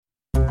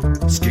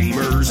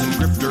Schemers and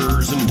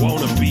grifters and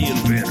wannabe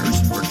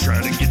inventors are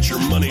trying to get your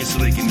money so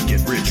they can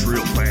get rich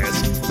real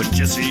fast. But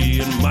Jesse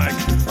and Mike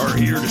are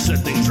here to set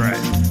things right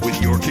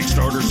with Your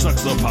Kickstarter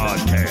Sucks the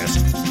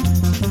podcast.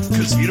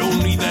 Cause you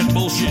don't need that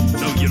bullshit,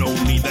 no you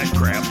don't need that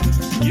crap.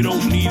 You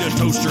don't need a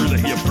toaster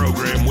that you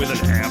program with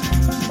an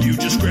app. You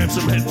just grab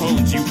some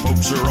headphones, you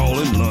folks are all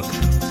in luck.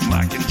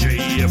 Mike and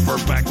JF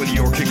are back with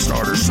Your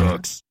Kickstarter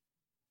Sucks.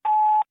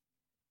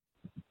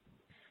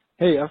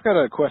 Hey, I've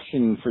got a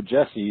question for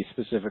Jesse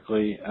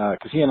specifically,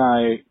 because he and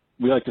I,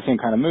 we like the same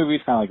kind of movies,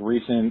 kind of like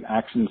recent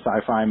action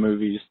sci-fi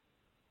movies.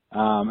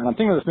 And I'm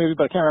thinking of this movie,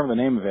 but I can't remember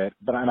the name of it.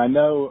 And I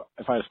know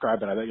if I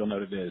describe it, I bet you'll know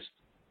what it is.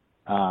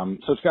 So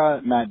it's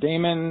got Matt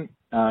Damon.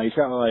 He's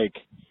got like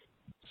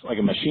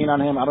a machine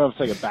on him. I don't know if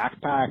it's like a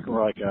backpack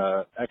or like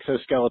a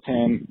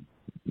exoskeleton.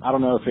 I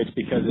don't know if it's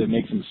because it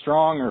makes him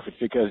strong or if it's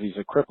because he's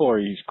a cripple or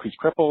he's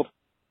crippled.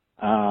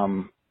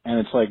 And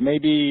it's like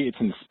maybe it's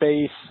in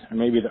space or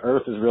maybe the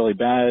Earth is really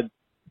bad.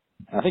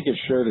 And I think his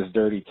shirt is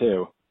dirty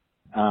too.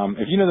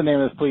 If you know the name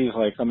of this, please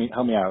help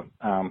me out.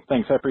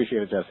 Thanks. I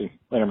appreciate it, Jesse.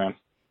 Later, man.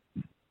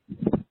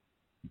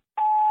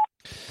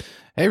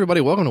 Hey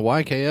everybody, welcome to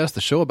YKS,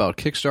 the show about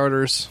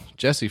Kickstarters.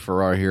 Jesse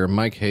Farrar here,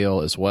 Mike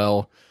Hale as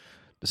well.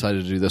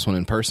 Decided to do this one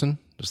in person.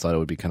 Just thought it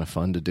would be kind of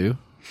fun to do,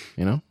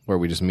 where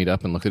we just meet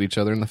up and look at each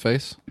other in the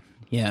face.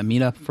 Yeah,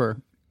 meet up for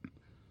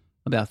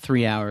about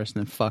 3 hours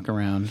and then fuck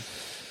around.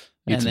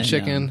 Eat some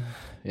chicken.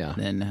 Yeah.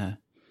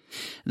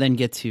 Then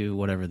get to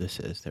whatever this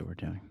is that we're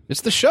doing.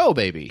 It's the show,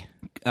 baby.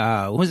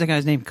 What was that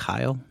guy's name?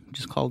 Kyle?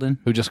 Just called in?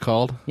 Who just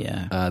called?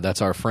 Yeah.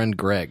 That's our friend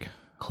Greg.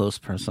 Close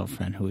personal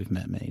friend who we've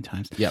met many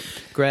times. Yep.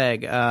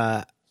 Greg,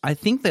 I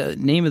think the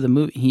name of the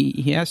movie,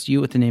 he asked you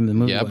what the name of the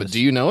movie was. Yeah, but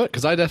do you know it?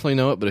 Because I definitely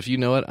know it, but if you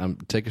know it,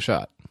 take a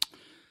shot.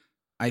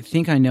 I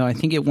think I know. I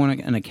think it won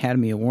an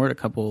Academy Award a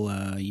couple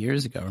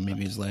years ago, or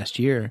maybe it was last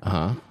year.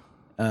 Uh-huh.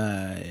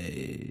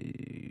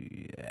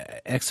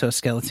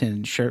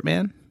 Exoskeleton Shirt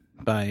Man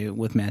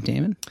with Matt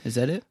Damon. Is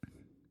that it?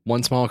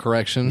 One small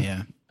correction.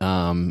 Yeah.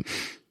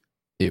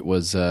 It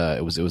was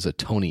a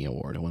Tony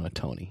Award. It won a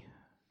Tony.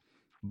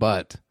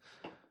 But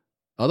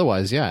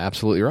otherwise, yeah,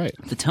 absolutely right.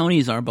 The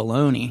Tonys are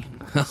baloney.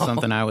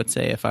 Something I would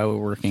say if I were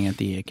working at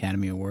the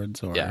Academy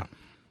Awards or the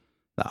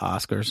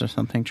Oscars or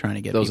something, trying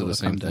to get those people are the to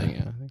same come thing. to,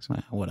 Yeah, I think so.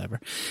 Whatever.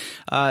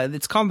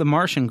 It's called The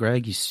Martian,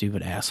 Greg. You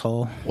stupid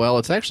asshole. Well,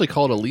 it's actually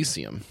called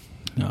Elysium.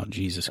 Oh,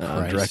 Jesus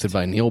Christ. Directed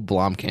by Neil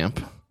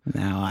Blomkamp.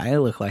 Now I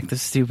look like the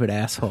stupid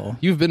asshole.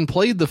 You've been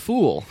played the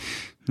fool.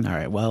 All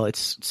right. Well,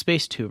 it's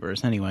Space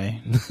Tubers anyway.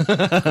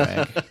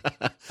 Greg.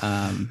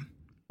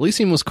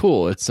 Elysium was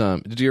cool. It's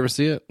did you ever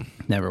see it?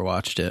 Never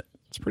watched it.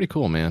 It's pretty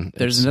cool, man.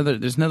 There's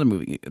another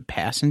movie,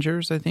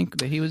 Passengers, I think,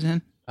 that he was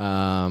in.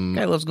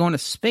 Guy loves going to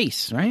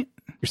space, right?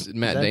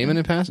 Matt Damon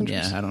in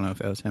Passengers? Yeah, I don't know if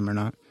that was him or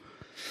not.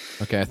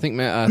 Okay, I think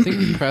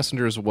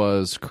Passengers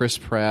was Chris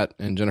Pratt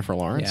and Jennifer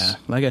Lawrence. Yeah,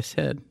 like I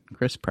said,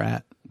 Chris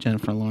Pratt,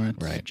 Jennifer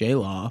Lawrence, right.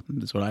 J-Law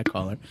is what I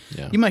call her.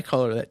 Yeah. You might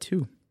call her that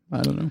too.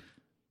 I don't know.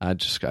 I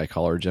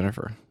call her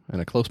Jennifer,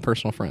 and a close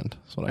personal friend.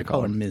 That's what I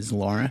call her. Ms.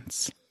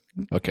 Lawrence.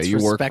 Okay, it's you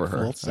work for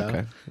her. So,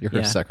 okay, you're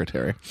her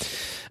secretary.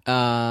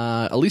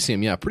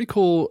 Elysium, yeah, pretty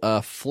cool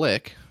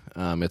flick.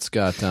 It's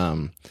got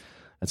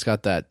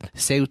that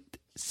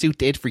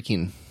suited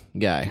freaking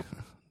guy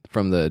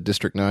from the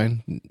District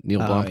 9. Neil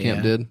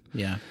Blomkamp did.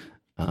 Yeah,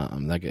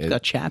 that guy, it's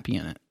got Chappie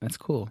in it. That's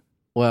cool.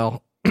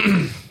 Well,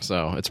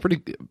 so it's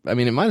pretty. I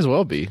mean, it might as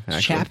well be.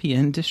 Actually. Chappie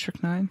in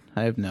District 9?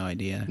 I have no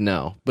idea.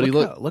 No, but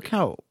look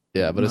how.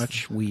 Yeah, but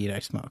much weed I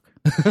smoke.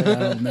 I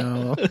don't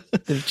know.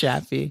 There's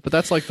Chappie. But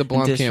that's like the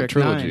Blomkamp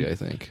trilogy, 9. I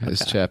think. Okay.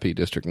 It's Chappie,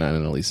 District 9,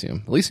 and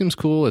Elysium. Elysium's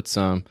cool. It's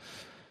the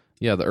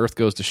Earth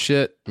goes to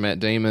shit. Matt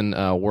Damon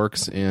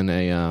works in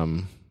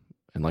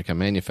a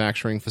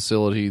manufacturing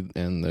facility,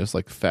 and there's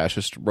like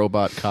fascist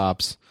robot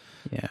cops.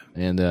 Yeah.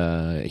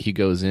 And he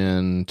goes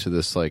into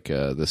this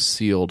this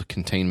sealed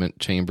containment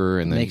chamber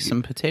and then makes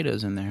some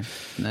potatoes in there.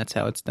 And that's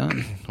how it's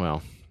done.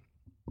 Well,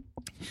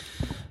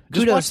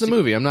 just watch the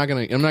movie. I'm not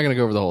gonna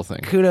go over the whole thing.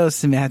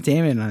 Kudos to Matt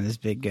Damon on his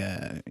big.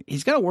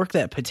 He's got to work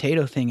that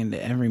potato thing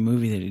into every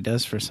movie that he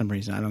does for some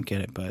reason. I don't get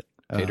it, but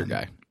Tater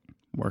guy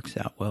works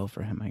out well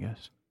for him, I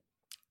guess.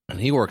 And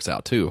he works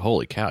out too.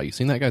 Holy cow! You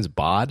seen that guy's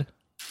bod?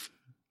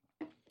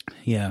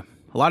 Yeah,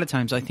 a lot of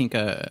times I think,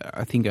 all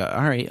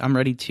right, I'm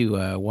ready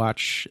to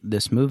watch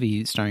this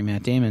movie starring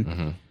Matt Damon.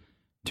 Mm-hmm.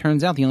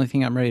 Turns out the only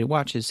thing I'm ready to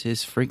watch is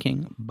his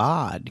freaking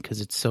bod because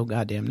it's so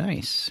goddamn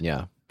nice.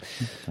 Yeah.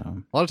 So.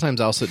 A lot of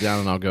times I'll sit down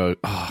and I'll go,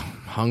 oh,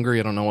 I'm hungry.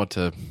 I don't know what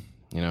to,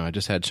 I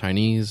just had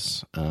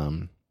Chinese.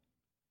 The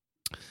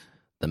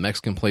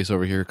Mexican place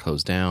over here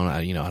closed down.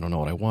 I don't know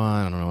what I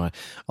want. I don't know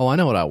I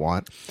know what I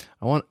want.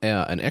 I want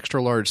an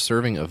extra large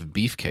serving of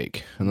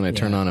beefcake. And then I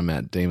turn on a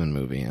Matt Damon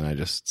movie and I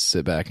just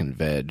sit back and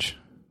veg.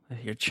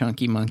 Your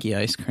chunky monkey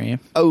ice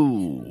cream.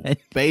 Oh,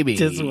 baby.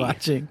 Just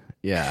watching.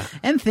 Yeah.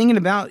 And thinking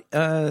about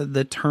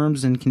the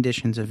terms and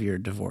conditions of your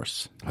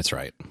divorce. That's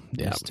right.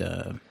 Yeah. Just,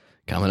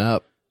 coming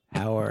up.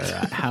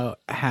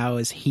 How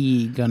is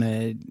he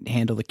gonna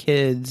handle the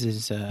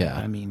kids?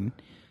 I mean,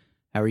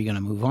 How are you going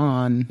to move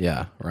on?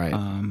 Yeah, right.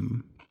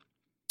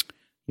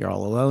 You're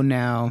all alone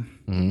now.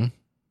 Mm-hmm.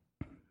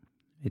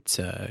 It's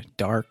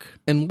dark.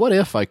 And what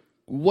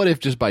if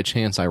just by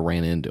chance I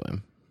ran into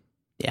him?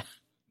 Yeah.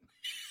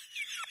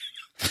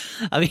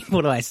 I mean,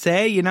 what do I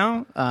say? You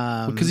know,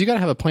 Because you got to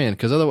have a plan.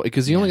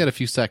 Because you only got a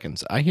few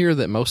seconds. I hear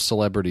that most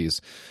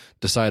celebrities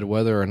decide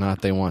whether or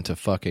not they want to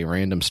fuck a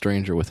random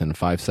stranger within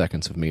 5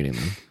 seconds of meeting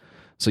them.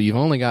 So you've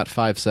only got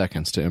 5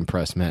 seconds to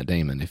impress Matt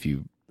Damon. If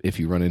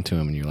you run into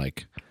him and you're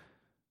like,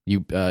 you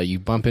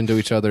bump into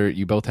each other,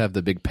 you both have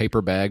the big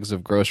paper bags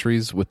of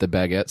groceries with the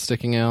baguette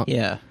sticking out.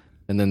 Yeah.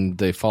 And then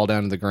they fall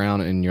down to the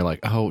ground, and you're like,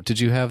 "Oh, did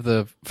you have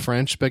the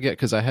French baguette?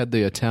 Because I had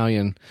the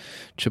Italian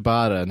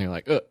ciabatta." And you're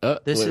like,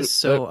 This is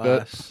so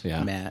us,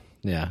 yeah, Matt.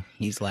 yeah."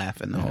 He's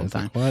laughing the whole It's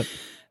time. like,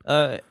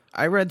 what?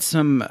 I read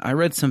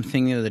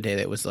something the other day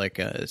that was like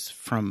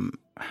from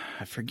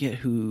I forget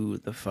who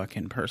the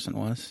fucking person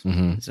was.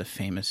 Mm-hmm. It's a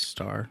famous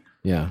star.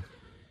 Yeah.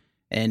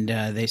 And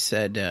they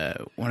said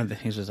one of the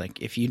things was like,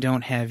 if you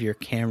don't have your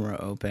camera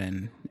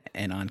open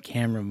and on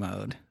camera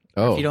mode,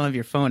 or if you don't have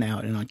your phone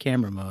out and on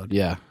camera mode,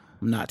 Yeah.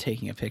 I'm not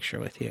taking a picture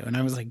with you. And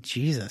I was like,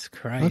 Jesus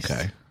Christ.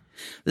 Okay.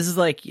 This is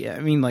like, yeah, I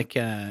mean, like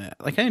I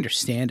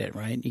understand it,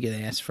 right? You get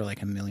asked for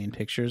like a million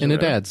pictures. And or it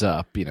whatever. adds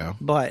up, you know.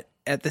 But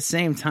at the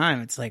same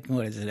time, it's like,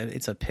 what is it?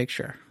 It's a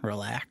picture.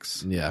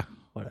 Relax. Yeah.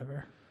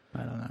 Whatever.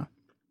 I don't know.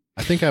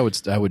 I think I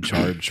would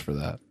charge for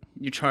that.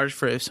 You charge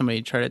for if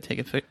somebody tried to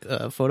take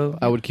a photo?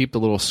 I would keep the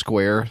little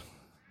square,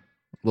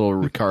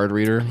 little card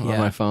reader on Yeah.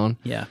 my phone.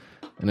 Yeah.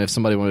 And if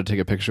somebody wanted to take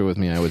a picture with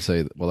me, I would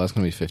say, well, that's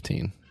going to be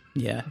 15.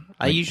 Yeah.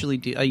 I usually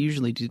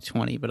do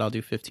 20, but I'll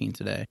do 15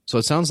 today. So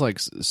it sounds like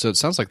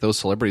those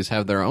celebrities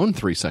have their own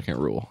 3-second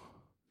rule.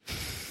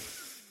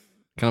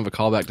 Kind of a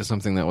callback to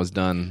something that was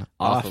done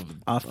off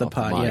the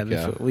pod. mic,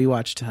 Yeah. Before, we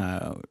watched.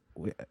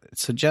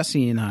 So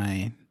Jesse and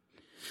I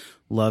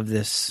love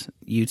this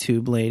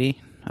YouTube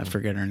lady. I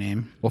forget her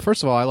name. Well,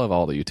 first of all, I love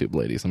all the YouTube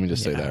ladies. Let me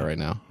just say that right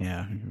now.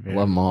 Yeah. I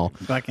love them all.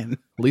 Fucking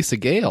Lisa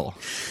Gale.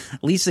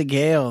 Lisa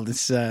Gale.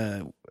 This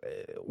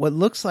what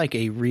looks like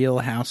a real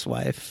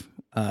housewife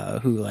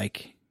who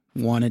like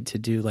wanted to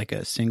do like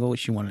a single.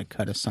 She wanted to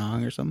cut a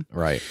song or something.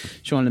 Right.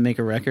 She wanted to make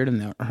a record,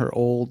 and her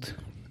old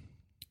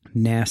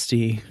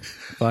nasty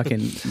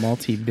fucking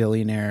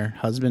multi-billionaire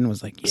husband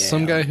was like, yeah,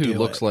 Some guy who do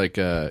looks it. like,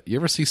 you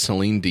ever see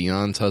Celine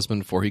Dion's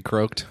husband before he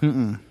croaked?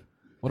 Mm-mm.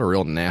 What a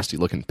real nasty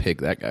looking pig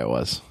that guy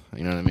was.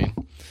 You know what I mean?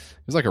 He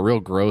was like a real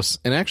gross.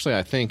 And actually,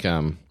 I think,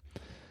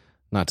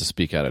 not to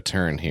speak out of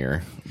turn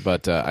here,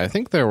 but I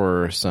think there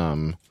were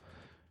some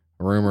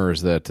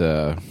rumors that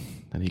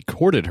he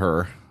courted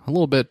her a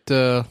little bit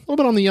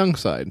on the young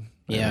side.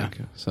 I Yeah.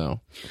 think. So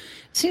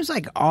It seems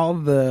like all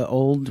the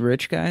old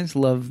rich guys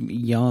love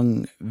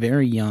young,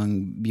 very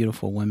young,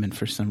 beautiful women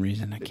for some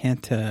reason. I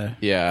can't.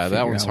 yeah, that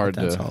figure one's out hard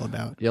what that's to. all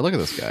about. Yeah, look at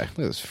this guy. Look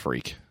at this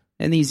freak.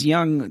 And these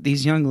young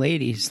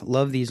ladies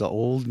love these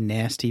old,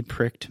 nasty,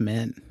 pricked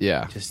men.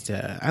 Yeah. Just,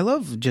 I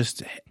love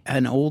just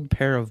an old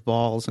pair of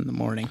balls in the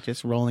morning,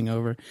 just rolling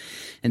over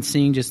and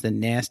seeing just the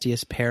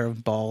nastiest pair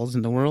of balls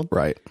in the world.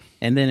 Right.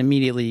 And then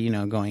immediately,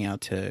 going out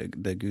to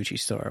the Gucci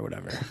store or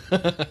whatever.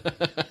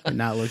 And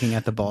not looking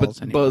at the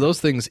balls anymore. But those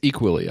things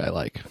equally I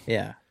like.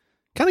 Yeah.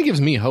 Kind of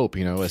gives me hope,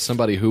 as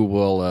somebody who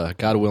will,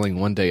 God willing,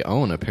 one day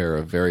own a pair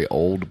of very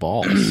old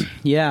balls.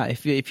 Yeah.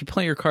 If you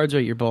play your cards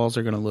right, your balls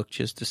are going to look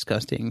just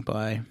disgusting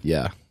by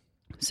Yeah.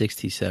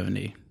 60,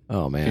 70.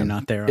 Oh, man. If you're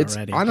not there It's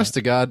already. honest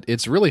to God,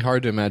 it's really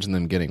hard to imagine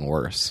them getting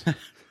worse.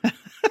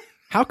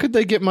 How could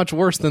they get much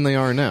worse than they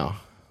are now?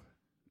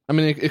 I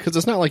mean, because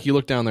it's not like you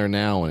look down there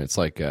now and it's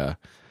like, you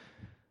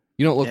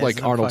don't look Yeah, it's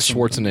like not Arnold fucking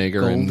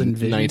Schwarzenegger in golden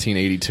vision.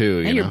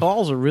 1982. And your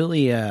balls are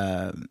really,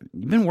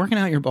 you've been working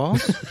out your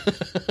balls?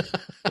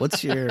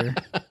 What's you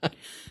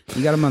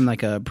got them on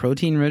like a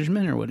protein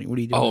regimen or what are you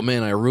doing? Oh,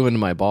 man, I ruined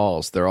my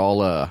balls. They're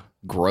all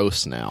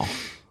gross now.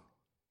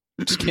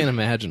 Just can't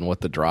imagine what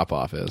the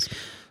drop-off is.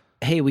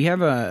 Hey, we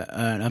have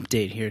an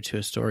update here to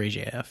a story,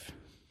 JF.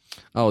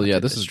 Oh, yeah,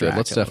 this is good. distract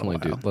Let's a little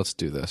definitely while. let's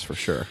do this for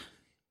sure.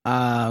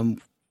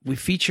 We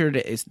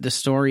featured the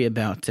story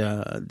about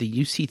the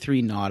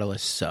UC3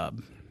 Nautilus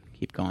sub.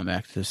 Keep going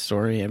back to this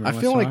story. Every I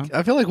once feel in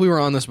a like we were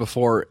on this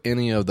before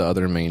any of the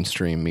other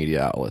mainstream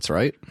media outlets,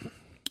 right? while.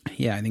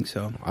 Yeah, I think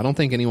so. I don't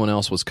think anyone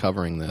else was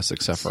covering this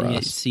except for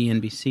us.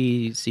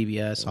 CNBC,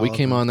 CBS. We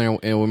came on there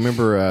and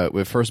remember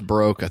when it first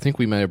broke. I think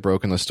we may have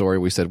broken the story.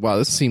 We said, "Wow,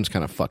 this seems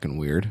kind of fucking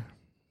weird."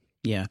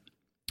 Yeah,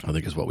 I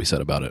think is what we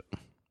said about it.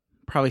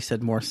 probably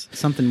said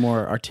something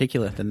more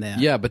articulate than that.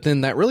 Yeah, but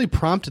then that really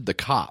prompted the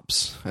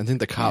cops. I think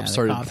the cops the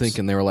started cops.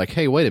 thinking. They were like,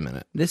 "Hey, wait a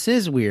minute." This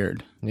is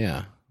weird. Yeah,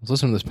 I was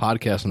listening to this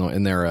podcast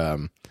and they're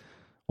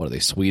what are they,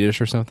 Swedish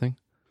or something?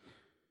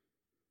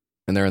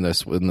 And they're in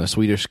the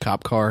Swedish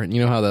cop car. And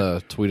you know how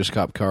the Swedish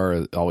cop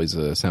car always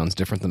sounds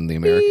different than the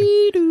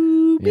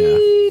American?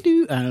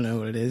 Yeah. I don't know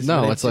what it is.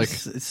 No, but it's like-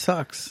 it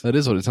sucks. That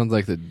is what it sounds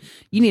like.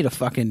 You need a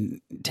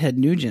fucking Ted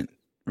Nugent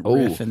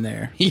riff in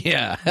there.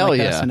 Yeah, hell like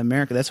yeah. us in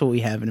America. That's what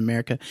we have in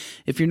America.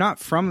 If you're not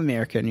from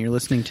America and you're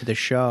listening to the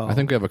show, I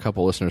think we have a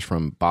couple listeners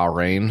from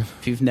Bahrain.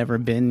 if you've never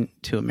been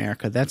to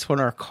America, that's what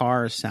our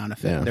cars sound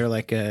effect. Yeah. They're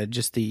like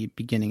just the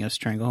beginning of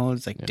Stranglehold.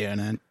 It's like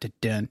dun dun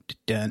dun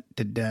dun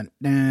dun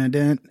dun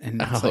dun,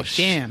 and it's like,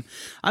 damn,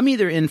 I'm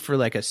either in for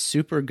like a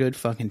super good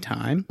fucking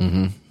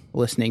time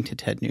listening to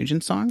Ted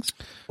Nugent songs,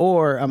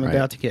 or I'm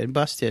about to get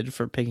busted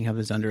for picking up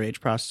his underage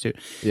prostitute.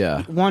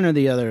 Yeah. One or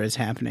the other is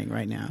happening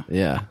right now.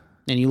 Yeah.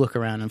 And you look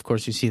around, and of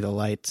course, you see the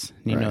lights,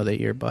 and you know that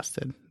you're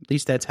busted. At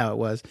least that's how it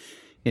was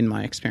in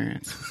my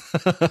experience.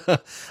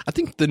 I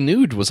think the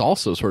Nude was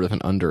also sort of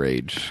an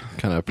underage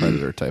kind of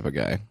predator type of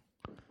guy.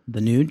 The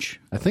Nuge?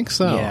 I think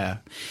so. Yeah.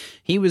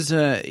 He was,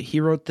 he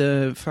wrote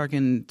the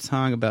fucking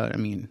song about, I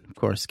mean, of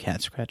course,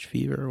 Cat Scratch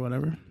Fever or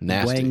whatever.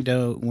 Nasty.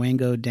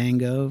 Wango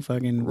Dango,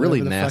 fucking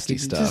Really whatever the nasty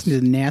fuck. stuff. Just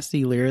a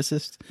nasty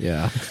lyricist.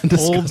 Yeah.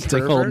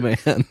 Disgusting old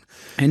man.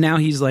 And now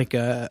he's like,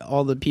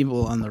 all the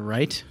people on the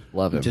right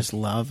Love him. just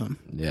love him.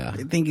 Yeah.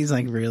 I think he's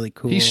like really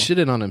cool. He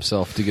shitted on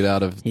himself to get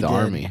out of the did.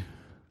 army.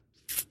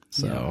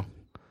 So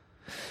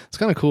it's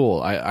kind of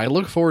cool. I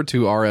look forward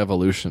to our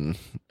evolution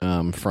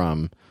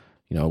from,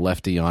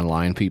 lefty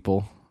online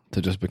people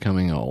to just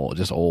becoming old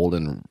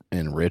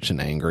and rich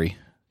and angry,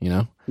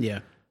 Yeah.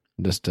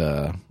 just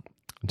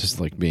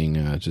like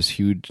being just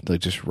huge,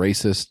 like just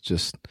racist,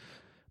 just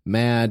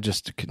mad,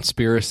 just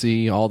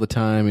conspiracy all the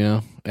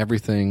time,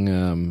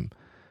 everything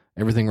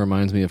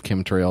reminds me of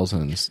chemtrails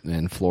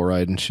and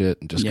fluoride and shit,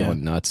 and just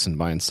going nuts and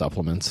buying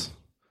supplements.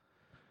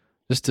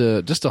 Just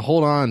to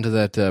hold on to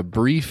that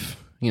brief,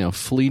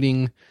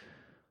 fleeting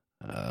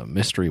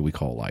mystery we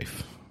call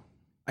life.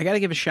 I got to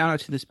give a shout out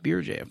to this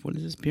beer, JF. What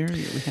is this beer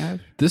that we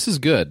have? This is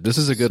good. This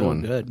is a good So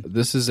one. good.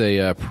 This is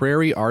a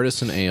Prairie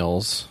Artisan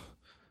Ales.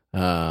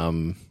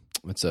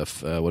 It's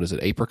a what is it?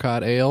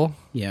 Apricot ale.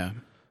 Yeah.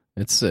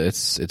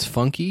 It's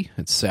funky.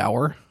 It's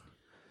sour,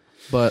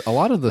 but a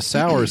lot of the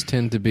sours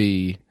tend to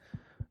be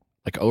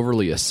like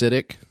overly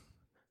acidic.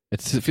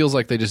 It feels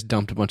like they just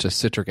dumped a bunch of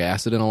citric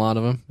acid in a lot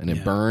of them, and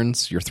it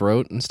burns your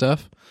throat and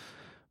stuff.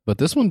 But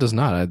this one does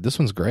not. This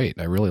one's great.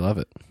 I really love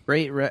it.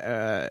 Great.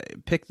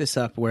 Pick this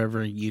up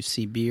wherever you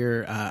see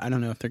beer. I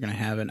don't know if they're going to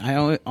have it.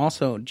 I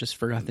also just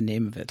forgot the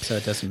name of it, so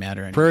it doesn't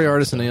matter anymore. Prairie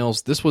Artisan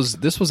Ales. This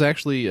was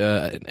actually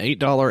an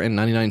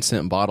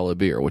 $8.99 bottle of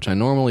beer, which I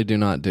normally do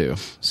not do.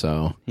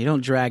 So You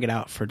don't drag it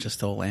out for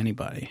just old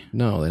anybody.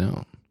 no, they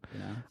don't.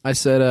 I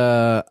said,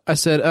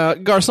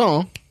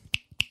 garçon,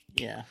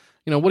 Yeah.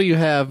 what do you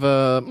have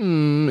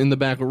in the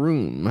back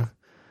room?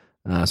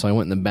 So I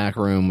went in the back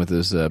room with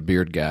this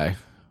bearded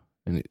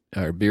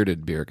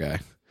beer guy.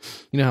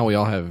 You know how we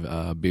all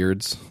have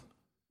beards?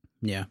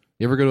 Yeah.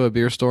 You ever go to a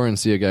beer store and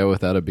see a guy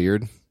without a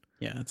beard?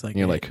 Yeah. It's like, And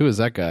you're like, who is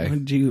that guy? what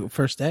did you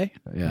first day?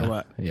 Yeah. Or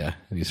what? Yeah.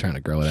 And he's trying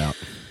to grow it out.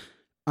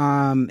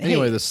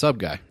 Anyway, The sub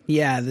guy.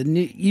 yeah, the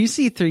new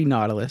UC3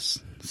 Nautilus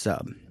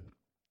sub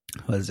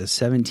was a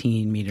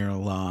 17-meter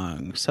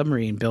long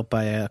submarine built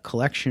by a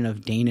collection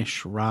of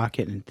Danish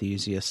rocket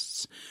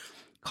enthusiasts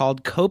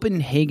called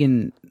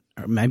Copenhagen,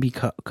 or maybe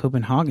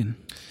Copenhagen.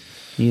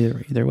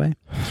 Either way.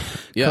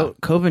 Yeah.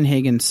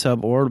 Copenhagen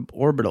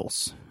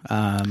suborbitals.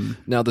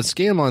 Now, the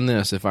scam on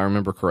this, if I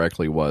remember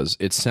correctly, was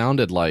it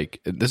sounded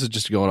like, this is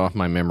just going off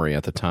my memory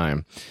at the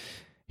time,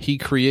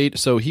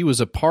 so he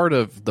was a part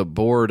of the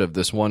board of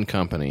this one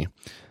company,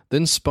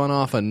 then spun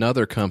off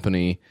another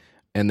company,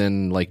 and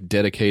then like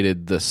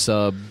dedicated the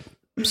sub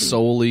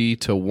solely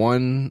to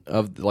one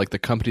of like the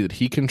company that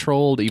he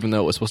controlled, even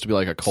though it was supposed to be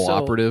like a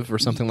cooperative or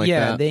something like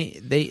that.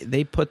 Yeah,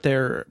 they put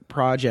their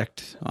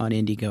project on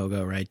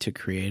Indiegogo, right, to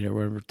create or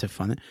whatever, to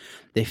fund it.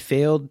 They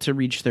failed to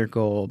reach their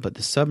goal, but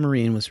the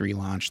submarine was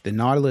relaunched. The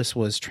Nautilus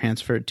was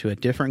transferred to a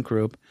different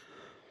group,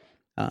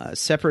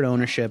 separate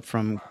ownership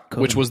from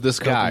Which was this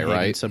guy, Copenhagen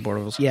right?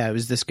 Suborbitals. Yeah, it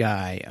was this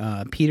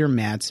guy, Peter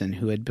Madsen,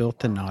 who had built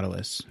the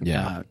Nautilus.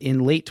 Yeah.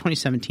 In late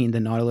 2017, the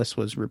Nautilus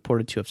was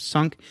reported to have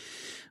sunk,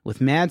 with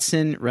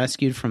Madsen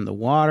rescued from the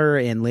water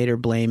and later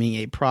blaming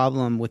a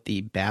problem with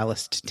the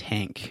ballast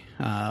tank,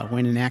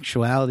 when in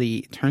actuality,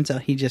 it turns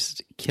out he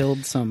just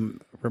killed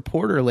some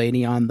reporter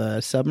lady on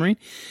the submarine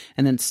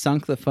and then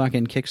sunk the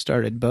fucking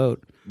kickstarted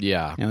boat.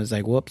 Yeah. And I was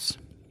like, whoops.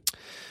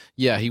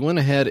 Yeah, he went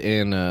ahead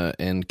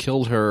and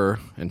killed her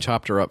and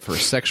chopped her up for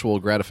sexual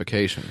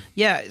gratification.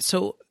 Yeah,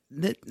 so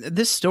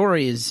this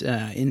story is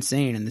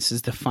insane, and this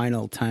is the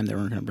final time that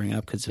we're going to bring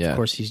up because, of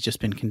course, he's just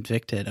been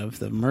convicted of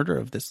the murder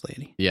of this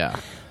lady. Yeah.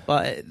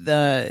 But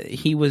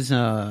he was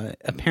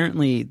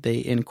apparently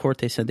in court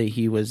they said that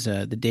he was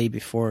the day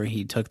before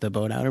he took the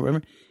boat out or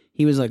whatever.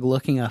 He was like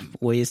looking up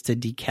ways to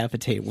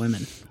decapitate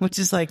women, which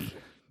is like,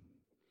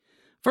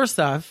 first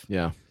off,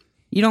 Yeah.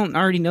 you don't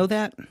already know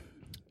that.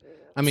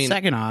 I mean,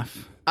 Second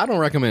off, I don't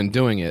recommend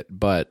doing it,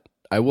 but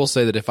I will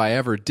say that if I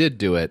ever did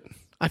do it,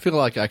 I feel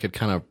like I could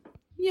kind of...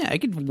 yeah, I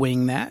could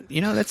wing that.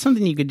 That's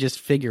something you could just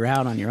figure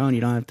out on your own.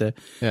 You don't have to.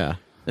 Yeah.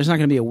 There's not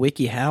going to be a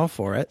wiki how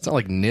for it. It's not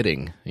like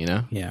knitting,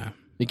 Yeah.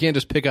 You can't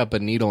just pick up a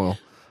needle.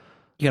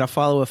 You got to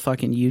follow a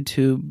fucking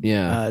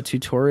YouTube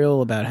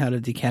tutorial about how to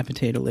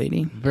decapitate a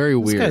lady. Very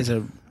weird. This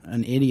guy's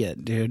an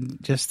idiot,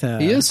 dude. Just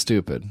He is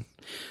stupid.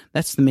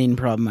 That's the main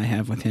problem I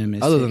have with him.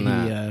 Is Other than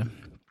that,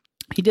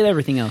 he did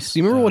everything else. do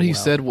you remember what he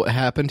well. said? What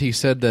happened? He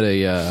said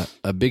that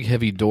a big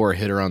heavy door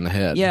hit her on the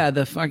head. Yeah,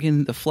 the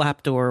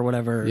flap door or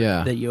whatever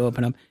that you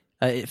open up.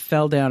 It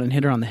fell down and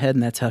hit her on the head,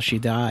 and that's how she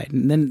died.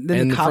 And then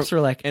the cops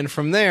were like... And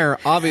from there,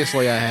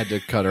 obviously, I had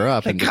to cut her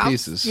up into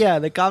pieces. Yeah,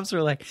 the cops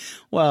were like,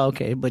 well,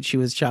 okay, but she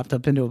was chopped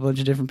up into a bunch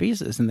of different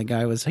pieces. And the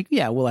guy was like,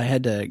 yeah, well,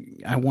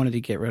 I wanted to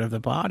get rid of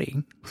the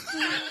body.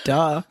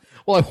 Duh.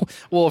 Well,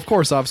 of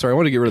course, officer, I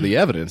want to get rid of the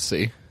evidence,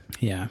 see?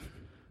 Yeah.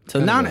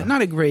 So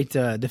not a great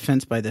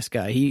defense by this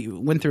guy. He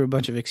went through a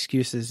bunch of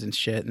excuses and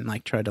shit and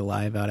like tried to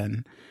lie about it.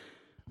 And,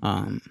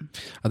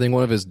 I think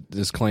one of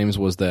his claims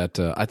was that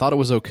I thought it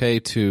was okay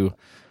to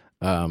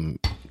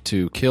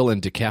kill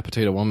and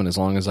decapitate a woman as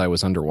long as I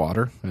was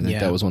underwater. I think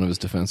that was one of his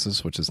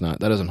defenses, which is that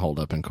doesn't hold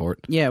up in court.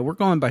 Yeah, we're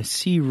going by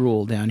sea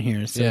rule down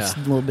here, so it's a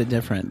little bit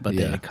different, but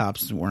the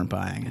cops weren't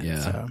buying it. Yeah.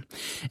 So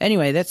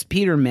anyway, that's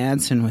Peter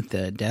Madsen with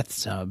the death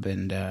sub,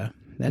 and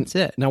that's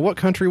it. Now, what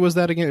country was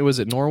that again? Was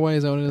it Norway?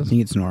 Is that what it I is?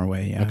 think it's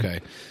Norway, yeah. Okay.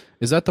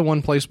 Is that the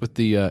one place with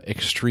the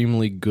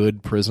extremely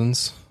good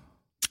prisons?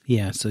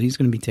 Yeah, so he's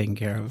going to be taken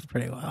care of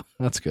pretty well.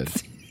 That's good.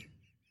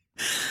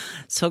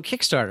 So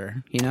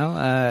Kickstarter,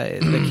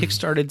 the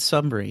Kickstarted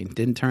submarine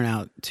didn't turn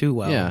out too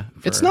well. Yeah,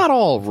 it's not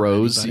all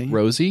anybody.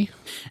 rosy.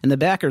 And the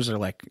backers are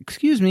like,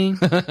 excuse me,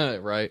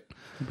 Right.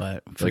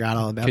 but forgot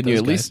all about Can those you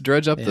at guys. least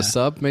dredge up the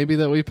sub maybe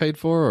that we paid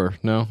for, or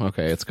no?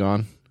 Okay, it's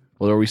gone.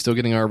 Well, are we still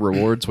getting our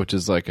rewards, which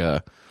is like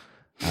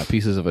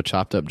pieces of a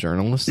chopped up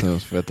journalist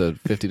at the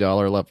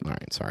 $50 level? All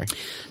right, sorry.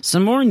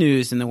 Some more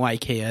news in the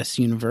YKS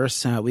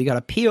universe. We got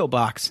a P.O.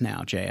 box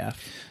now, JF.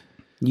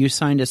 You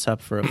signed us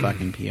up for a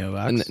fucking P.O.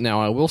 box. And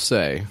now I will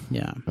say,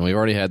 yeah. and we've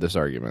already had this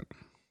argument,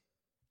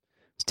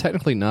 it's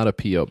technically not a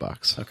P.O.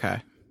 box.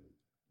 Okay.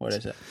 What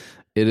is it?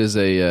 It is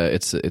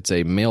it's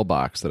a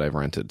mailbox that I've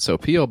rented. So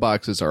P.O.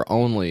 boxes are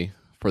only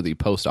for the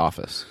post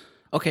office.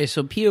 Okay,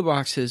 so P.O.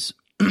 boxes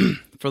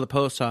for the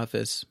post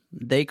office,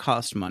 they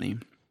cost money.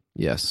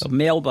 Yes. A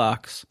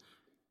mailbox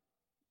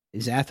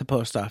is at the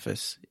post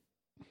office.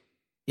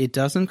 It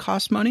doesn't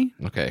cost money.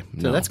 Okay.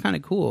 So that's kind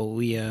of cool.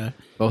 We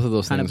both of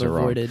those kind things of are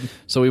wrong. avoided.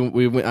 So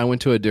I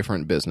went to a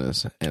different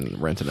business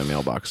and rented a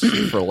mailbox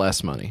for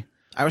less money.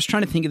 I was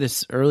trying to think of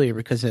this earlier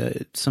because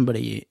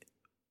somebody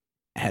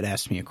had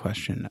asked me a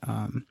question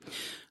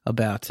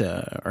about,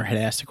 or had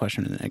asked a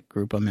question in that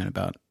group I'm in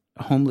about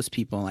homeless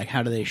people. Like,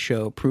 how do they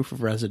show proof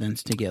of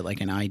residence to get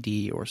like an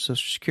ID or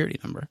social security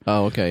number?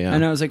 Oh, okay, yeah.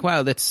 And I was like,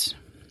 wow, that's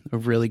a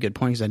really good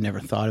point because I'd never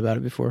thought about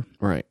it before.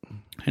 Right.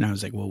 And I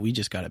was like, well, we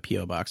just got a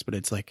P.O. box, but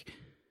it's like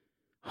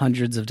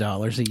hundreds of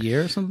dollars a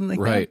year or something like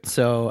right. that.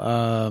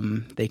 So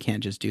they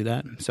can't just do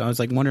that. So I was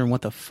like wondering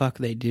what the fuck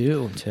they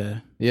do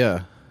to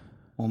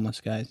homeless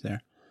guys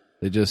there.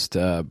 They just,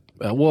 to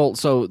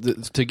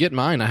get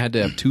mine, I had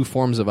to have two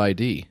forms of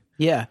ID.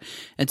 Yeah.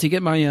 And to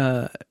get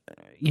my,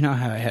 you know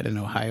how I had an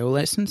Ohio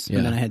license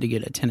and then I had to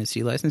get a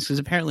Tennessee license because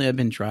apparently I've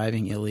been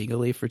driving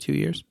illegally for 2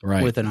 years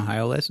with an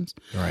Ohio license.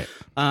 Right.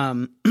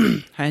 I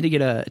had to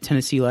get a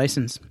Tennessee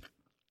license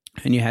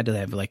and you had to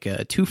have like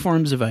two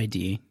forms of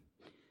ID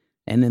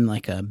and then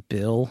like a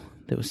bill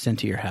that was sent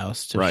to your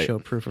house to show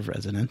proof of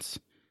residence.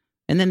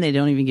 And then they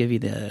don't even give you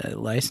the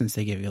license.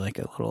 They give you like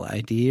a little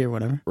ID or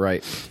whatever.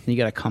 Right. And you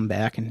got to come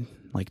back and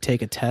like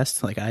take a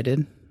test like I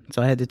did.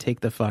 So I had to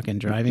take the fucking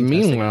driving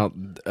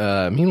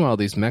test. Meanwhile,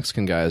 these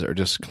Mexican guys are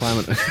just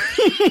climbing.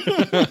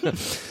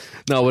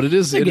 No, what it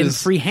is, they're getting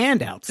free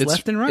handouts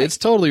left and right. It's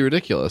totally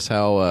ridiculous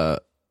how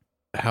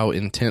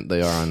intent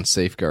they are on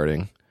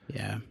safeguarding.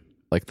 Yeah.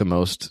 Like the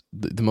most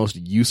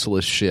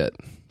useless shit.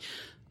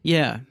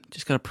 Yeah,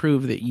 just got to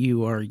prove that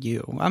you are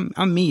you.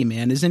 I'm me,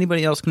 man. Is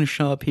anybody else going to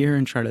show up here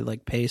and try to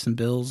like pay some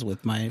bills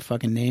with my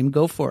fucking name?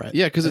 Go for it.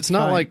 Yeah, because it's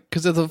not like,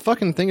 because the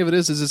fucking thing of it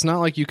is it's not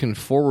like you can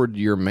forward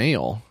your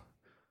mail.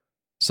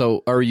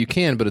 So, or you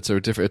can, but it's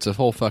a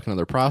whole fucking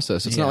other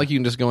process. It's not like you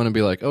can just go in and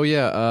be like, oh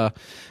yeah,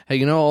 hey,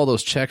 you know all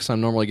those checks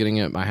I'm normally getting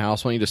at my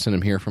house, why don't you just send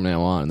them here from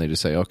now on? And they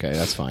just say, okay,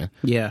 that's fine.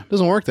 Yeah, it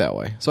doesn't work that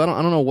way. So I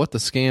don't know what the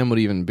scam would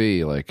even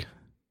be. Like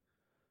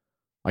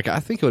I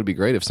think it would be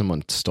great if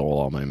someone stole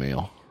all my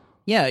mail.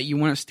 Yeah, you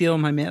want to steal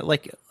my mail?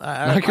 Like,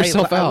 knock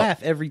yourself out. I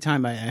laugh every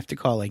time I have to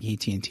call like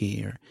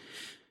AT&T or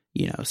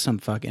some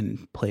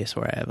fucking place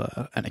where I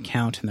have an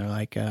account, and they're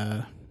like,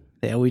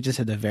 we just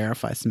had to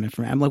verify some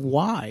information. I'm like,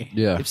 why?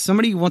 Yeah. If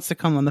somebody wants to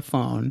come on the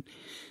phone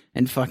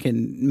and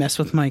fucking mess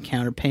with my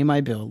account or pay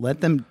my bill,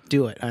 let them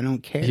do it. I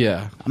don't care.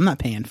 Yeah. I'm not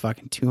paying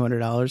fucking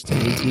 $200 to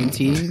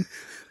AT&T.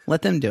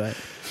 Let them do it.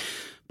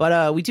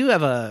 But we do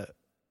have a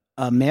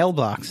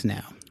mailbox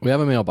now. We have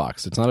a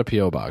mailbox. It's not a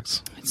P.O.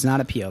 box. It's not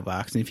a P.O.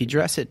 box. And if you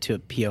address it to a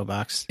P.O.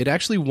 box... It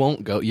actually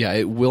won't go... Yeah,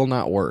 it will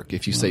not work.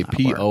 If you say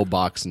P.O.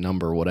 box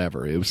number,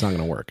 whatever, it's not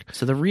going to work.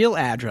 So the real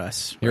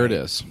address... Here it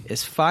is.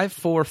 Is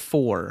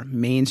 544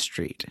 Main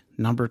Street,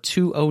 number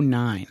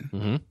 209.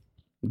 Mm-hmm.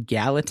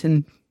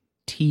 Gallatin,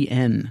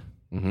 TN.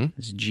 Mm-hmm.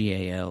 It's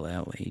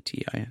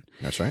Gallatin.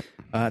 That's right.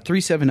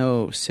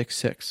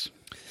 37066.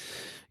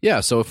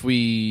 Yeah, so if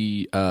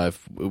we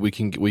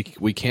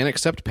can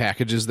accept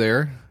packages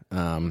there.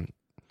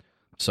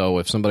 So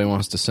if somebody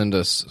wants to send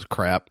us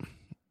crap,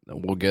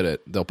 we'll get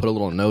it. They'll put a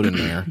little note in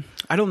there.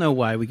 I don't know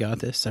why we got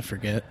this. I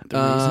forget. The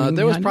reasoning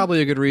There was behind it.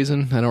 probably a good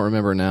reason. I don't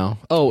remember now.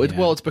 Oh,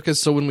 it's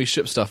because so when we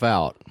ship stuff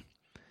out,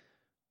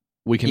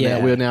 we can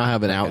we now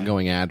have an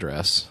outgoing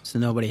address. So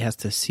nobody has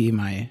to see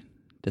my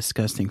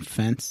disgusting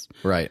fence.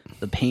 Right.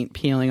 The paint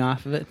peeling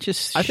off of it.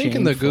 Just I think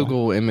in the shameful.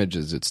 Google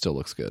images, it still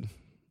looks good.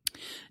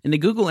 In the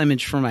Google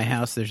image for my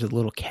house, there's a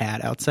little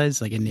cat outside.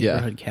 It's like a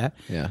neighborhood cat.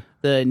 Yeah.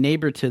 The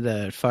neighbor to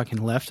the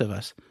fucking left of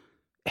us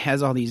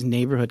has all these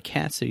neighborhood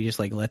cats that he just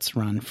like lets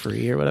run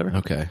free or whatever.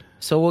 Okay.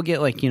 So we'll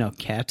get like,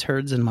 cat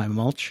turds in my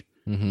mulch.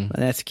 Mm-hmm.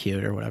 That's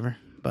cute or whatever.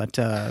 But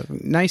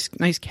nice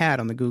cat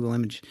on the Google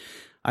image.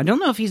 I don't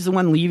know if he's the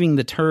one leaving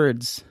the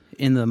turds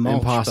in the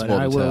mulch. Impossible but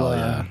I to will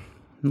tell,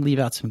 leave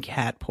out some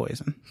cat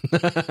poison.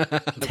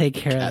 Take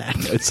care of that.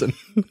 Poison.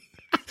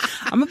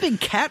 I'm a big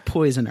cat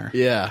poisoner.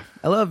 Yeah.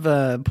 I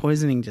love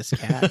poisoning just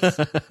cats.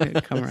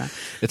 Come around.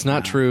 It's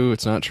not true.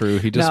 It's not true.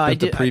 He just No, spent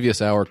the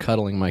previous hour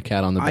cuddling my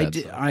cat on the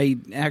bed. I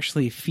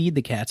actually feed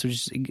the cats, which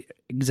is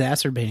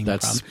exacerbating the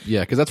problem.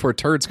 Yeah, because that's where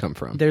turds come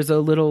from. There's a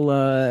little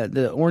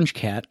the orange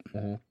cat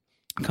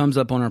comes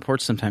up on our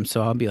porch sometimes,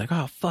 so I'll be like,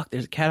 oh fuck,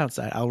 there's a cat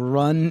outside. I'll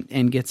run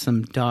and get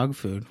some dog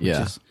food. Which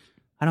is,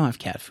 I don't have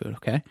cat food,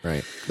 okay?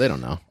 Right. They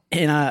don't know.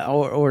 And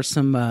or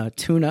some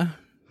tuna,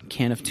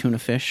 can of tuna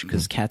fish,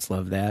 because cats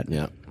love that.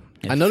 Yeah.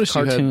 If I noticed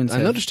you cartoons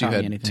had have taught me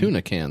had anything.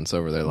 tuna cans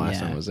over there last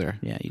time I was there.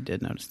 Yeah, you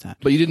did notice that.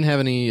 But you didn't have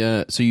any.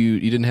 So you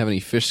didn't have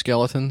any fish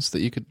skeletons that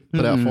you could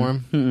put out for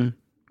him.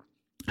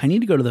 I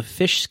need to go to the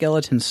fish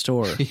skeleton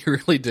store You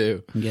really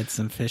do. and get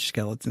some fish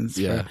skeletons.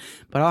 Yeah.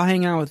 But I'll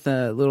hang out with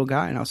the little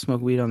guy and I'll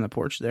smoke weed on the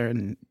porch there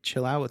and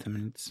chill out with him.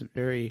 And it's a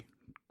very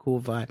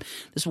cool vibe.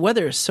 This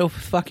weather is so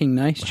fucking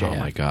nice, JF. Oh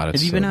my god! It's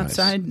Have you so been nice.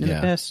 outside in the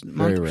past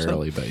month Very or so?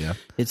 rarely, but yeah,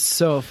 It's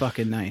so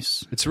fucking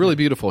nice it's really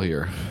beautiful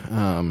here.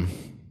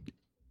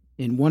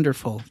 in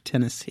wonderful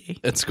Tennessee.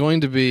 It's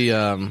going to be.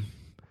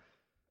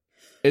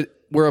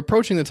 We're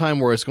approaching the time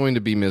where it's going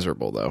to be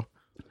miserable, though.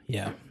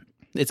 Yeah.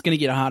 It's going to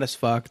get hot as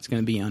fuck. It's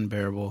going to be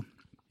unbearable.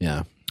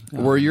 Yeah.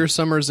 Were your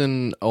summers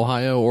in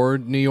Ohio or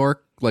New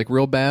York like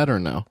real bad or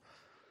no?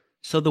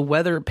 So the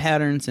weather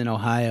patterns in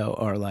Ohio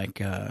are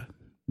like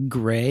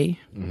gray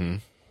Mm-hmm.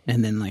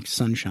 and then like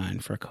sunshine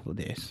for a couple of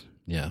days.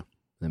 Yeah.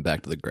 Then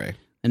back to the gray.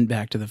 And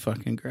back to the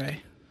fucking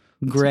gray.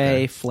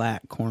 Gray,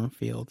 flat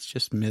cornfields,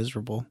 just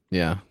miserable.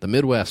 Yeah. The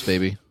Midwest,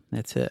 baby.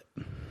 That's it.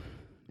 And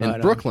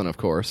But, Brooklyn, of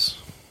course.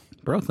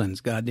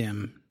 Brooklyn's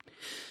goddamn.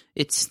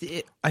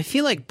 I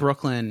feel like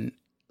Brooklyn.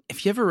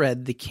 If you ever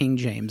read the King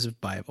James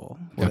Bible,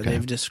 where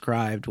they've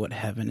described what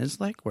heaven is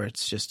like, where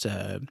it's just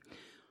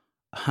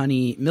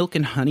honey, milk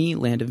and honey,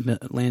 land of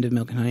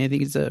milk and honey. I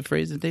think is a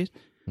phrase that they use.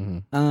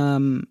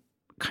 Mm-hmm.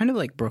 Kind of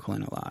like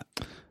Brooklyn a lot.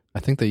 I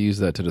think they use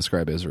that to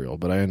describe Israel,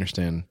 but I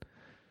understand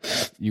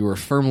you were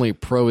firmly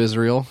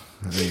pro-Israel,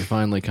 and you're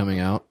finally coming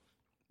out.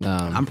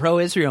 I'm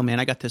pro-Israel, man.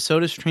 I got the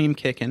SodaStream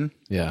kicking,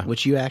 Yeah.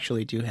 which you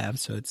actually do have,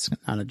 so it's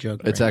not a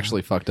joke. It's right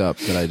actually fucked up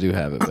that I do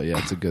have it, but yeah,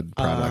 it's a good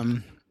product.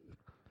 now.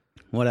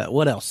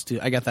 What else?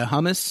 I got the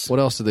hummus. What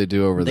else do they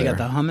do over They there?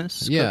 got the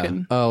hummus yeah.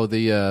 cooking. Oh,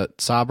 the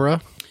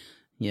Sabra.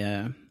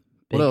 Yeah. What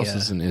Big, else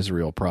is an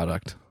Israel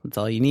product? That's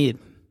all you need.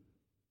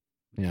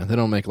 Yeah, they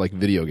don't make like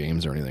video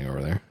games or anything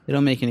over there. They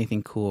don't make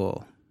anything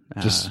cool.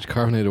 Just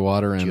carbonated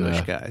water and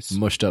Jewish guys.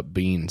 mushed up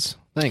beans.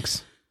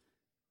 Thanks.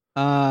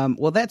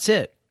 Well, that's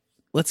it.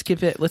 Let's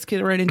get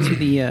right into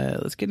the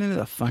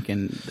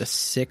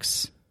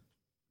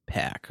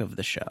 6-pack of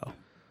the show.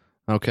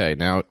 Okay,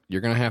 now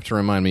you're gonna have to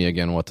remind me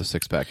again what the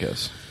 6-pack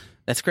is.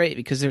 That's great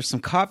because there's some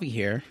copy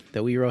here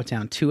that we wrote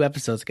down 2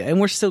 episodes ago, and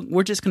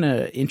we're just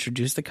gonna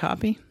introduce the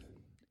copy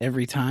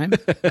every time,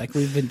 like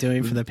we've been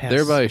doing for the past.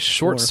 Thereby 4 or 5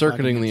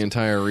 short-circuiting the minutes.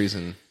 entire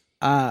reason.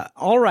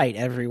 All right,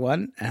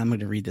 everyone. I'm going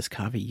to read this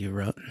copy you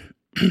wrote.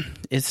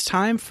 It's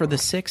time for the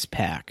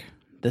 6-pack.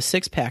 The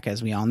 6-pack,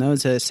 as we all know,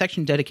 is a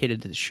section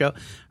dedicated to the show,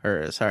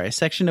 a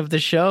section of the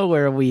show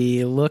where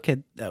we look at.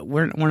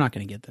 We're not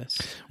going to get this.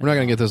 We're not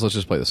gonna get this. Let's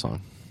just play the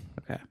song.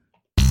 Okay.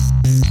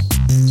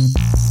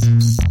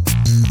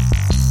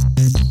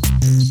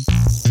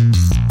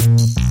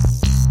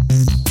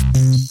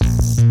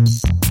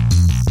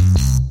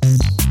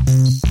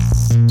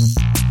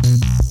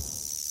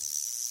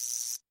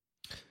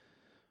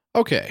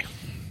 Okay.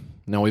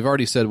 Now we've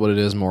already said what it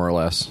is, more or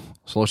less.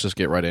 So let's just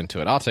get right into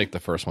it. I'll take the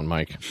first one,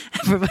 Mike.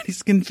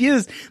 Everybody's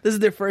confused. This is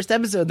their first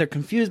episode. They're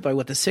confused by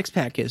what the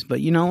 6-pack is.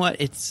 But you know what?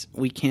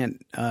 We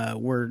can't.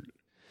 Our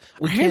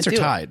hands are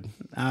tied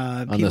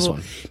on this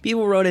one.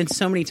 People wrote in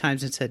so many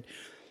times and said,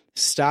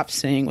 "Stop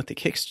saying what the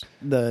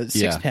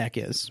 6-pack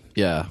is."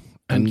 Yeah.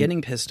 I'm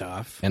getting pissed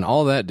off. And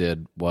all that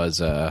did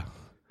was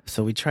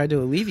So we tried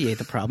to alleviate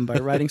the problem by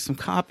writing some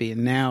copy,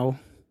 and now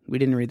we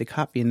didn't read the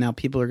copy, and now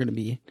people are going to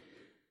be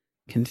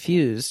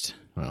confused.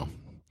 well.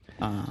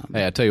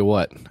 Hey, I tell you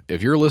what,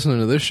 if you're listening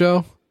to this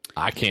show,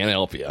 I can't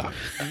help you.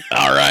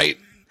 All right.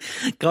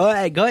 Go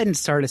ahead and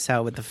start us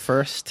out with the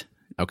first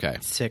Okay.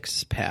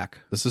 6-pack.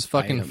 This is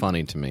fucking item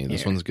funny to me.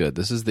 This here. one's good.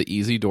 This is the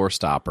Easy Door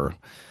Stopper.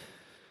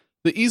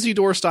 The Easy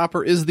Door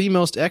Stopper is the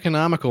most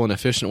economical and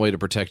efficient way to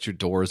protect your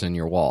doors and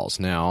your walls.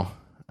 Now,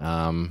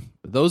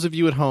 those of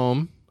you at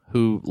home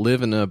who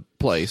live in a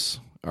place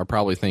are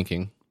probably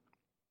thinking,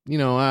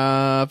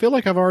 I feel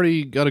like I've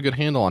already got a good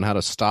handle on how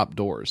to stop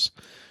doors.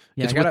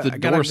 Yeah, It's I got with a the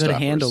door good stoppers.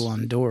 handle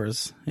on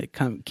doors.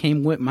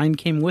 Mine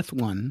came with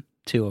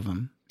 2 of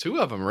them. 2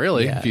 of them,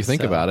 really, Yeah, if you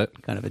think so, about it.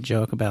 Kind of a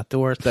joke about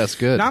doors. That's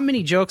good. Not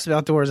many jokes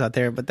about doors out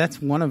there, but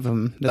that's one of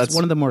them. That's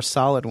one of the more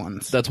solid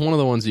ones. That's one of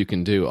the ones you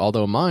can do,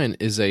 although mine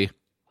is a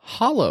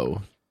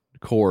hollow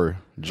core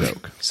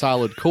joke.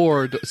 Solid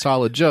core,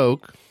 solid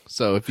joke.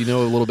 So if you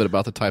know a little bit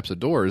about the types of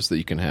doors that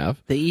you can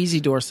have. The Easy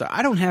Door Stopper.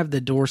 I don't have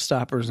the door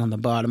stoppers on the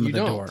bottom of the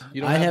don't? door.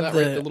 You don't I have have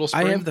that right, the little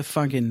I spring? have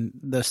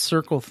the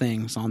circle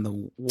things on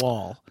the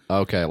wall,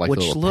 Okay, like which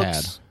the little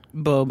looks pad.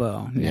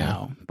 bobo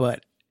now.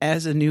 But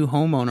as a new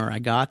homeowner, I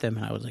got them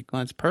and I was like,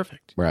 well, that's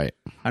perfect. Right.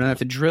 I don't have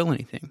to drill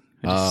anything.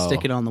 I just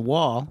stick it on the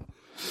wall.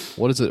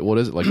 What is it?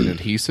 Like an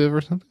adhesive or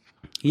something?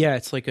 Yeah,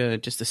 it's like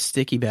just a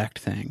sticky backed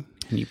thing.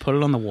 And you put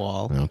it on the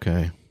wall.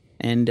 Okay.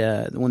 And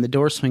when the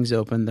door swings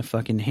open, the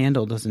fucking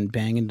handle doesn't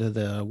bang into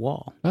the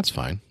wall. That's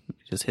fine. It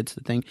just hits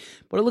the thing.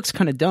 But it looks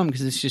kind of dumb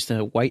because it's just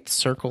a white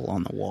circle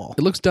on the wall.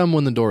 It looks dumb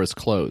when the door is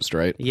closed,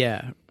 right?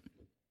 Yeah.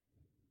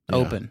 Yeah.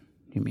 Open,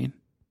 you mean?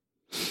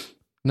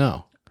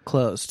 No.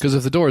 Closed. Because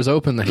if the door is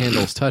open, the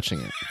handle's touching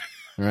it,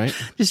 right?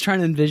 Just trying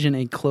to envision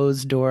a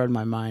closed door in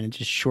my mind and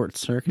just short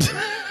circuit.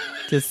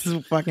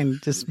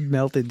 just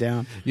melted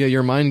down. Yeah,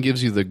 your mind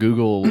gives you the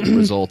Google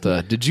result.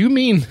 Did you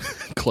mean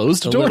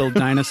closed The door? little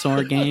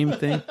dinosaur game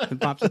thing that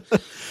pops up.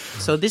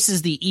 So this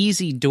is the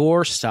Easy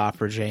Door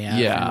Stopper, JM.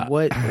 Yeah.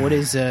 And what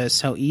is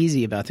so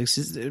easy about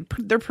this?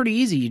 They're pretty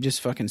easy. You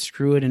just fucking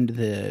screw it into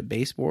the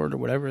baseboard or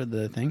whatever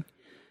the thing.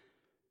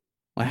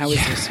 Well,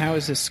 how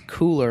is this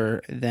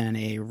cooler than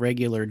a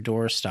regular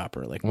door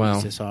stopper? Like, what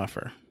does this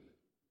offer?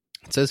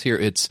 It says here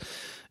it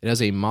has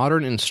a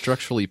modern and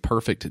structurally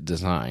perfect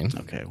design.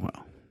 Okay,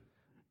 well,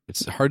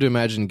 It's hard to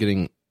imagine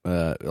getting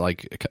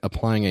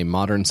applying a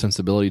modern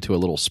sensibility to a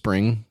little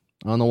spring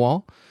on the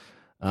wall.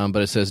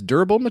 But it says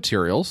durable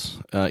materials,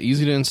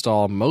 easy to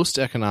install, most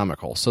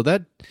economical. So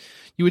that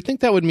you would think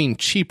that would mean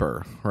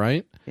cheaper,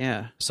 right?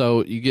 yeah.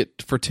 So you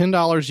get for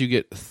 $10, you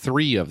get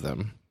 3 of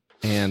them.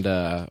 And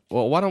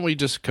why don't we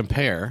just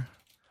compare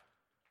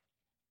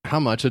how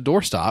much a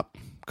doorstop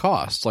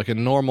costs, like a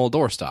normal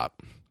doorstop?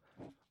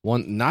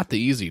 One, not the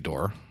Easy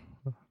Door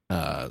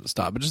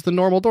stop, but just the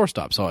normal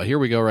doorstop. So here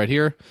we go, right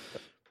here.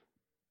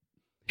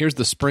 Here's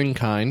the spring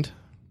kind.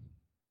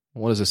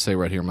 What does this say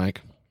right here,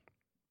 Mike?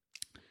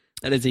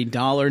 That is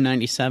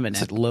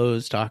 $1.97 at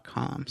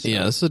Lowe's.com. So.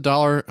 Yeah, this is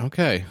 $1.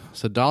 Okay,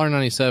 so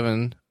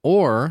 $1.97,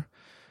 or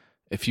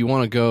if you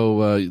want to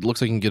go, it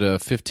looks like you can get a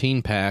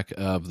 15-pack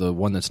of the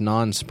one that's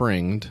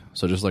non-springed,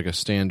 so just like a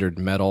standard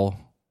metal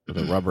with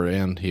a rubber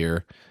end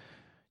here.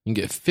 You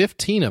can get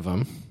 15 of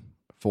them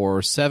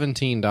for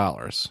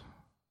 $17.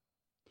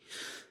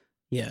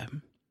 Yeah.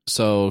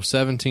 So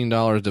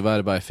 $17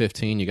 divided by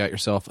 15, you got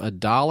yourself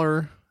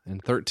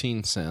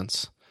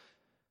 $1.13.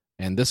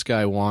 And this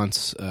guy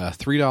wants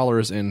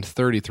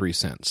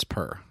 $3.33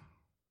 per.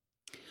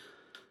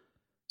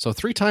 So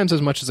 3 times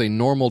as much as a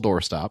normal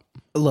doorstop.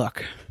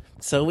 Look,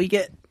 so we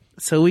get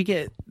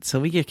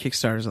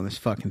Kickstarters on this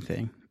fucking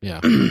thing.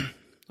 Yeah.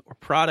 Or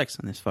products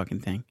on this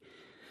fucking thing.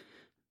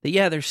 But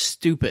yeah, they're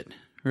stupid,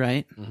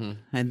 right? Mm-hmm.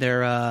 And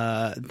they're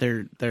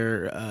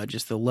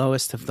just the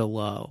lowest of the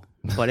low.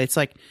 But it's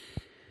like,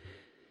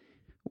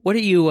 what do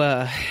you?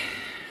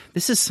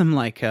 This is some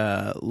like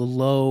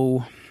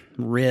low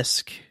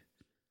risk.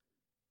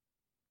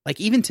 Like,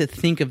 even to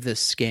think of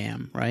this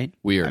scam, right?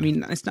 Weird. I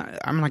mean, it's not.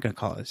 I'm not going to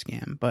call it a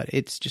scam, but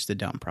it's just a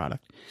dumb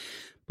product.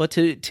 But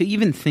to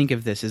even think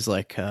of this as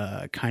like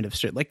kind of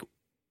straight, like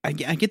I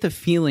get the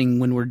feeling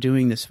when we're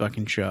doing this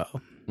fucking show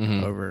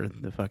over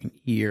the fucking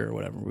year or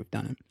whatever we've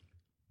done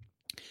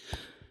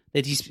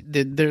it,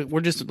 that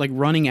we're just like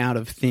running out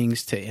of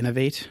things to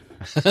innovate.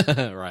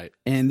 Right.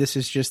 And this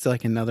is just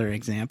like another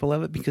example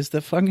of it, because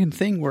the fucking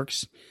thing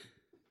works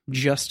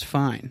just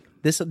fine.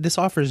 This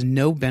offers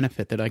no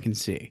benefit that I can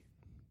see.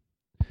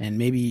 And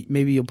maybe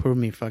you'll prove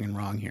me fucking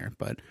wrong here,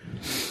 but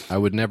I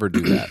would never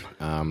do that.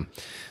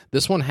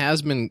 This one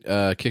has been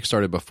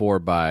kickstarted before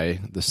by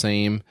the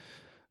same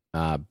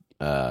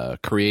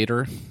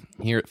creator.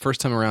 Here,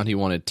 first time around, he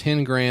wanted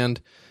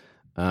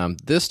 $10,000.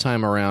 This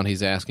time around,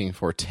 he's asking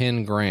for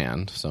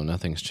 $10,000, so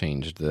nothing's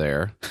changed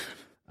there.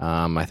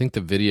 I think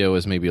the video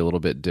is maybe a little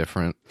bit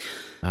different.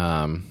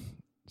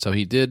 So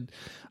he did.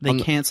 they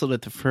canceled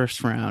it the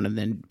first round and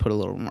then put a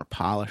little more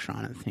polish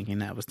on it, thinking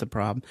that was the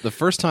problem. The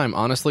first time,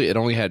 honestly, it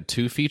only had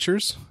 2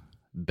 features,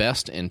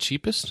 best and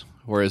cheapest,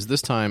 whereas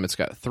this time it's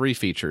got 3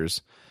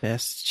 features.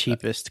 Best,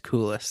 cheapest,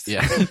 coolest.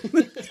 Yeah. I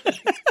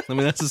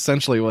mean, that's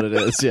essentially what it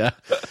is, yeah.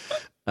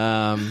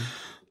 Yeah,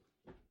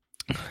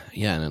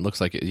 and it looks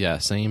like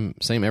same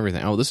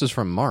everything. Oh, this is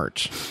from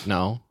March.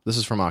 No, this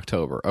is from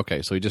October.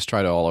 Okay, so he just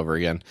tried it all over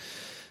again.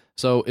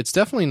 So it's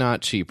definitely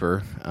not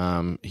cheaper.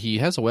 He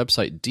has a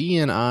website,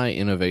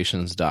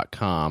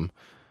 dniinnovations.com,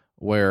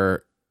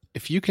 where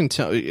if you can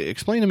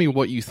explain to me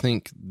what you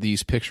think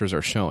these pictures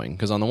are showing.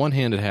 Because on the one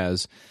hand, it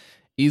has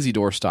easy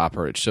door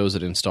stopper. It shows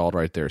it installed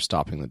right there,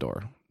 stopping the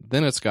door.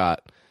 Then it's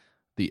got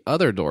the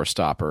other door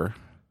stopper.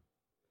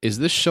 Is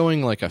this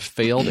showing like a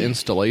failed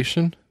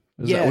installation?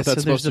 Is that what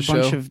that's supposed to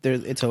show?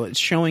 It's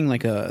showing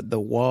like the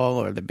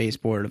wall or the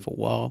baseboard of a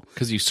wall.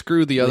 Because you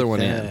screw the other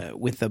one in.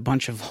 With a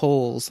bunch of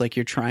holes, like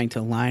you're trying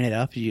to line it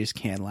up. You just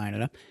can't line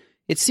it up.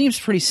 It seems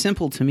pretty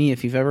simple to me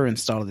if you've ever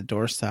installed a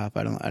doorstop.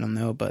 I don't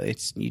know,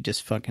 but you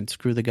just fucking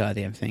screw the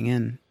goddamn thing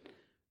in.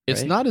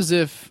 It's right? not as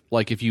if,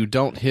 like, if you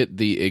don't hit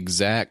the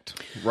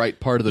exact right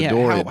part of the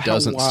door, it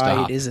doesn't how wide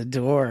stop. Is a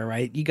door,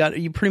 right?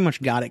 You pretty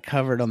much got it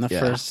covered on the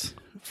first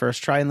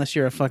try, unless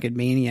you're a fucking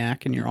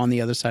maniac and you're on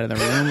the other side of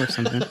the room or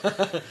something.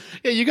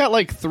 Yeah, you got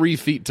like 3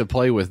 feet to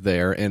play with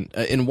there,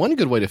 and one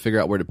good way to figure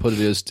out where to put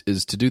it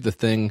is to do the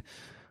thing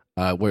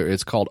where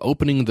it's called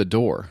opening the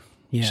door.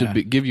 Yeah.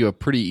 Should give you a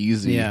pretty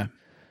easy.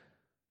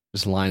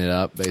 Just line it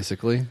up,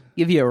 basically.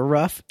 Give you a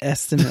rough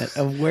estimate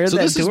of where so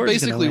that door is. So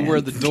this is basically where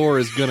the door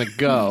is going to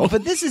go.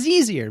 But this is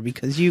easier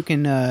because you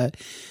can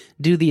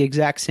do the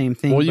exact same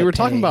thing. Well, you were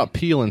talking about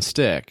peel and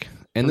stick,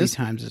 and 3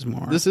 times as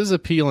more. This is a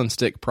peel and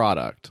stick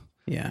product.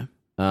 Yeah.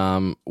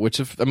 All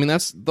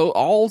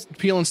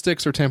peel and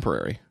sticks are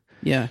temporary.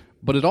 Yeah.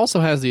 But it also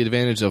has the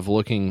advantage of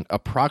looking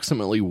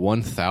approximately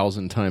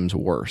 1,000 times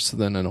worse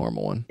than a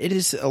normal one. It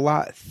is a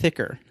lot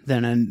thicker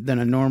than a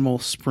normal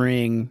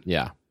spring.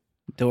 Yeah.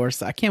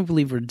 Doorstop. I can't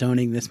believe we're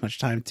donating this much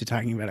time to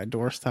talking about a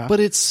doorstop. But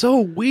it's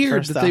so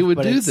weird that they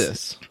would do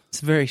this.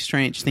 It's a very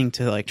strange thing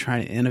to like try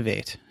to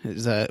innovate.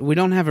 We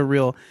don't have a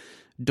real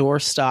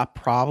doorstop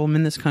problem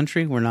in this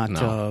country. We're not,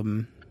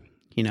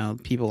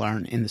 people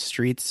aren't in the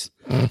streets.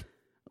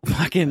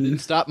 Fucking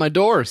stop my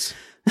doors.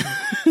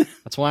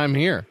 That's why I'm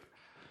here.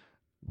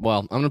 Well,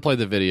 I'm going to play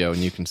the video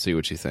and you can see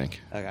what you think.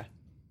 Okay.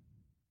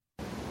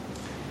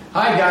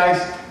 Hi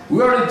guys,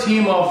 we are the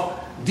team of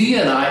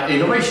DNI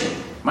Innovation.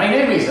 My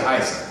name is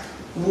Isaac.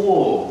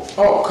 Whoa.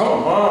 Oh,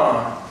 come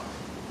on.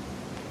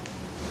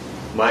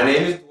 My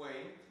name is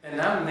Dwayne.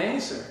 And I'm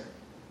Nasser.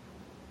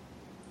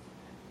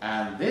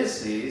 And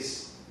this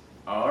is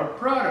our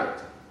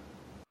product.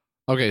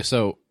 Okay,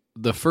 so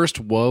the first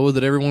whoa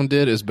that everyone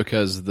did is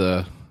because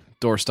the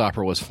door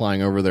stopper was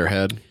flying over their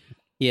head.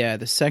 Yeah,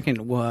 the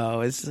second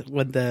whoa is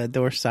when the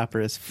door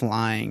stopper is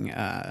flying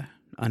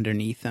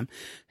underneath them.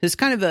 It's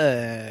kind of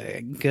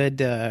a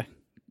good...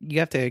 you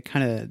have to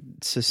kind of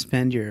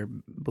suspend your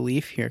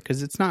belief here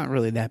because it's not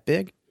really that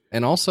big.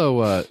 And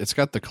also, it's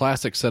got the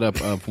classic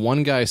setup of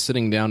one guy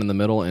sitting down in the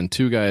middle and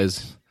 2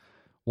 guys,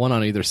 one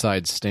on either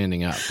side,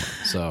 standing up.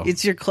 So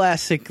it's your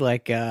classic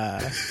like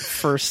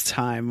first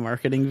time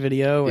marketing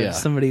video where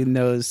somebody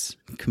knows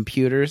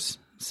computers,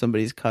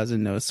 somebody's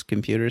cousin knows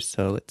computers.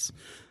 So let's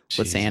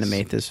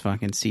animate this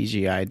fucking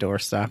CGI door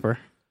stopper.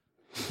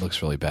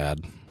 Looks really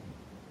bad.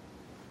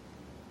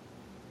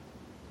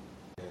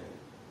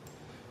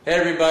 Hey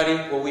everybody,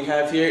 what we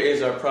have here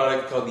is our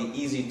product called the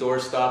Easy Door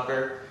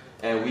Stopper,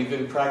 and we've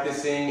been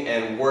practicing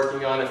and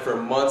working on it for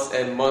months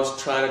and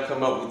months trying to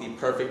come up with the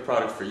perfect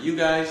product for you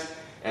guys,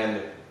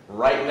 and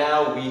right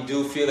now we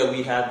do feel that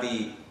we have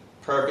the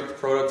perfect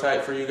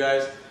prototype for you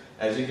guys.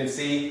 As you can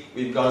see,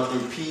 we've gone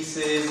through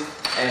pieces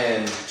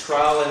and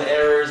trial and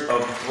errors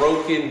of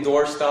broken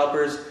door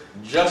stoppers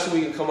just so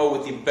we can come up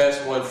with the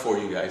best one for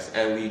you guys,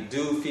 and we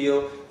do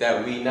feel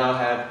that we now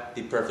have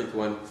the perfect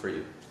one for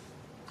you.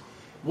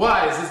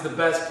 Why is this the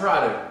best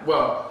product?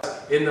 Well,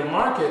 in the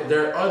market,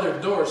 there are other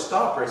door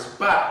stoppers,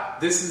 but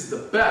this is the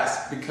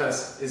best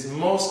because it's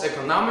most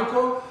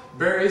economical,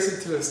 very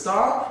easy to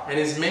install, and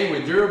is made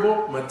with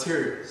durable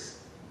materials.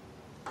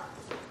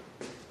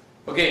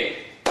 Okay,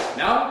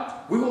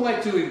 now we would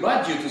like to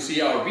invite you to see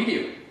our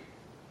video.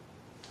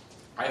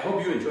 I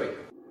hope you enjoy it.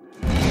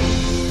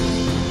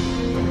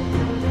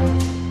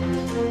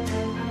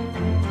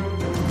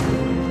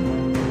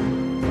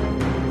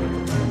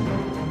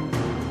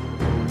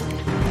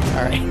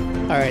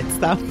 All right,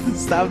 stop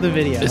the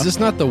video. Is this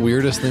not the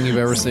weirdest thing you've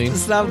ever seen?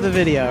 Stop the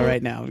video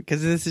right now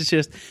because this is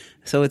just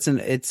so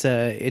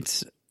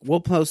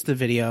we'll post the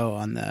video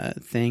on the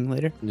thing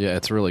later. Yeah,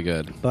 it's really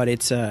good. But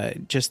it's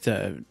just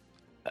a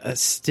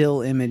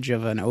still image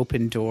of an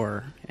open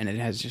door and it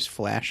has just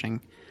flashing.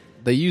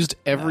 They used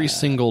every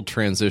single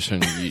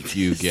transition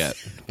you get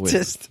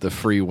with the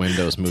free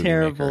Windows Movie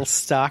terrible Maker.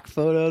 Stock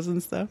photos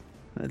and stuff.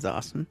 That's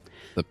awesome.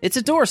 It's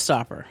a door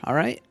stopper, all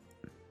right?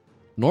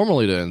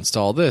 Normally to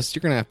install this,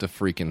 you're going to have to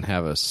freaking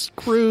have a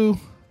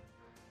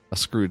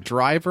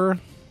screwdriver,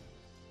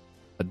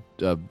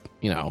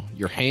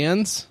 your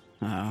hands,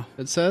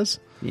 it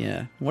says.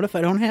 Yeah. What if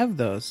I don't have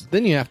those?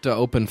 Then you have to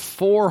open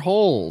 4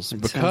 holes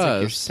It because... sounds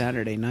like your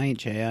Saturday night,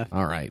 JF.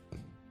 All right.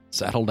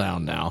 Settle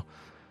down now.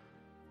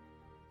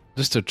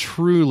 Just a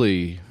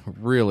truly,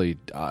 really...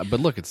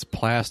 but look, it's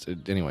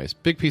plastic. Anyways,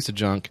 big piece of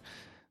junk.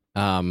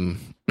 Not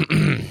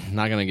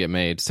going to get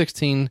made.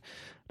 $16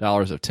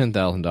 of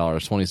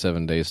 $10,000,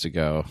 27 days to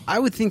go. I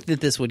would think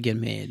that this would get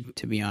made,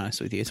 to be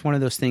honest with you. It's one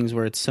of those things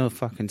where it's so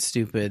fucking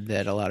stupid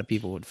that a lot of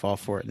people would fall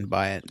for it and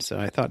buy it. So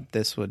I thought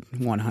this would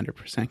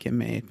 100% get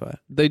made, but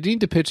They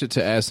need to pitch it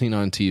to As Seen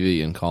on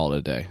TV and call it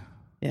a day,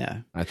 yeah.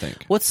 I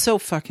think. What's so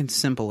fucking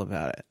simple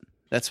about it?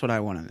 That's what I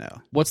want to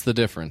know. What's the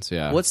difference?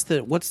 Yeah. What's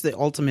the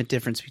ultimate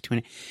difference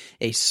between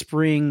a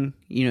spring,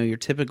 your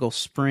typical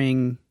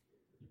spring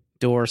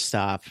door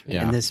stop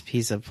and this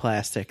piece of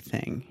plastic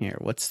thing here?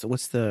 What's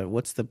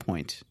the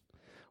point?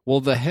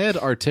 Well, the head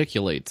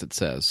articulates, it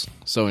says.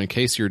 So in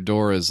case your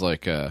door is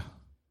like a...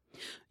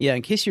 Yeah,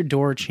 in case your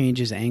door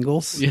changes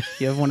angles,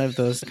 you have one of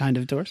those kind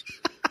of doors.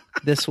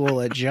 This will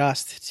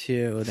adjust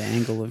to the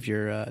angle of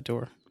your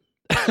door.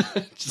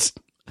 Just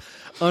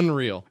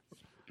unreal.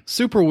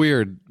 Super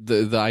weird,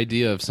 the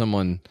idea of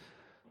someone...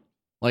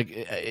 Like,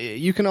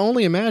 you can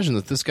only imagine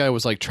that this guy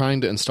was like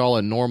trying to install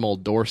a normal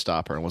door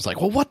stopper and was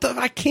like, well, what the...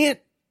 I can't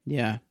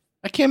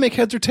make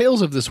heads or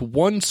tails of this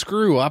one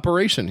screw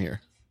operation here.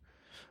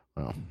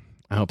 Well,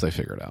 I hope they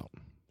figure it out.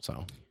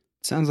 So...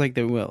 Sounds like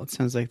they will. It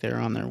sounds like they're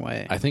on their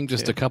way. I think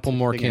just a couple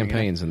more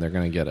campaigns and they're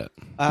going to get it.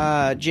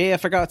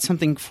 JF, I got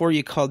something for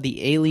you called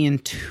the Alien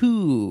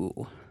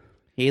 2.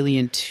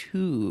 Alien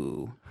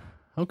 2.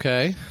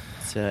 Okay.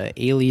 It's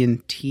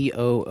Alien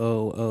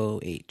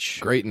TOOOH.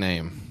 Great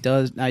name.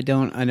 I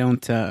don't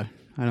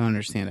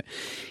understand it.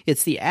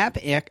 It's the app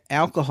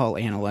alcohol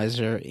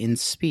analyzer in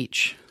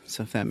speech.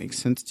 So if that makes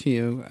sense to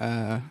you.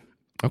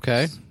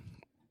 Okay.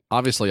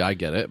 Obviously I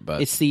get it,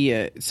 but it's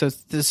the this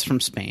is from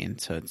Spain,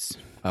 so it's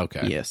okay.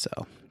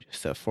 ESL.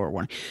 Just a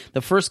forewarning.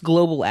 The first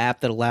global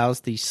app that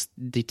allows the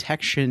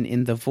detection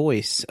in the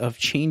voice of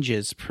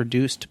changes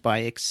produced by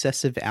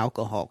excessive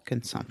alcohol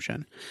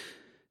consumption.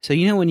 So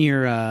when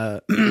you're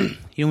when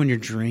you're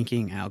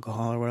drinking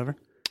alcohol or whatever.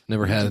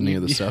 Never had any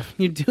of this stuff.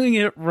 You're doing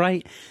it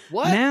right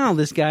now.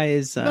 This guy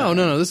is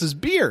no. This is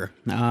beer.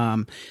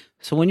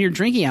 So when you're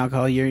drinking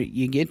alcohol,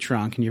 you get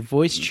drunk and your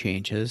voice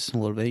changes a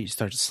little bit. You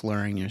start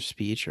slurring your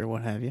speech or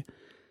what have you.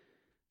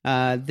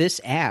 This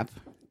app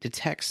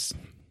detects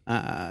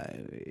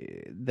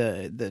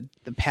the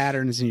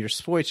patterns in your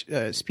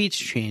speech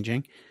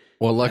changing.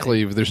 Well,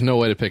 luckily, there's no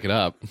way to pick it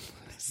up.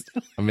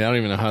 I mean, I don't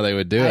even know how they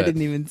would do it. I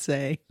didn't even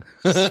say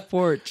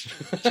sporch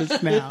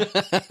just now.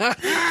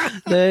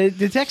 The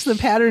detects the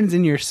patterns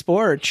in your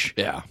sporch.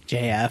 Yeah.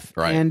 JF.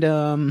 Right. And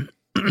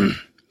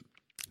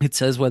it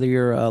says whether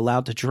you're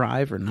allowed to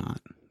drive or not.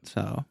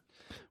 So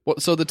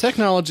the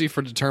technology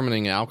for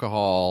determining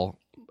alcohol,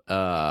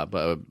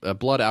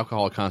 blood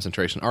alcohol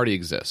concentration already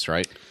exists,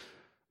 right?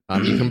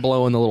 You can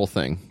blow in the little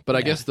thing, but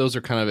I guess those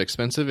are kind of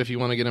expensive if you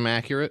want to get them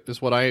accurate.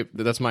 That's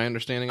my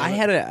understanding of it.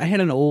 I had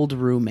an old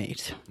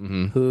roommate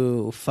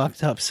who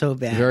fucked up so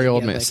bad. Very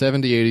old man,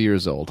 70, 80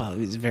 years old. Well,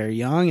 he was very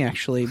young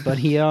actually, but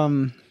he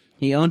owned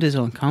his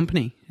own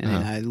company, and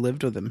I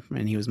lived with him,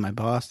 and he was my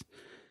boss,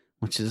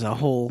 which is a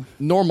whole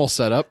normal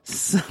setup.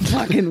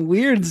 Fucking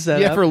weird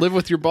setup. You ever live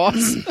with your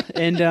boss?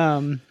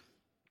 And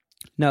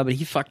no, but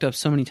he fucked up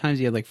so many times.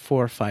 He had like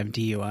 4 or 5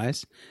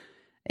 DUIs.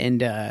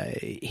 And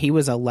he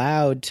was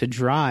allowed to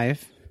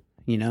drive.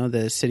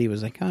 The city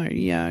was like, oh,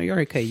 yeah, you're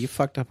okay. You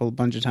fucked up a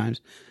bunch of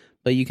times,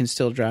 but you can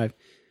still drive.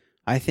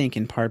 I think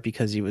in part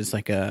because he was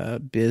like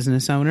a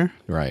business owner.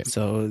 Right.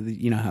 So,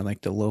 how like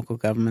the local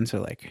governments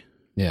are like.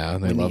 Yeah,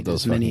 they love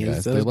those fucking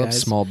guys. They love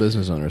small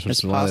business owners, which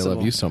is why they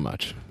love you so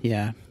much.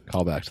 Yeah.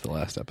 Call back to the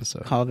last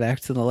episode.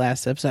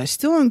 I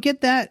still don't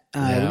get that.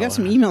 We got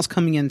some emails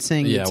coming in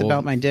saying it's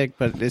about my dick,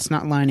 but it's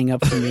not lining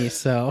up for me,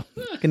 so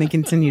I'm going to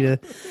continue to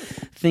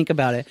think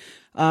about it.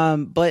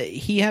 But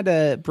he had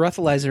a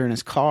breathalyzer in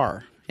his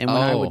car, and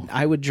when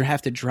I would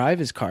have to drive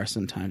his car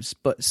sometimes.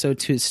 But so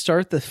to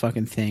start the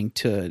fucking thing,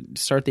 to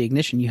start the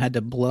ignition, you had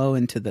to blow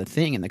into the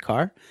thing in the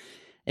car.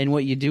 And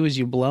what you do is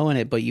you blow in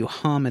it, but you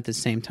hum at the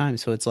same time.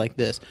 So it's like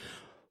this.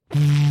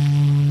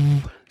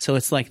 So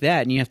it's like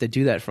that, and you have to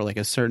do that for like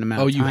a certain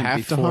amount of time. Oh, you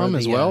have to hum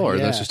as well, or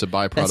that's just a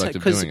byproduct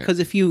of doing it? Because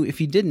if you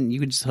didn't, you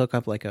could just hook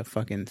up like a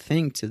fucking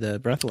thing to the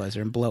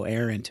breathalyzer and blow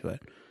air into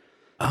it.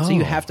 Oh. So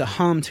you have to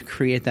hum to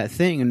create that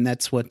thing, and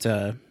that's what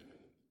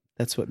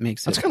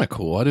makes it. That's kind of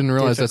cool. I didn't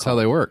realize that's how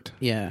they worked.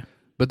 Yeah.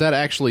 But that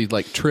actually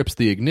like trips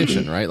the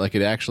ignition, right? Like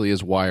it actually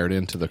is wired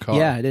into the car.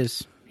 Yeah, it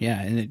is. Yeah,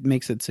 and it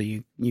makes it so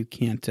you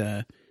can't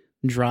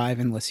drive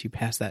unless you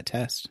pass that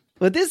test.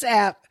 But this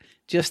app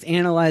just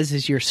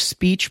analyzes your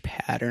speech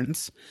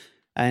patterns,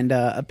 and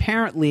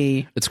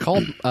apparently it's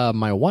called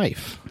My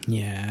Wife.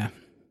 Yeah.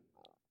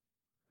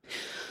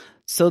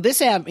 So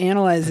this app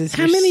analyzes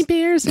how many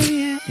beers have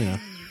you had?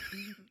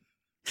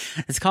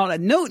 It's called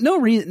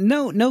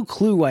no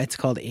clue why it's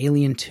called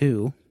Alien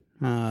 2.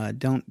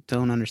 Don't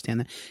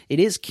understand that. It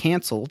is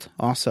canceled.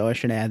 Also, I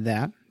should add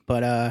that.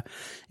 But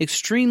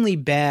extremely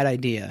bad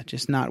idea,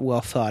 just not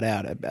well thought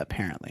out,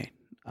 apparently.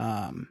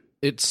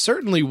 It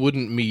certainly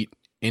wouldn't meet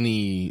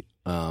any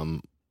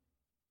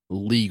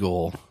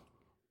legal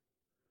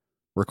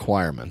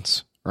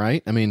requirements,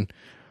 right? I mean,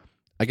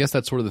 I guess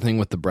that's sort of the thing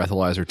with the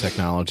breathalyzer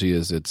technology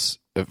is it's,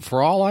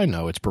 for all I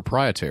know, it's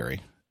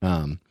proprietary.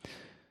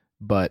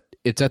 But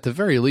it's at the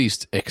very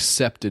least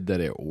accepted that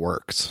it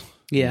works.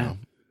 Yeah.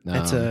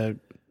 It's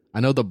I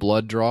know the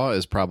blood draw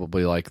is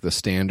probably like the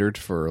standard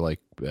for like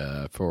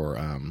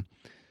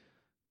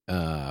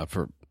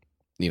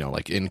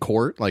like in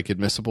court, like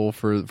admissible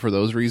for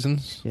those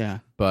reasons. Yeah.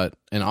 But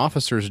an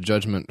officer's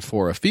judgment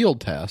for a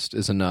field test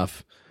is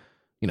enough,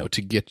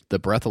 to get the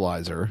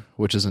breathalyzer,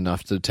 which is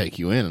enough to take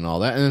you in and all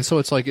that. And so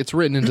it's like it's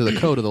written into the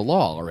code of the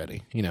law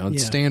already.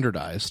 It's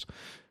standardized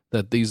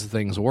that these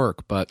things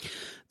work. But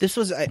this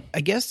was,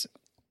 I guess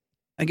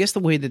the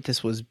way that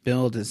this was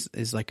built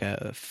is like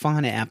a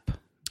fun app,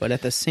 but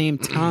at the same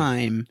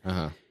time,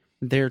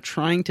 they're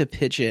trying to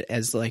pitch it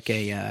as like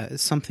a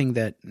something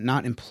that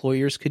not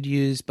employers could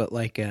use, but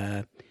like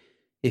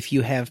if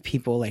you have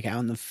people like out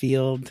in the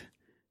field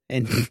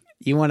and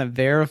you want to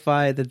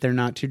verify that they're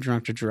not too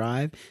drunk to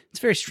drive. It's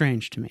very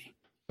strange to me.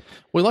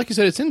 Well, like you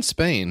said, it's in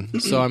Spain,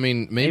 so I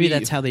mean, maybe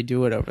that's how they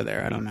do it over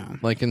there. I don't know.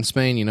 Like in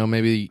Spain,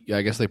 maybe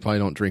I guess they probably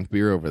don't drink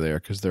beer over there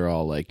because they're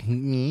all like,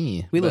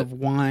 we love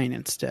wine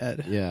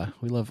instead. Yeah,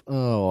 we love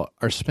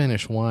our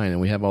Spanish wine,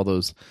 and we have all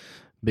those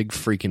big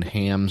freaking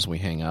hams we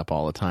hang up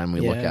all the time.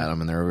 We look at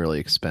them, and they're really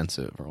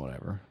expensive or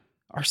whatever.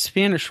 Our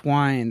Spanish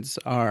wines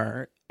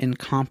are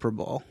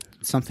incomparable.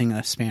 Something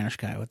a Spanish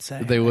guy would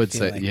say. They would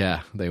say,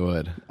 yeah, they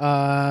would.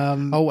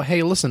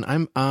 Hey, listen,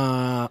 I'm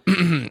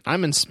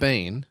I'm in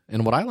Spain,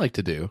 and what I like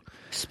to do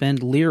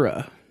spend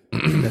lira.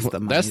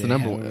 That's the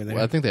number one.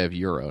 Well, I think they have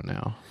euro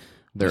now.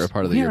 They're a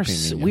part of the European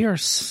Union. We are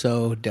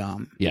so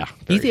dumb. Yeah.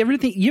 You ever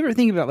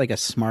think about like a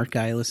smart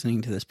guy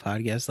listening to this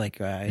podcast?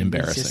 Like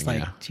embarrassing. Just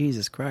like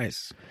Jesus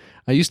Christ.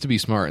 I used to be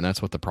smart, and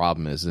that's what the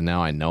problem is. And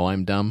now I know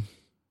I'm dumb.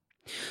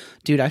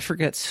 Dude, I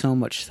forget so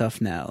much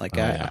stuff now. Like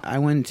I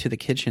went to the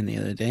kitchen the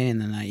other day,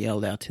 and then I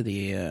yelled out to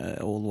the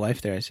old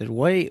wife there. I said,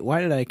 why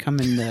did I come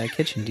in the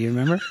kitchen? Do you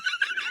remember?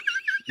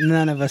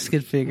 None of us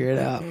could figure it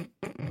out.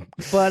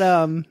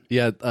 But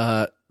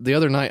the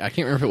other night, I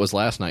can't remember if it was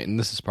last night, and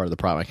this is part of the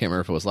problem. I can't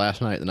remember if it was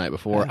last night, the night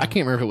before. I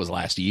can't remember if it was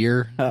last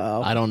year.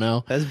 I don't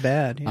know. That's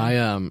bad.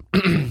 Yeah.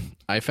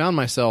 I found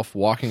myself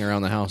walking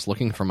around the house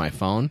looking for my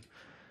phone,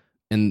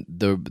 and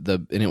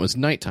and it was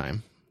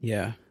nighttime.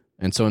 Yeah.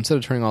 And so instead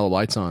of turning all the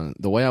lights on,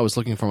 the way I was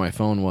looking for my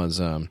phone was...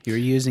 you were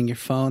using your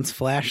phone's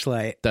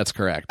flashlight. That's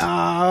correct.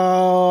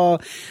 Oh,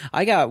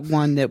 I got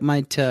one that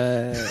might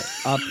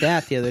up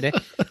that the other day.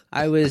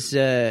 I was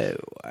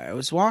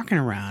walking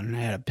around, and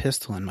I had a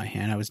pistol in my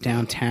hand. I was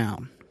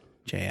downtown,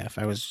 JF.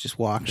 I was just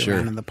walking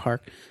around in the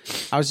park.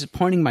 I was just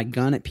pointing my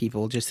gun at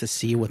people just to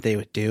see what they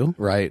would do.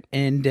 Right.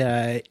 And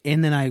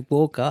then I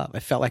woke up. I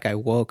felt like I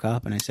woke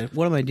up, and I said,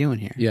 what am I doing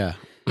here? Yeah.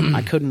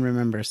 I couldn't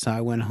remember, so I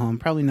went home.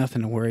 Probably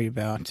nothing to worry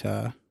about.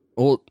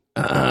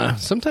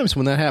 Sometimes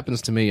when that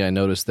happens to me, I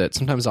notice that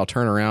sometimes I'll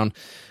turn around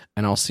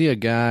and I'll see a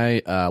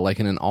guy like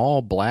in an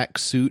all black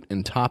suit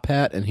and top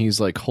hat, and he's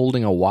like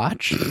holding a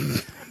watch.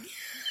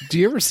 Do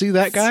you ever see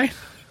that guy?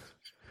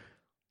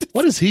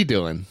 What is he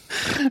doing?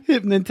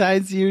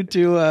 Hypnotize you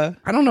to I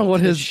don't know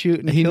what his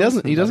shoot. He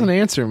doesn't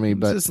answer me,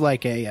 but it's just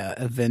like a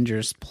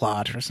Avengers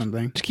plot or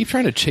something. Just keep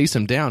trying to chase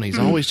him down. He's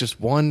always just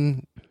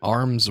one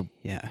arm's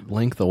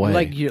length away.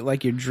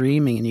 Like you're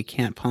dreaming and you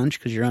can't punch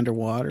because you're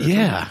underwater.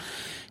 Yeah.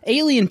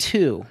 Alien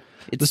 2.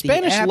 The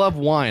Spanish love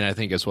wine, I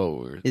think is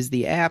what is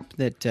the app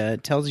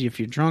that tells you if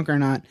you're drunk or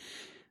not.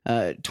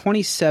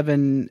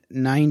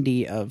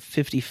 $27.90 of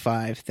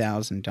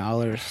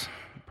 $55,000.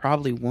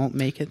 Probably won't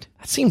make it.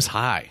 That seems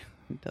high.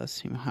 It does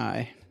seem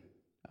high.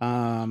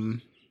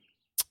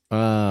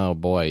 Oh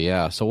boy,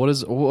 yeah. So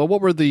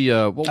what were the?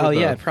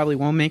 It probably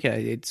won't make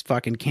it. It's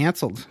fucking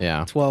canceled.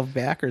 Yeah, 12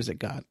 backers it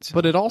got. So.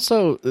 But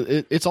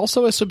it's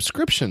also a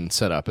subscription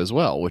setup as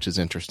well, which is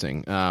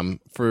interesting.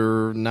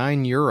 For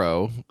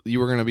 €9, you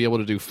were going to be able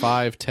to do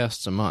 5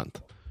 tests a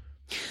month.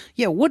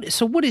 Yeah. What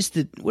is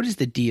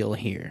the deal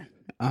here?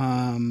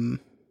 I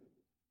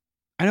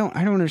don't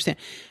understand.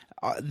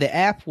 The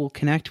app will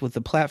connect with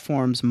the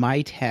platform's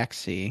My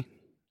Taxi.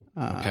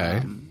 Okay.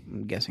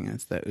 I'm guessing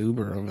that's the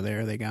Uber over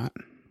there they got.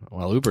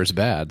 Well, Uber's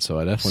bad, so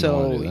I definitely don't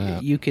want to do that.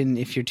 So you can,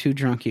 if you're too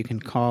drunk, you can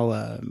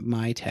call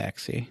My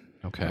Taxi.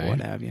 Okay. Or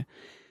what have you.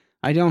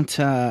 I don't,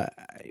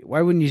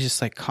 why wouldn't you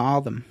just like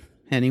call them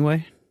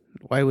anyway?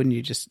 Why wouldn't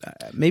you just,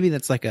 maybe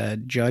that's like a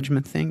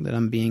judgment thing that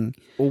I'm being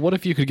Well, what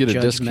if you could get a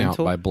discount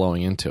by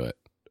blowing into it?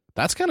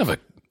 That's kind of a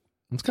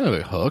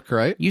hook,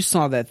 right? You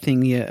saw that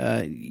thing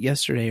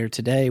yesterday or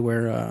today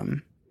where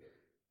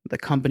the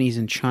companies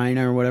in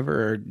China or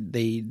whatever,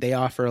 they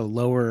offer a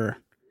lower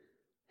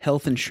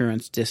health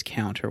insurance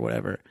discount or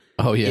whatever.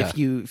 Oh yeah.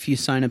 If you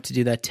sign up to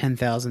do that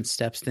 10,000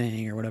 steps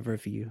thing or whatever,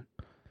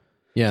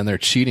 yeah, and they're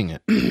cheating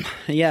it.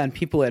 Yeah, and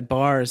people at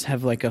bars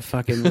have like a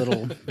fucking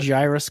little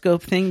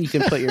gyroscope thing you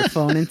can put your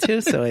phone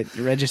into, so it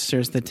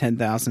registers the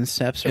 10,000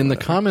 steps. In the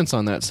comments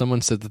on that,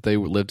 someone said that they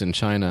lived in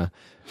China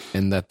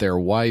and that their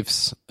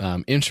wife's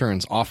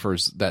insurance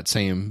offers that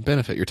same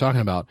benefit you're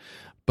talking about,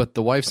 but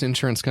the wife's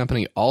insurance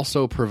company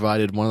also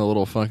provided one of the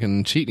little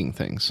fucking cheating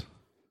things.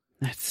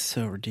 That's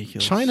so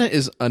ridiculous. China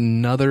is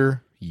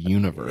another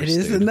universe. It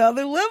is dude.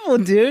 another level,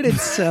 dude.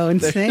 It's so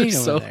insane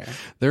over there.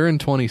 They're in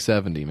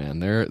 2070, man.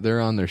 They're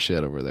on their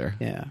shit over there.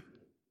 Yeah.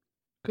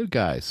 Good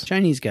guys.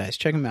 Chinese guys.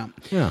 Check them out.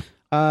 Yeah.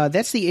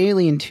 That's the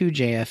Alien 2,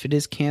 JF. It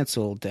is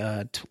canceled.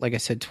 Like I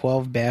said,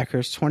 12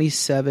 backers,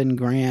 27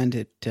 grand.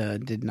 It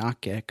did not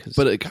get.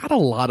 But it got a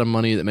lot of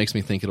money that makes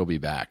me think it'll be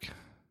back.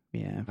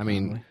 Yeah. I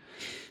mean,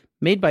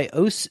 made by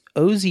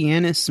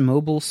Oceanus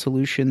Mobile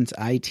Solutions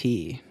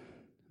IT.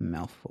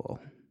 Mouthful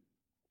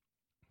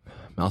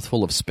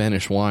of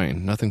Spanish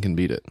wine. Nothing can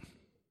beat it.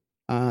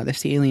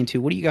 That's the Alien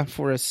 2. What do you got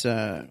for us?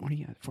 What do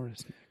you got for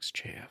us next,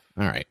 JF?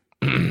 All right.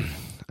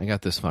 I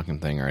got this fucking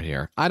thing right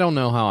here. I don't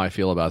know how I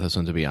feel about this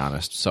one, to be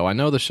honest. So I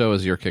know the show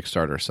is Your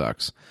Kickstarter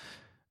Sucks.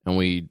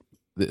 And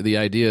the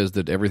idea is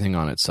that everything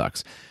on it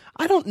sucks.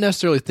 I don't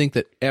necessarily think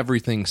that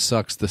everything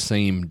sucks the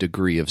same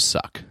degree of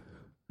suck.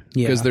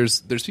 Yeah. Because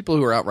there's people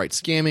who are outright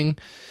scamming.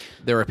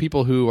 There are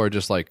people who are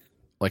just like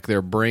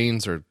their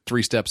brains are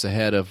 3 steps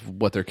ahead of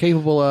what they're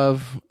capable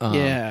of.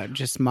 Yeah,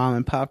 just mom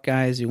and pop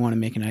guys who want to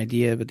make an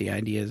idea, but the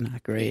idea is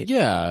not great.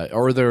 Yeah,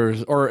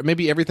 or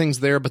maybe everything's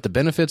there, but the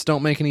benefits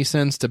don't make any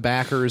sense to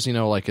backers. You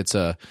know, like it's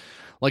a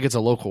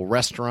local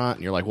restaurant,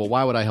 and you're like, well,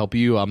 why would I help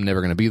you? I'm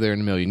never going to be there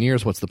in a million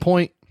years. What's the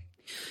point?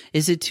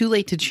 Is it too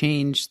late to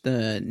change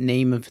the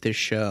name of the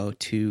show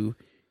to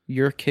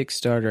Your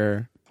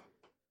Kickstarter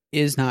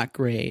is Not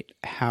Great?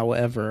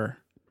 However,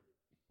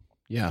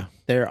 yeah,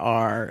 there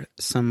are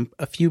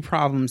a few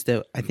problems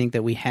that I think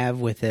that we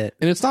have with it,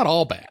 and it's not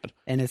all bad.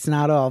 And it's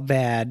not all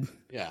bad.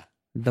 Yeah,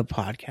 the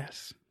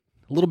podcast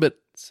a little bit.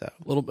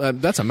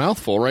 That's a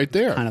mouthful right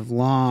there. Kind of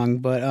long,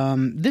 but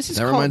this is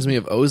reminds me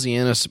of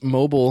Oceanus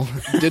Mobile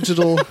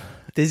Digital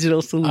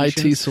Solutions.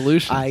 IT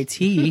Solutions.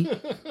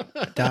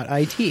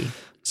 IT.IT.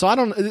 So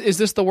is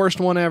this the worst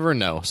one ever?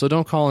 No. So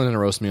don't call in and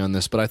roast me on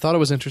this, but I thought it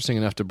was interesting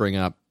enough to bring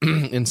up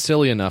and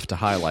silly enough to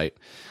highlight.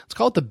 Let's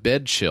call it the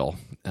Bed Chill.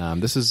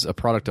 This is a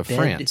product of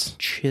France.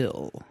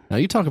 Chill. Now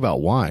you talk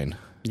about wine.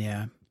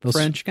 Yeah.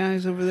 French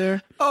guys over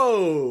there.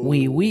 Oh.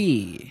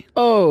 Oui.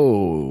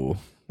 Oh.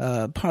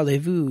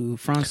 Parlez-vous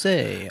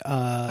français?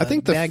 I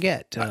think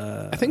baguette.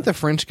 I think the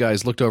French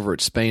guys looked over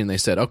at Spain. They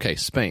said, okay,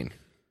 Spain.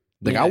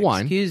 They got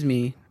wine. Excuse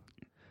me.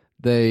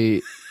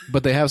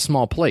 But they have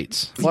small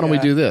plates. Why don't we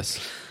do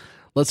this?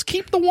 Let's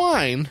keep the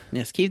wine.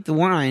 Let's keep the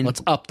wine.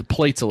 Let's up the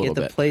plates a little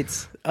bit. Get the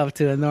plates up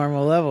to a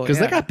normal level. Because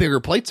they got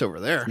bigger plates over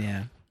there.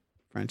 Yeah.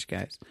 French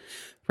guys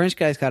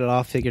got it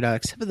all figured out,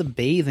 except for the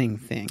bathing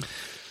thing.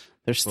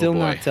 They're still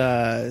not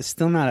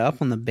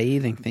up on the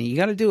bathing thing. You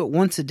got to do it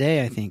once a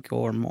day, I think,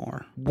 or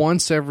more.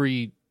 Once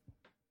every.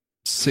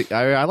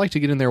 I like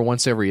to get in there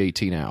once every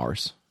 18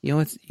 hours.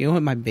 You know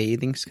what my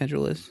bathing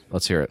schedule is?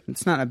 Let's hear it.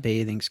 It's not a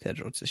bathing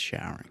schedule. It's a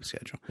showering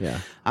schedule. Yeah.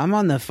 I'm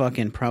on the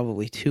fucking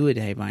probably 2 a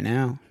day by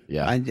now.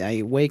 Yeah.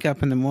 I wake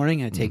up in the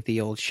morning. I take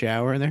the old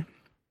shower there.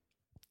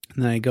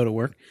 And then I go to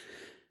work.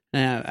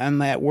 And I'm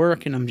at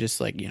work and I'm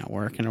just like,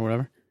 working or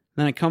whatever.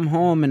 Then I come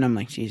home and I'm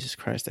like, Jesus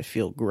Christ, I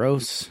feel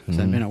gross because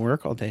I've been at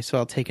work all day. So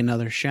I'll take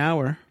another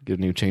shower. Get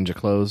a new change of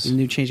clothes.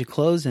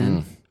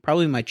 In.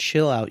 Probably my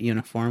chill out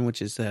uniform,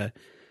 which is I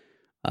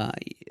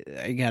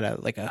got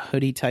a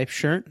hoodie type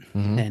shirt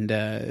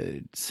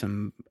and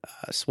some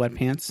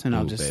sweatpants, and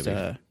I'll just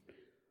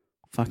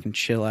fucking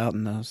chill out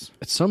in those.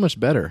 It's so much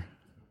better.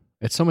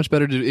 It's so much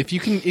better to do. If you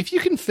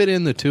can fit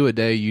in the 2 a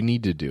day, you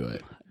need to do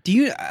it. Do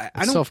you?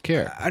 It's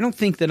self-care. I don't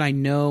think that I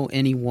know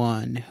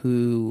anyone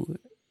who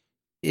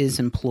is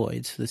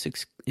employed, so this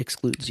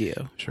excludes you,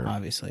 sure,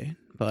 obviously.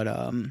 But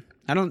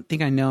I don't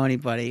think I know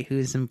anybody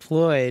who's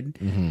employed.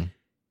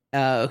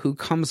 Who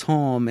comes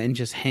home and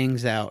just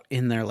hangs out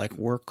in their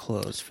work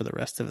clothes for the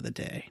rest of the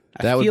day.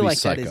 I feel like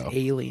psycho. that is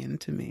alien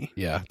to me.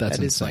 Yeah, that's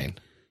insane.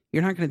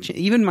 You're not going to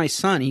even my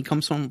son, he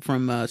comes home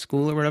from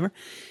school or whatever.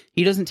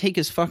 He doesn't take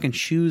his fucking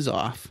shoes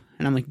off.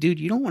 And I'm like, dude,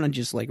 you don't want to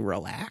just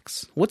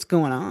relax. What's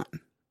going on?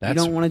 You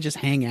don't want to just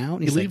hang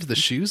out? He leaves the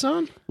shoes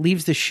on?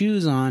 Leaves the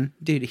shoes on.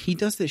 Dude, he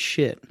does this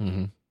shit.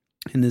 And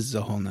this is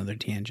a whole nother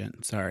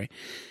tangent. Sorry.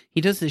 He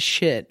does this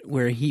shit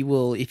where he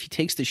will, if he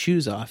takes the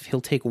shoes off,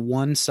 he'll take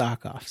one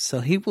sock off.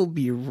 So he will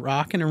be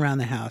rocking around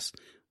the house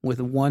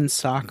with one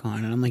sock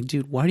on. And I'm like,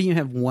 dude, why do you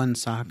have one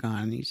sock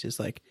on? And he's just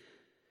like,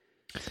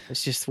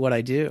 it's just what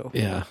I do.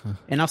 Yeah.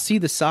 And I'll see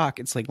the sock.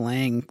 It's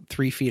laying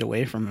 3 feet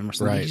away from him or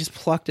something. Right. He just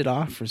plucked it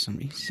off for some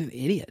reason. He's an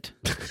idiot.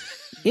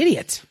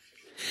 Idiot.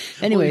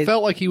 Anyway. Well, he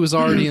felt like he was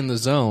already in the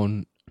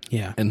zone.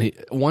 Yeah. And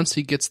once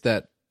he gets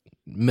that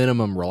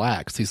minimum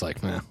relaxed, he's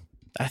like, man.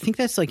 I think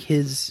that's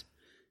his.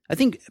 I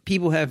think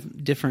people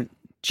have different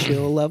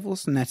chill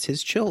levels, and that's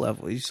his chill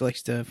level. He just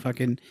likes to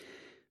fucking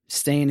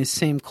stay in his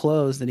same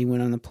clothes that he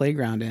went on the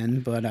playground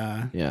in. But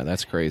yeah,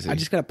 that's crazy. I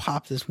just gotta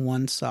pop this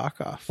one sock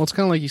off. Well, it's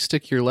kind of like you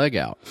stick your leg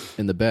out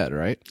in the bed,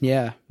 right?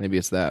 Yeah. Maybe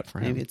it's that for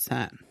him. Maybe it's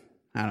that.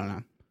 I don't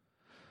know.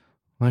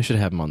 Well, I should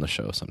have him on the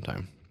show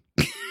sometime.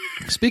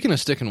 Speaking of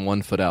sticking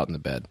one foot out in the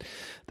bed,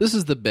 this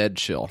is the Bed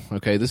Chill.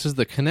 Okay, this is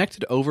the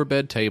connected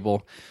overbed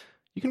table.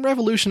 You can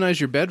revolutionize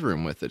your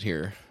bedroom with it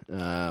here,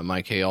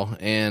 Mike Hale.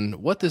 And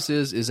what this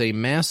is a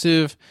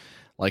massive,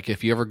 Like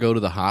if you ever go to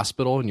the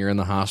hospital and you're in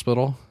the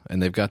hospital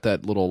and they've got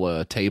that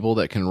little table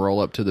that can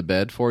roll up to the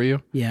bed for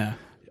you. Yeah.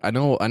 I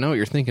know what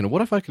you're thinking.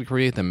 What if I could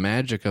create the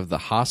magic of the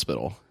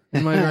hospital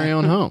in my very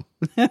own home?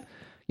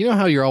 You know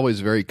how you're always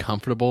very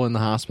comfortable in the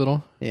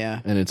hospital?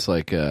 Yeah. And it's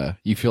like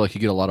you feel like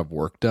you get a lot of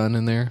work done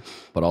in there,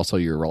 but also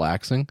you're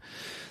relaxing.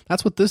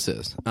 That's what this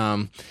is.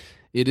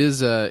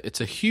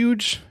 It's a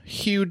huge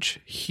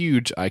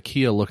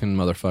IKEA looking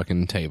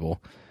motherfucking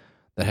table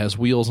that has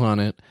wheels on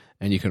it,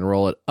 and you can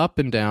roll it up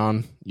and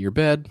down your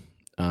bed.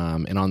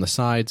 And on the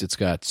sides, it's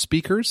got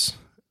speakers.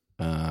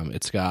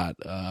 It's got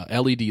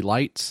LED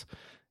lights.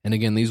 And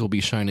again, these will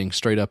be shining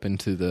straight up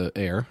into the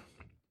air.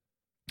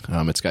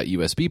 It's got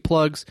USB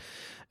plugs.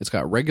 It's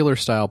got regular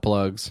style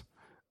plugs.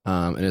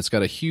 And it's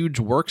got a huge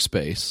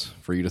workspace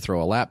for you to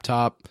throw a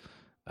laptop.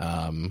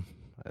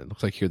 It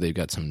looks like here they've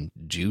got some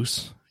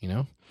juice,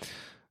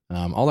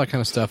 all that kind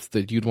of stuff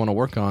that you'd want to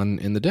work on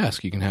in the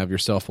desk. You can have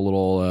yourself a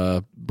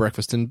little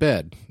breakfast in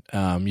bed.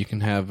 You can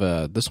have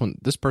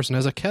this person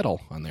has a kettle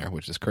on there,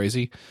 which is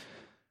crazy.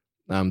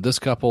 This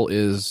couple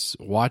is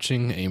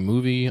watching a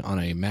movie on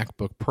a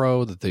MacBook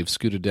Pro that they've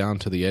scooted down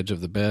to the edge of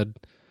the bed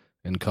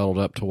and cuddled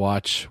up to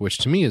watch, which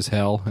to me is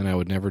hell, and I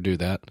would never do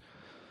that.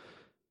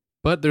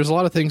 But there's a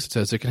lot of things it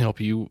says it can help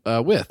you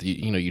with.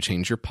 You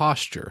change your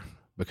posture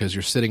because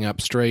you're sitting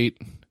up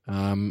straight,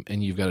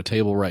 and you've got a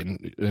table right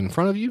in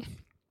front of you.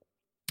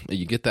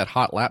 You get that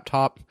hot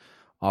laptop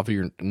off of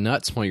your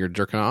nuts while you're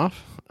jerking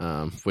off,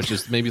 which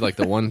is maybe like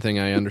the one thing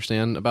I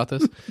understand about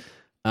this.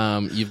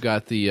 You've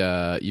got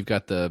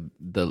the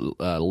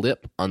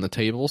lip on the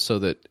table so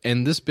that,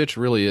 and this bitch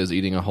really is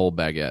eating a whole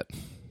baguette.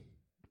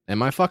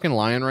 Am I fucking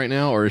lying right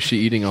now, or is she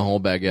eating a whole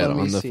baguette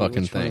on the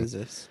fucking thing? One is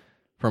this?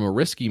 From a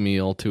risky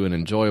meal to an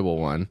enjoyable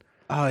one.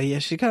 Oh yeah,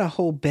 she got a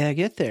whole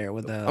baguette there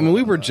with a. I mean,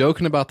 we were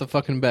joking about the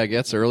fucking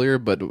baguettes earlier,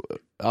 but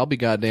I'll be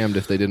goddamned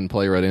if they didn't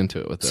play right into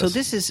it with this. So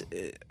this is,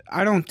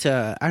 I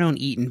don't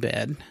eat in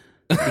bed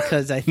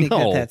because I think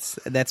No.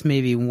 that's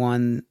maybe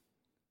one.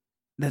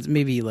 That's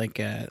maybe like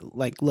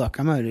look,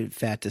 I'm a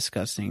fat,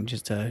 disgusting,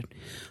 just a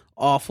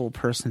awful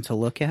person to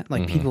look at.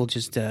 Like people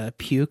just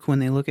puke when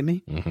they look at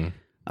me.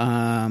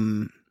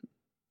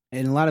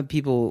 And a lot of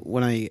people,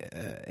 when I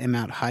am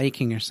out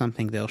hiking or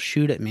something, they'll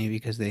shoot at me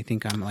because they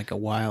think I'm like a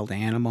wild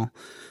animal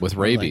with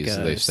rabies,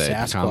 like they say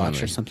Sasquatch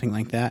commonly. or something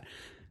like that.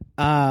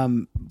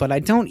 But I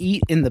don't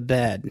eat in the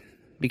bed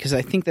because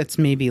I think that's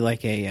maybe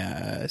like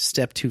a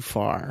step too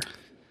far.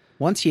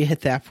 Once you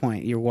hit that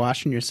point, you're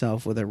washing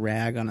yourself with a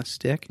rag on a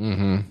stick,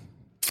 and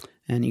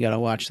you got to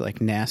watch like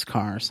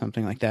NASCAR or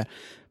something like that.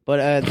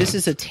 But this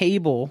is a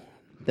table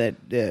that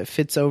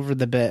fits over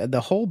the bed,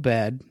 the whole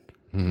bed,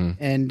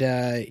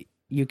 and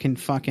you can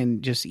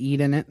fucking just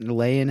eat in it and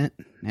lay in it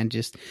and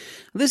just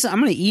listen. I'm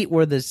gonna eat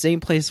where the same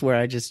place where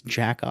I just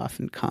jack off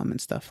and come and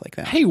stuff like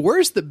that. Hey,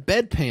 where's the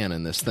bedpan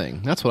in this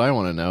thing? That's what I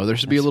want to know. There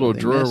should be a little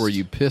drawer where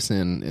you piss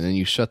in, and then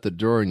you shut the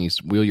drawer and you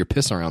wheel your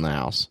piss around the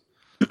house.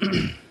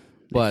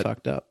 But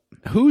fucked up.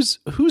 Who's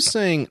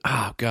saying,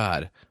 "Oh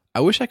God,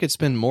 I wish I could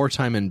spend more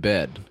time in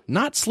bed,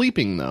 not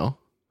sleeping though,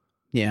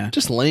 Yeah,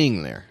 just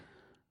laying there."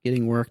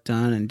 getting work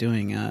done and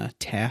doing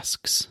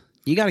tasks.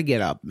 You got to get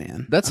up,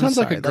 man. That sounds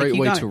I'm like a sorry. great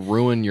you way gotta- to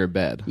ruin your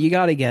bed. You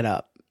got to get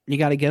up. You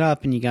got to get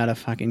up and you got to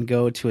fucking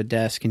go to a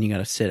desk and you got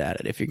to sit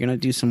at it. If you're going to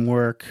do some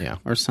work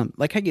or something,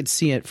 like I could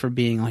see it for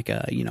being like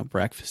a,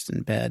 breakfast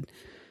in bed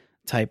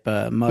type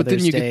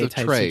Mother's you Day get the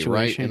type tray, situation.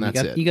 right? And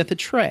that's it. You got the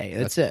tray.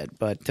 That's it.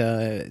 But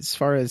as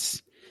far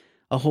as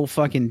a whole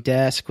fucking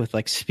desk with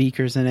like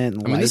speakers in it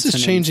and I mean, lights this is in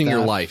it and changing your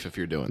stuff, life if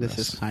you're doing this.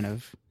 This is kind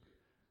of...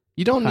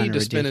 You don't need kinda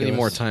to spend any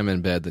more ridiculous. time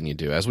in bed than you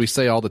do. As we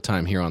say all the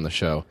time here on the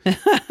show,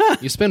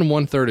 you spend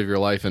 1/3 of your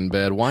life in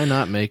bed. Why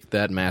not make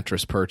that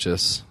mattress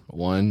purchase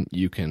one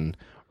you can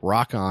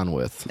rock on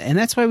with? And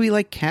that's why we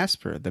like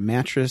Casper, the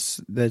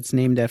mattress that's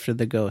named after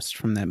the ghost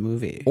from that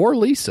movie. Or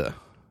Lisa.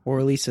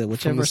 Or Lisa, From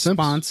whichever the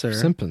sponsor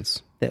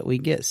Simpsons. that we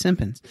get.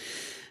 Simpsons.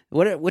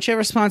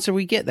 Whichever sponsor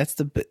we get, that's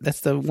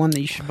the one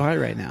that you should buy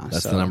right now.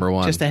 That's the number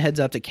one. Just a heads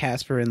up to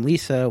Casper and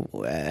Lisa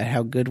at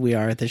how good we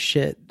are at this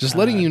shit. Just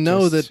letting you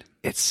know just- that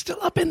it's still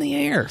up in the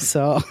air.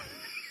 So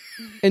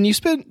And you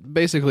spent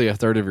basically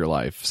 1/3 of your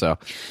life. So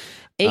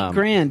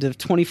 $8,000 of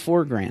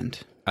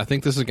 $24,000. I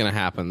think this is going to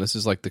happen. This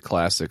is like the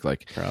classic.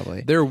 Like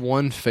Probably. they're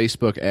one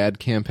Facebook ad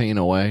campaign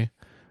away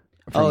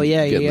from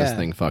getting this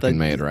thing fucking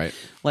made, right?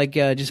 Like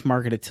just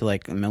market it to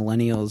like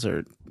millennials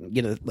or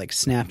get a like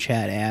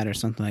Snapchat ad or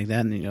something like that,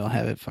 and then you'll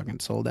have it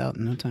fucking sold out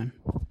in no time.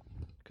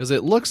 Because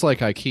it looks like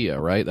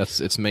IKEA, right?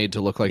 It's made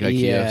to look like IKEA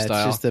yeah,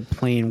 style. it's just the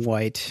plain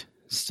white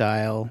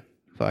style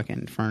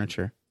fucking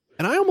furniture.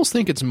 And I almost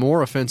think it's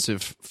more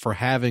offensive for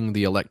having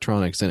the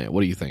electronics in it.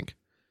 What do you think?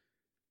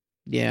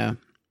 Yeah.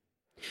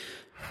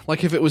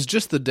 Like if it was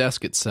just the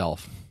desk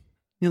itself,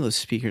 Those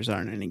speakers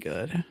aren't any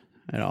good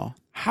at all.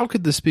 how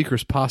could the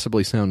speakers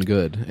possibly sound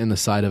good in the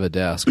side of a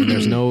desk? And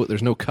there's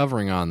no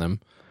covering on them.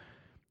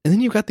 And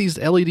then you've got these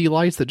LED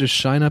lights that just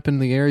shine up in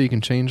the air. You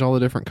can change all the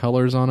different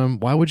colors on them.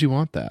 Why would you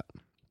want that?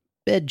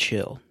 Bed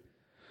chill.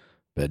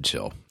 Bed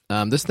chill.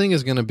 This thing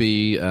is going to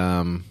be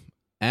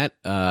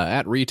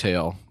At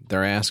retail,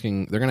 they're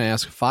going to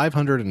ask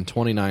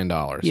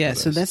 $529. Yeah, for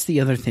so this. that's the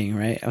other thing,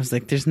 right? I was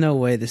like, there's no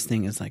way this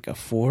thing is like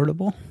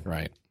affordable,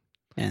 right.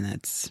 and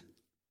it's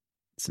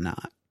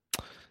not.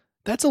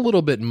 That's a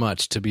little bit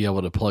much to be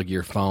able to plug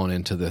your phone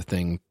into the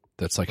thing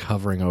that's like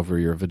hovering over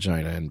your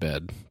vagina in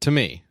bed. To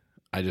me,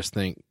 I just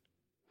think,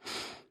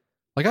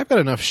 like, I've got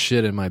enough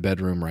shit in my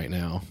bedroom right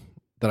now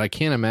that I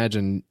can't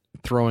imagine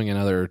throwing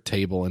another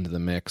table into the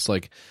mix.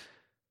 Like,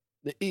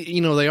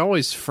 you know, they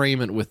always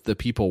frame it with the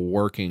people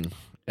working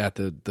at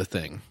the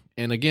thing.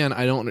 And again,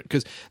 I don't,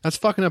 because that's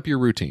fucking up your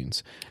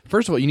routines.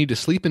 First of all, you need to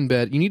sleep in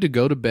bed. You need to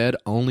go to bed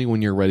only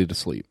when you're ready to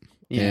sleep.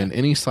 Yeah. And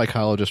any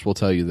psychologist will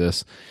tell you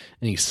this.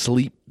 Any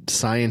sleep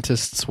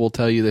scientists will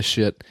tell you this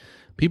shit.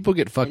 People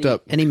get fucked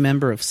up. Any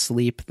member of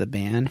Sleep, the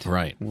band,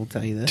 right, will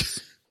tell you this.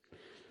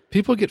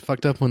 People get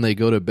fucked up when they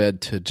go to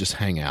bed to just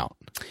hang out.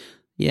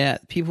 Yeah,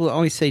 people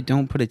always say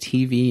don't put a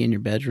TV in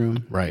your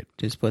bedroom. Right.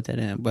 Just put that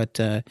in. But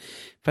if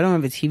I don't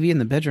have a TV in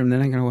the bedroom,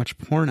 then I'm going to watch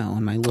porno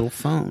on my little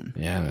phone.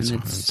 Yeah,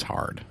 it's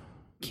hard.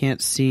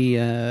 Can't see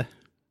a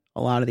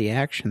lot of the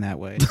action that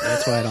way.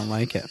 That's why I don't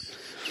like it.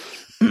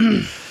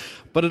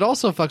 But it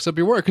also fucks up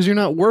your work because you're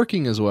not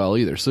working as well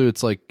either. So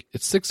it's like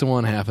it's 6 to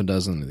 1, half a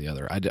dozen to the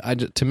other.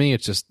 To me,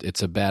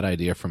 it's a bad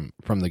idea from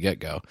the get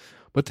go.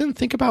 But then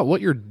think about what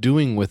you're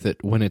doing with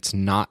it when it's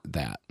not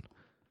that.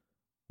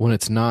 When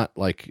it's not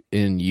like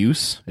in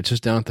use, it's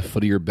just down at the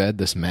foot of your bed,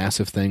 this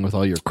massive thing with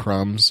all your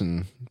crumbs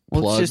and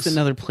plugs. Well, it's just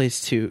another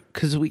place to,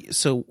 because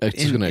it's just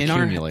going to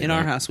accumulate. In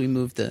our house, we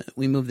moved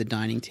the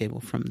dining table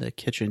from the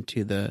kitchen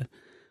to the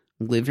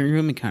living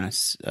room and kind of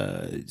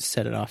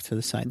set it off to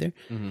the side there.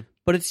 Mm-hmm.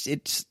 But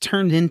it's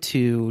turned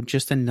into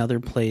just another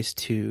place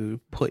to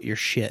put your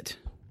shit.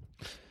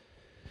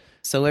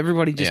 So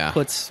everybody just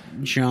puts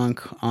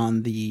junk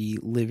on the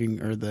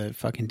living or the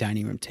fucking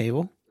dining room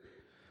table.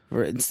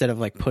 Or instead of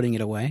like putting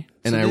it away,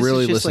 and I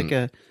really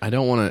listen. I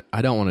don't want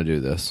to do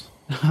this.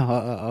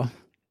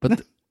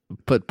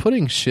 But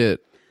putting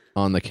shit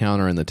on the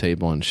counter and the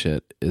table and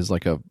shit is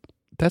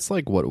that's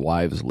like what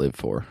wives live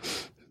for.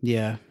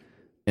 Yeah,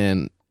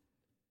 and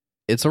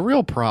it's a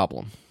real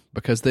problem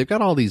because they've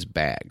got all these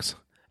bags.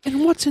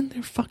 And what's in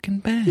their fucking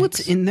bags?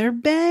 What's in their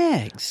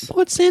bags?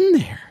 What's in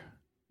there?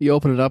 You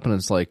open it up and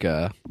it's like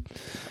the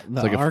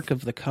Ark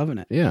of the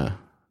Covenant. Yeah.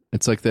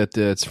 It's like that.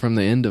 It's from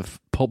the end of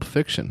Pulp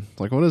Fiction.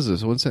 Like, what is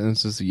this? What's it?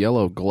 It's this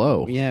yellow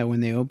glow. Yeah,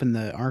 when they open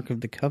the Ark of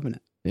the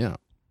Covenant. Yeah,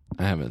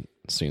 I haven't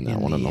seen that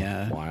one in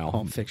a while.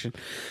 Pulp Fiction.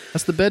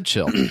 That's the bed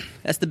chill.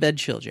 That's the bed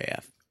chill,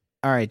 JF.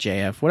 All right,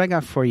 JF. What I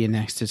got for you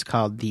next is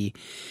called the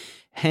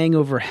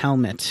Hangover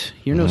Helmet.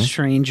 You're no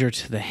stranger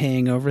to the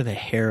hangover, the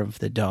hair of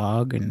the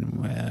dog,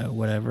 and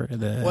whatever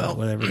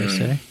they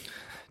say.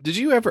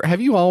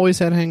 Have you always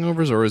had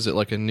hangovers, or is it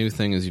like a new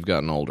thing as you've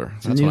gotten older?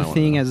 It's a new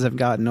thing as I've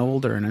gotten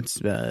older, and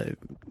it's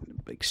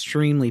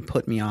extremely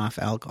put me off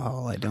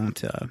alcohol. I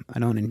don't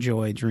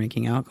enjoy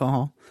drinking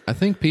alcohol. I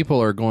think people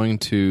are going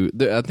to.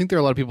 I think there are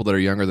a lot of people that are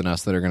younger than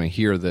us that are going to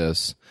hear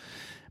this.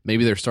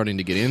 Maybe they're starting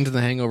to get into the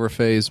hangover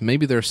phase.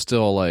 Maybe they're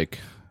still like,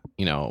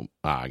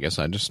 I guess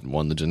I just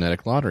won the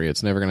genetic lottery.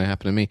 It's never going to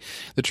happen to me.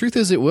 The truth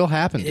is, it will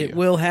happen to you. It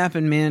will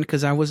happen, man,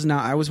 because I was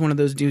one of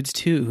those dudes,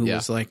 too, who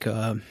was like,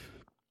 I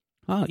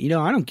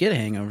don't get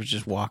hangovers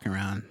just walking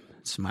around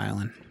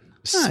smiling.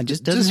 It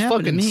just doesn't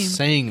happen to me. Just fucking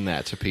saying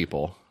that to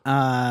people.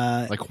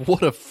 Like,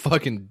 what a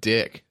fucking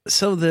dick.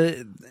 So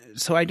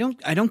I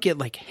don't get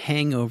like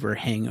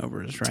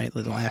hangovers, right?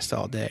 That last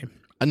all day.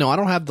 No, I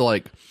don't have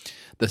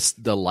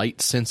the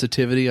light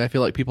sensitivity I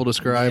feel like people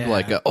describe,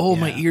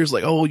 my ears,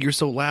 like, oh, you're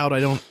so loud. I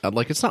don't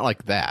like, it's not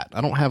like that.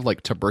 I don't have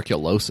like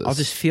tuberculosis. I'll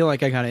just feel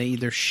like I gotta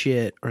either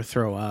shit or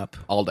throw up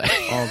all day.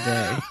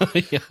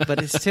 Yeah.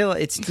 But it's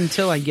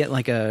until I get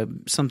like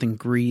something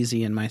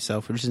greasy in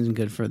myself, which isn't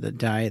good for the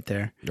diet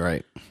there,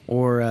 right?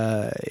 Or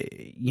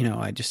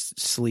I just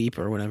sleep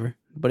or whatever.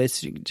 But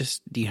it's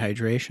just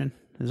dehydration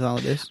is all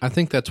it is. I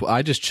think that's what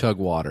I just chug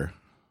water.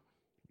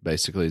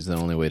 Basically, is the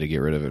only way to get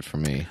rid of it for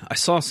me. I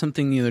saw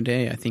something the other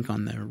day, I think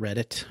on the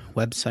Reddit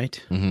website.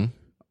 Mm-hmm.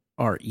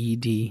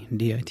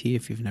 REDDIT,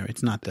 if you've never,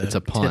 it's not the it's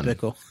a pun.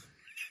 Typical.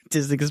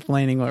 Just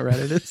explaining what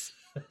Reddit is.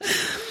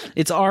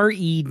 It's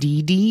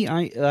REDD.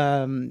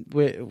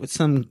 With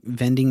some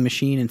vending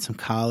machine in some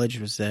college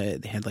they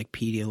had like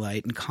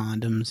Pedialyte and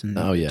condoms and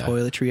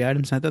toiletry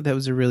items. I thought that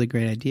was a really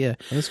great idea.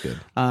 That's good.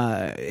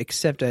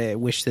 Except I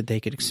wish that they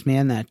could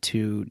expand that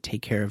to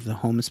take care of the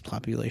homeless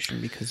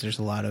population, because there's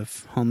a lot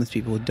of homeless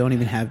people who don't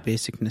even have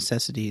basic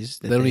necessities.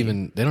 They don't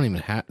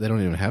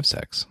even have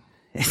sex.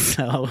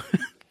 So,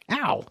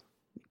 ow!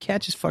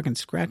 Cat just fucking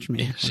scratched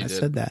me when I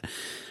said that.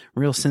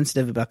 Real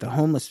sensitive about the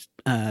homeless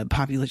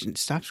population.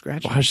 Stop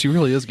scratching. Wow, she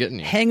really is getting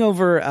you.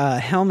 Hangover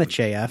helmet,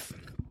 JF.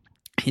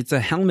 It's a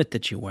helmet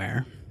that you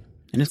wear,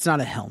 and it's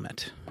not a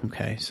helmet.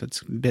 Okay, so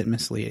it's a bit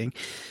misleading.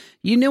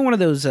 You know, one of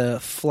those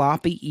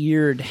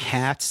floppy-eared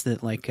hats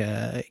that like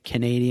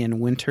Canadian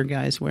winter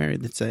guys wear.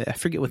 That's I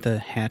forget what the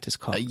hat is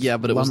called. Yeah,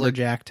 but it was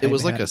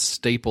like a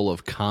staple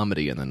of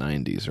comedy in the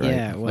 90s, right?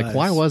 Yeah, it was. Like,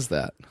 why was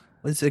that?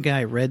 What's the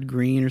guy, Red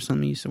Green or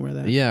something, used to wear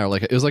that? Yeah, or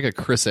it was like a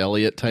Chris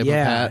Elliott type of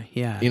hat.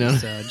 Yeah, you know,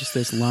 just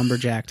this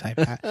lumberjack type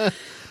hat.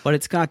 But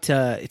it's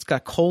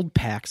got cold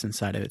packs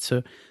inside of it.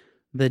 So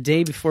the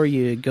day before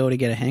you go to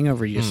get a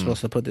hangover, you're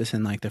supposed to put this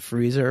in like the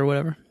freezer or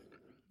whatever.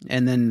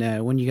 And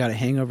then when you got a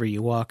hangover,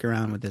 you walk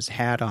around with this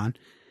hat on.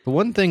 The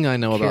one thing I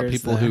know about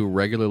people who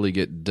regularly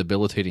get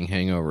debilitating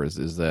hangovers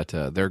is that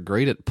they're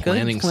great at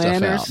planning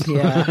stuff out.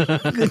 Yeah,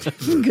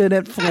 good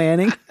at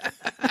planning.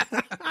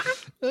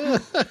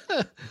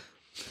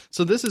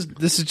 So this is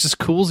just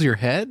cools your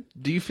head?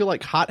 Do you feel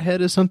like hot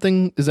head is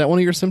something? Is that one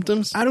of your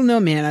symptoms? I don't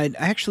know, man. I'd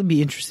actually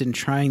be interested in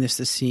trying this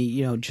to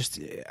see,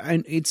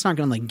 it's not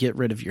going to like get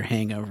rid of your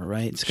hangover,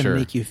 right? It's going to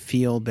make you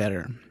feel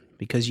better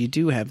because you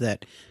do have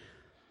that.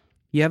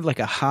 You have like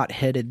a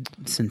hot-headed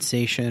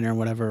sensation or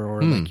whatever,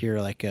 or like you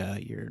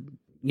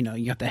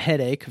got the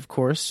headache, of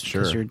course,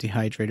 because you're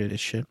dehydrated as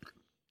shit.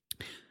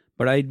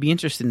 But I'd be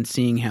interested in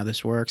seeing how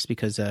this works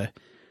because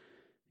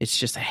it's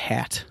just a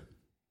hat.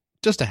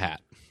 Just a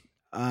hat.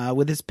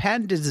 With its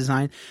patented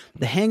design,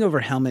 the hangover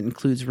helmet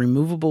includes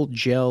removable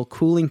gel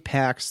cooling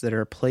packs that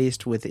are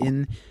placed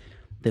within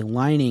the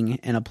lining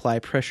and apply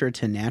pressure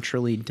to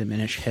naturally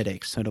diminish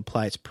headaches. So it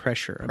applies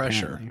pressure.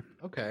 Apparently.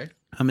 Okay.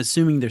 I'm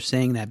assuming they're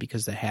saying that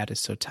because the hat is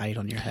so tight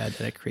on your head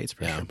that it creates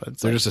pressure. Yeah, but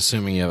they're just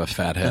assuming you have a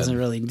fat head. It doesn't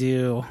really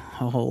do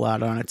a whole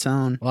lot on its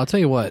own. Well, I'll tell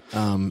you what.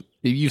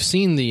 You've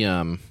seen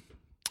the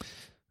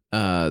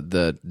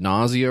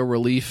nausea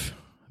relief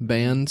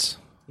bands,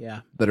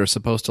 that are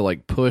supposed to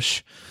like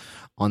push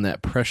on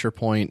that pressure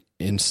point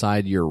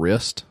inside your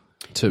wrist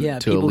to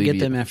people alleviate. get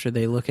them after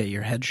they look at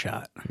your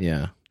headshot.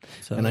 Yeah,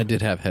 so. And I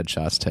did have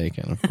headshots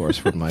taken, of course,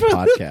 for my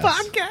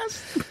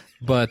podcast.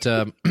 But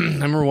I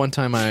remember one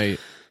time I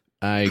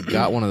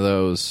got one of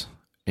those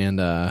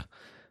and I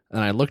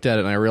looked at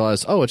it and I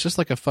realized, it's just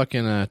like a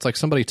fucking it's like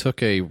somebody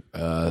took a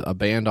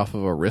band off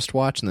of a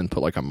wristwatch and then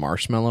put like a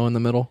marshmallow in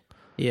the middle.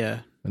 Yeah.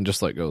 And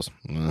just like goes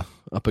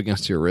up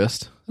against your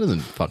wrist. It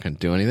doesn't fucking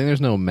do anything. There's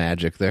no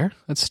magic there.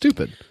 That's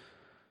stupid.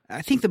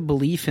 I think the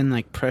belief in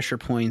like pressure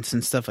points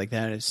and stuff like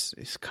that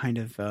is kind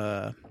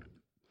of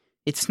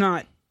it's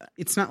not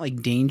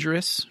like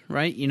dangerous,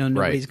 right?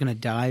 Nobody's going to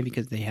die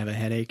because they have a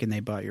headache and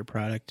they bought your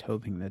product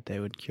hoping that they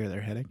would cure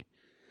their headache.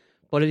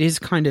 But it is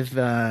kind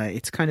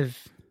of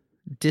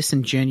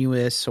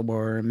disingenuous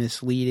or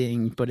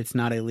misleading, but it's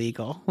not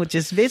illegal, which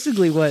is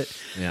basically what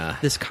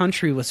this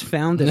country was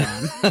founded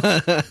on.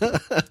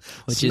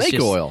 Which Snake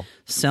is oil.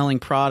 Selling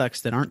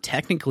products that aren't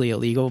technically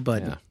illegal,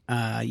 but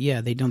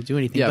they don't do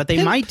anything. Yeah, but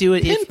they might do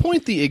it.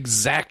 Pinpoint the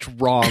exact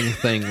wrong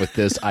thing with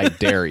this. I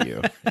dare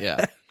you.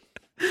 Yeah.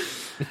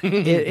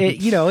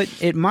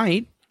 It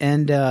might,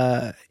 and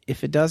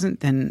if it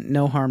doesn't, then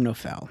no harm, no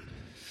foul.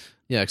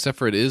 Yeah, except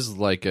for it is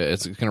like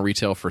it's going to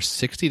retail for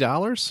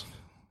 $60,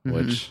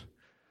 which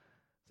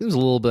seems a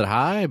little bit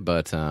high,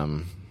 but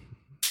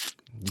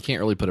you can't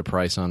really put a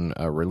price on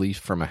a relief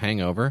from a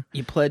hangover.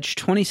 You pledge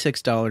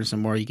 $26 or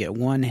more, you get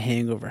one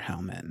hangover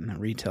helmet, and the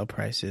retail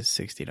price is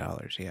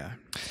 $60. Yeah.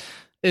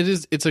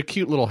 It's a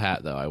cute little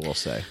hat, though, I will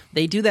say.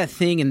 They do that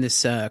thing in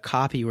this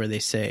copy where they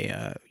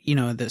say,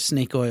 the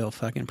snake oil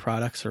fucking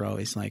products are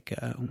always like,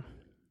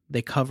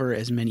 they cover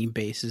as many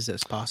bases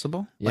as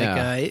possible. Yeah.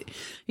 Like,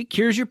 it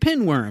cures your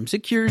pinworms, it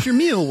cures your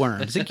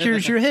mealworms, it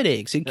cures your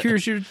headaches, it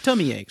cures your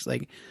tummy aches.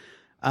 Like,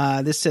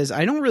 this says,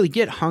 I don't really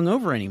get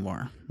hungover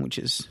anymore, which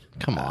is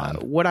come on.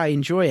 Would I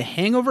enjoy a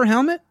hangover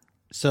helmet?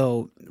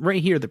 So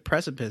right here, the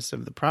precipice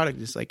of the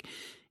product is like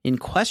in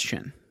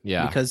question.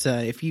 Yeah. Because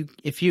if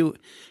you're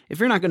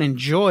not going to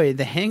enjoy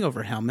the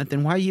hangover helmet,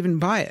 then why even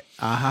buy it?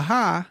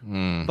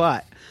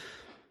 But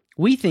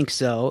we think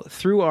so.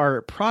 Through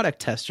our product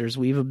testers,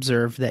 we've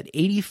observed that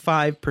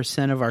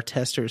 85% of our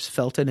testers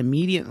felt an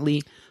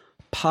immediately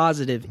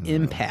positive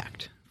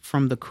impact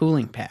from the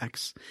cooling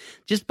packs.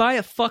 Just buy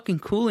a fucking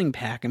cooling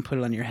pack and put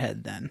it on your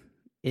head then.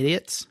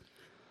 Idiots.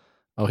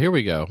 Oh, here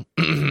we go.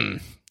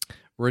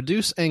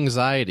 Reduce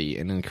anxiety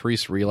and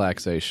increase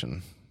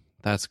relaxation.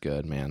 That's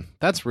good, man.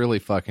 That's really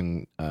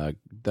fucking,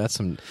 that's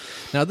some,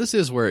 now this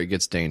is where it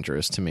gets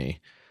dangerous to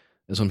me,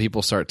 is when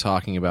people start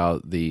talking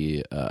about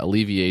the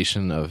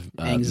alleviation of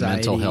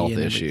mental health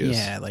issues.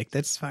 Yeah, like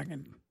that's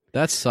fucking,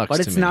 that sucks to me.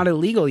 But it's not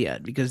illegal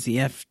yet because the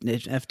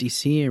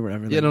FDC or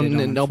whatever. Yeah,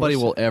 nobody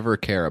will ever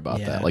care about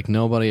that. Like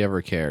nobody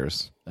ever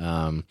cares.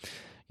 I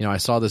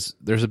saw this,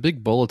 there's a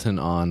big bulletin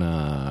on,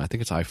 I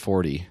think it's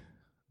I-40,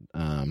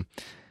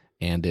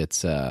 and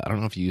it's I don't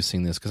know if you've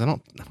seen this because I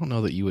don't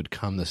know that you would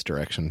come this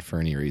direction for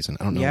any reason.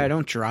 I don't know. Yeah, I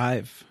don't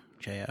drive,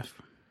 JF.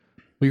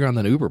 Well, you're on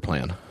that Uber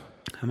plan.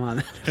 I'm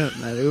on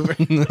that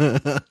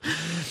Uber.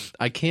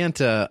 I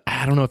can't.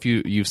 I don't know if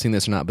you've seen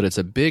this or not, but it's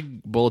a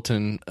big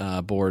bulletin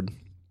board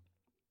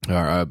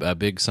or a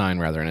big sign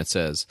rather, and it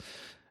says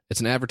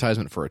it's an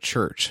advertisement for a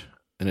church,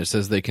 and it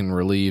says they can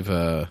relieve.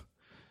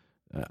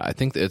 I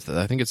think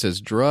it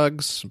says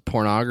drugs,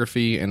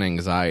 pornography, and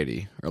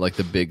anxiety are like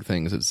the big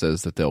things it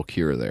says that they'll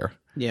cure there.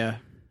 Yeah.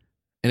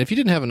 And if you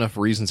didn't have enough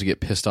reasons to get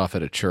pissed off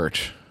at a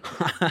church,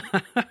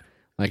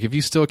 Like if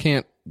you still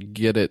can't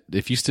get it,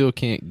 if you still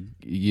can't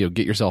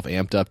get yourself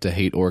amped up to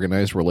hate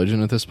organized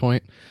religion at this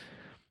point,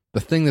 the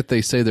thing that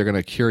they say they're going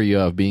to cure you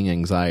of being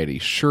anxiety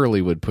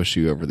surely would push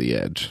you over the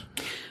edge.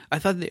 I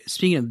thought that,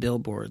 speaking of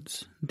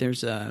billboards,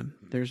 there's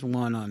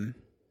one on,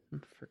 I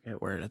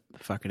forget where the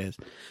fuck it is,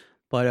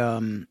 but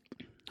on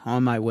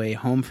my way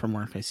home from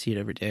work, I see it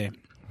every day.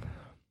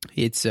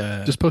 It's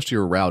just post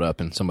your route up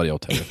and somebody will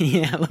tell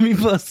you. Yeah, let me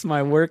post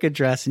my work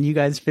address and you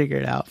guys figure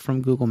it out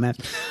from Google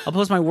Maps. I'll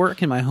post my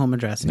work and my home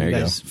address and There you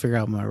you guys figure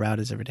out what my route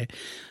is every day.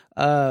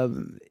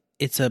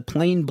 It's a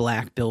plain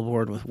black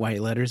billboard with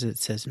white letters. It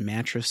says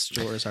mattress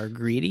stores are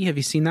greedy. Have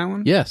you seen that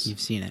one? Yes.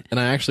 You've seen it. And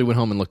I actually went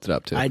home and looked it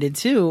up too. I did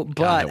too,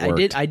 but it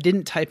worked. I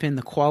didn't type in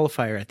the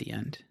qualifier at the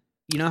end.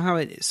 You know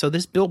how so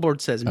this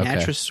billboard says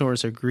mattress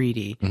stores are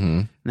greedy,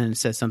 and then it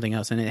says something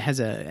else, and it has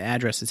an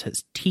address that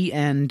says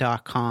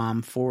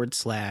tn.com /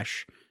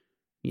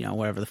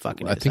 whatever the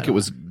fuck it is. I think it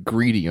was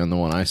greedy on the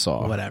one I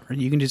saw. Whatever.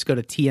 You can just go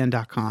to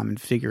tn.com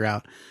and figure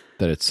out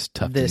that it's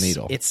tough to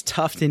needle. It's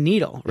tough to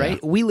needle, right?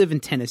 Yeah. We live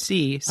in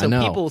Tennessee, so I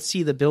know. people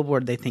see the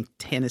billboard, they think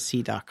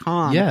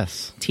Tennessee.com.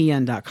 Yes.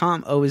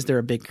 TN.com. Oh, is there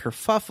a big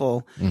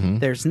kerfuffle?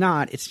 There's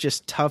not. It's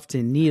just tough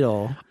to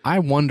needle. I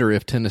wonder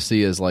if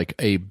Tennessee is like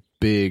a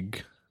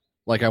big,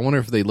 like I wonder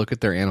if they look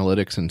at their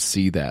analytics and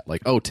see that,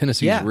 like, oh,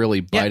 Tennessee's really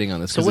biting on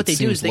this. So what they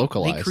do is they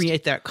localized.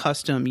 create that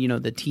custom,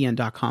 the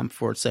TN.com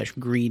 /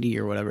 greedy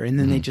or whatever, and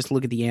then they just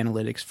look at the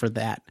analytics for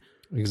that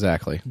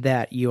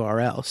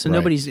URL. So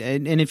nobody's,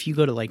 and if you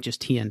go to like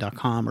just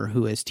TN.com or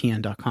who is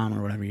TN.com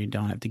or whatever, you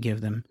don't have to give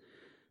them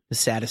the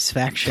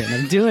satisfaction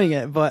of doing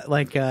it. But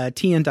like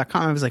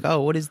TN.com, I was like,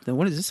 oh, what is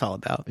this all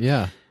about?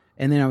 Yeah.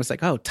 And then I was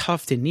like, oh,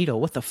 tough to needle.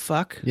 What the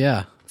fuck?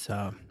 Yeah.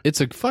 So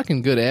it's a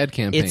fucking good ad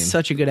campaign. it's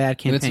such a good ad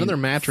campaign. And it's another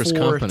mattress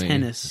for company.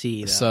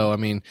 Tennessee. Though. So, I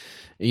mean,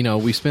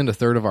 we spend a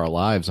third of our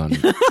lives on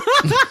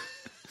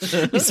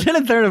We spend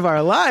a third of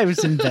our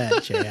lives in bed,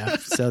 JF.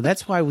 So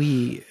that's why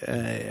we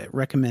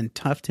recommend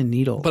tough to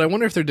needle. But I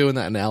wonder if they're doing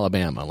that in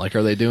Alabama. Like,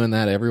 are they doing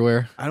that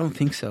everywhere? I don't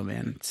think so,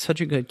 man. It's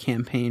such a good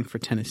campaign for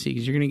Tennessee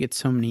because you're going to get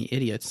so many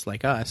idiots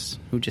like us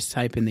who just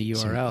type in the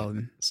URL.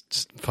 And It's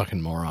just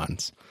fucking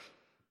morons.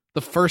 The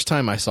first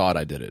time I saw it,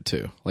 I did it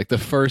too. Like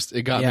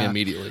it got me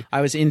immediately.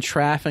 I was in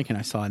traffic and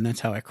I saw it, and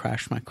that's how I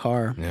crashed my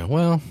car. Yeah,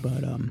 well,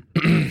 But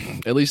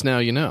at least now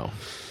you know.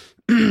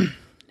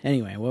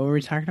 anyway, what were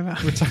we talking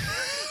about?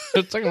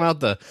 We're talking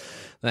about the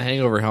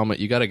hangover helmet.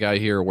 You got a guy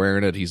here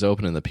wearing it. He's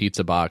opening the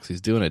pizza box.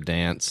 He's doing a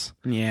dance.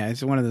 Yeah,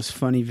 it's one of those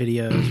funny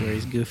videos where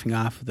he's goofing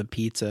off with the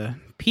pizza.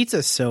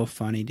 Pizza's so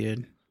funny,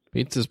 dude.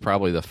 Pizza's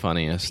probably the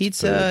funniest.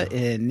 Pizza food.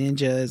 and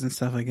ninjas and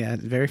stuff like that.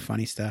 Very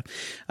funny stuff.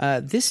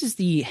 This is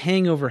the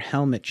hangover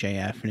helmet,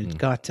 JF, and it's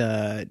got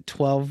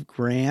 12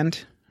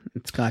 grand.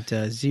 It's got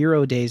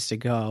 0 days to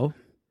go.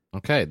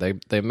 Okay,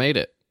 they made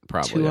it,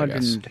 probably, I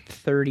guess.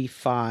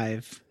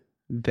 235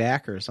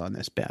 backers on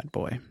this bad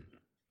boy.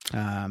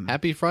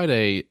 Happy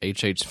Friday,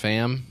 HH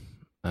fam.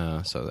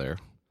 So they're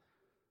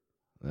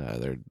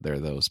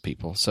those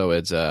people. So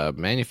it's a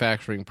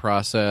manufacturing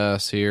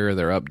process here.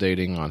 They're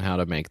updating on how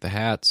to make the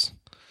hats.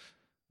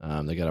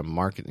 They got a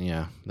market.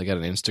 Yeah, they got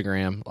an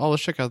Instagram. Oh,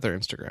 let's check out their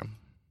Instagram.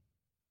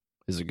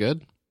 Is it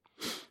good?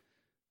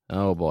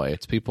 Oh boy,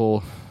 it's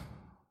people.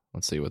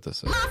 Let's see what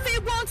this is. My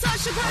feet won't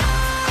touch the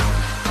ground.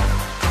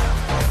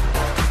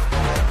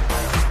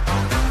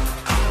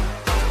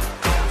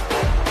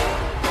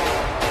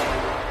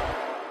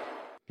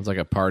 It's like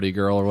a party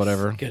girl or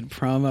whatever. Good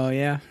promo,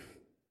 yeah.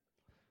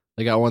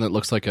 They got one that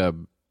looks like a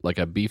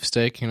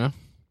beefsteak, and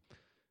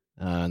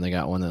they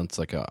got one that's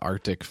like a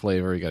Arctic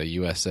flavor. You got a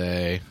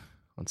USA.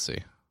 Let's see.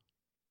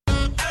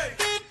 Give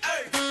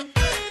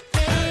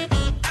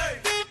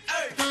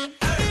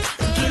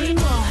me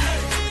more.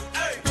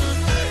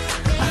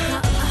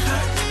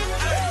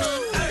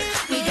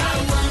 We got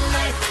one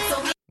life,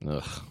 so we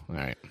Ugh. All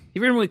right.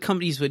 You remember when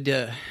companies would,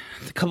 a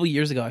couple of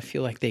years ago, I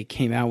feel like they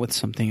came out with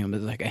something. It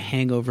was like a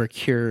hangover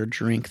cure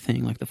drink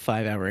thing, like the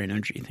 5-hour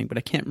energy thing, but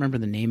I can't remember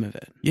the name of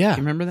it. Yeah.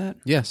 Do you remember that?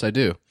 Yes, I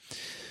do.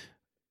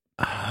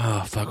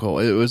 Oh, fuck.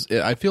 Well,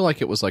 I feel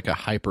like it was like a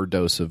hyper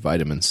dose of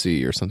vitamin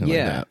C or something like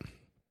that.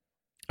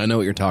 I know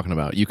what you're talking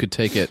about. You could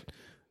take it.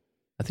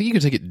 I think you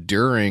could take it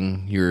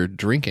during your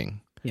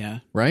drinking. Yeah.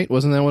 Right?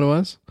 Wasn't that what it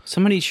was?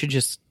 Somebody should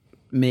just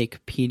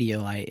make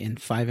Pedialyte in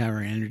 5-hour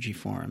energy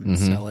form and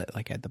sell it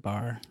like at the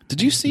bar.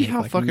 Did you see Make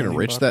how like $1 fucking million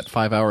rich bucks. that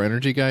 5-hour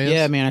energy guy is?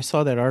 Yeah, man, I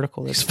saw that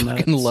article. He's That's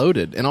fucking nuts.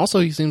 loaded. And also,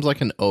 he seems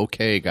like an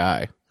okay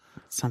guy.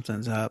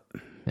 Something's up.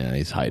 Yeah,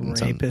 he's hiding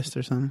something. Rapist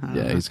or something. I don't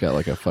Yeah, know. he's got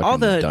like a fucking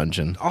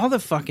dungeon. All the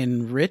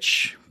fucking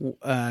rich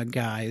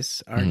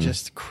guys are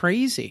just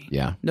crazy.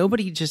 Yeah.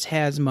 Nobody just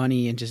has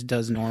money and just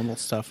does normal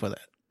stuff with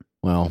it.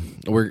 Well,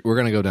 we're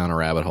going to go down a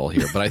rabbit hole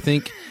here, but I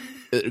think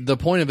the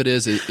point of it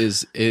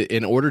is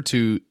in order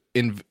to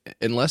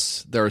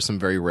unless there are some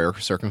very rare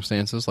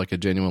circumstances, like a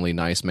genuinely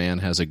nice man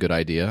has a good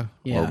idea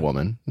or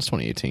woman. It's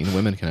 2018.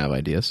 Women can have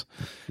ideas.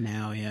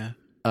 Now, yeah.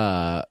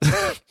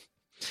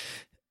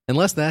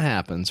 Unless that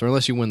happens, or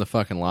unless you win the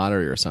fucking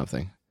lottery or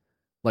something,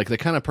 like the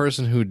kind of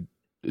person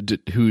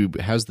who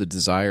has the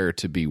desire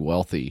to be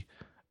wealthy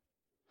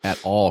at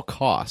all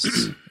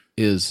costs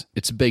is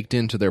it's baked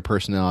into their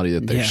personality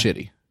that they're Yeah.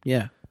 shitty.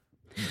 Yeah.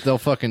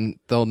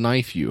 They'll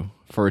knife you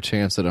for a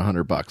chance at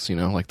 $100, you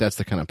know? Like that's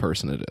the kind of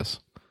person it is.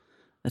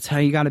 That's how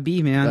you got to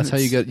be, man. That's how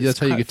you get It's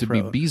to be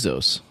cutthroat.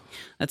 Bezos.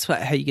 That's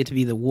how you get to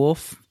be the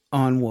wolf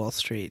on Wall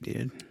Street,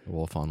 dude.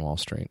 Wolf on Wall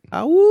Street.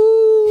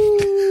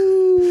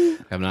 Woo!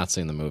 I've not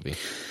seen the movie.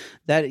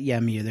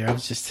 Me either. I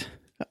was just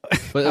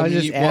But I was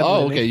just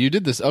ad-libbing. okay, you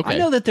did this. Okay. I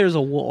know that there's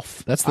a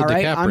wolf. That's the all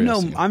right?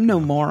 DiCaprio scene. I'm no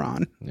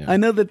moron. Yeah. I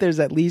know that there's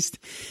at least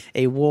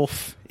a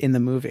wolf in the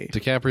movie.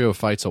 DiCaprio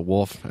fights a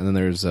wolf, and then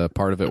there's a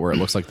part of it where it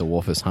looks like the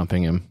wolf is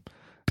humping him.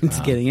 It's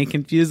getting it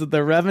confused with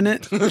the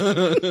Revenant.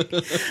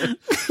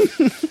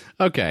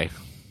 Okay.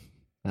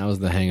 That was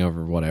the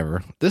Hangover,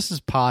 whatever. This is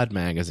Pod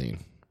Magazine.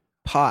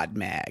 Pod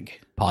Mag,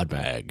 Pod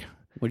Mag.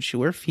 which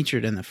were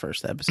featured in the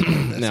first episode.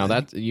 Of this, Now, I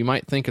think. that you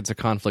might think it's a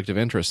conflict of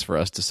interest for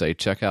us to say,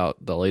 check out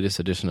the latest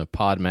edition of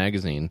Pod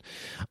Magazine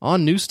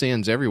on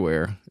newsstands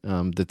everywhere,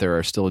 that there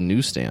are still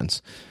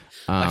newsstands.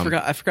 I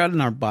forgot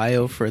in our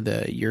bio for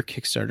the Your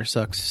Kickstarter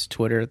Sucks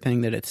Twitter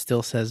thing that it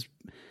still says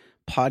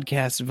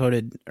podcast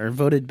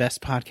voted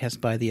best podcast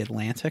by The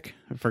Atlantic.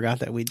 I forgot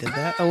that we did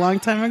that a long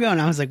time ago,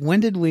 and I was like, when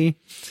did we?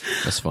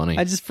 That's funny.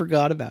 I just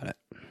forgot about it.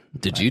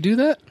 Did you do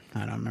that?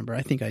 I don't remember.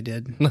 I think I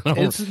did. No.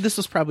 This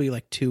was probably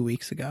like 2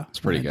 weeks ago. It's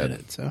pretty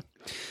good. So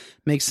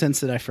makes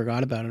sense that I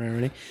forgot about it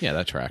already. Yeah,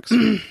 that tracks. So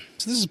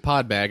this is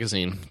Pod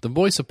Magazine, the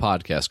voice of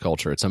podcast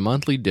culture. It's a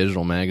monthly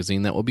digital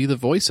magazine that will be the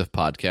voice of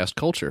podcast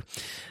culture.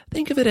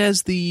 Think of it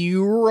as the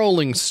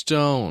Rolling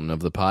Stone of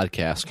the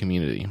podcast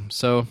community.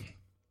 So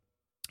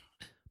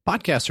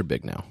podcasts are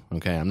big now,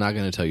 okay? I'm not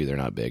going to tell you they're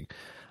not big.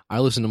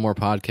 I listen to more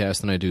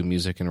podcasts than I do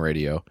music and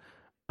radio.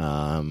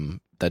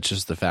 That's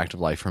just the fact of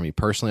life for me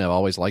personally. I've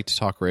always liked to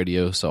talk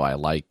radio, so I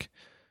like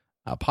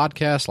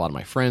podcasts. A lot of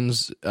my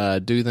friends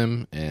do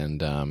them, and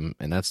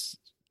that's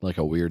like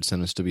a weird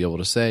sentence to be able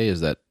to say,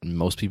 is that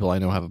most people I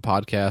know have a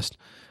podcast.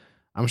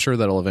 I'm sure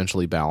that'll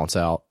eventually balance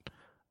out,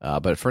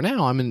 but for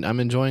now, I'm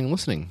enjoying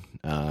listening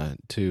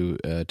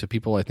to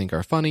people I think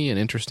are funny and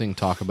interesting,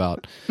 talk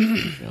about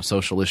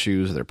social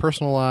issues, their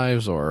personal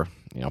lives, or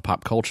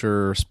pop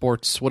culture,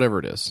 sports, whatever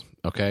it is.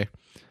 Okay.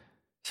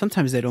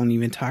 Sometimes they don't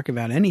even talk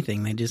about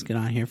anything. They just get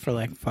on here for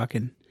like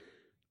fucking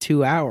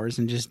 2 hours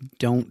and just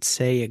don't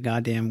say a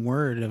goddamn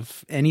word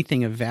of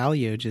anything of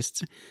value.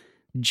 Just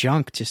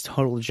junk, just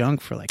total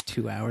junk for like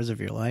 2 hours of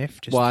your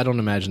life. Just Well, I don't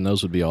imagine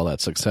those would be all that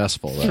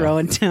successful, though.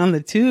 throwing down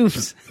the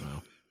tubes.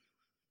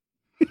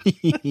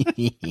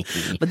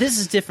 But this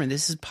is different.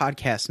 This is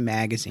Podcast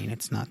Magazine.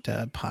 It's not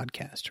a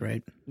podcast,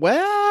 right?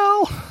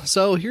 Well,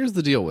 so here's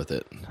the deal with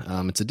it.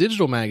 It's a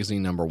digital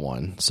magazine, number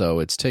one. So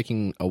it's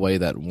taking away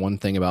that one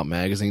thing about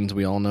magazines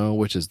we all know,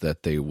 which is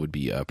that they would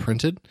be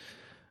printed,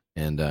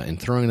 and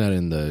throwing that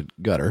in the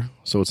gutter.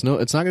 So it's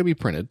not going to be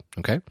printed,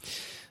 okay?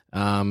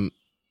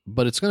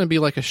 But it's going to be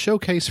like a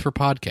showcase for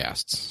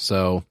podcasts.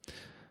 So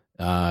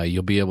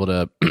you'll be able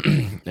to,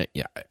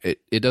 yeah.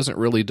 It doesn't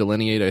really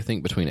delineate, I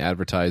think, between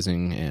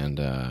advertising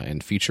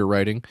and feature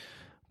writing.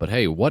 But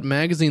hey, what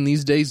magazine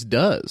these days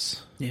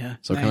does? Yeah.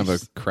 So kind of a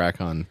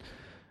crack on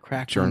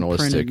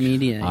journalistic printed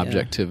media, yeah.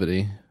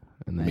 objectivity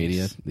in the Nice.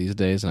 media these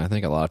days, and I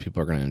think a lot of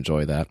people are going to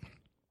enjoy that.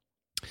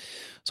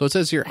 So it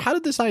says here, how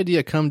did this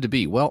idea come to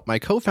be? Well, my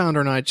co-founder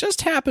and I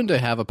just happened to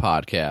have a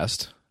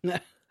podcast.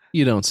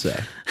 You don't say.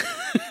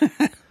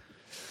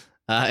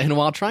 And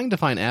while trying to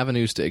find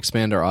avenues to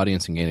expand our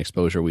audience and gain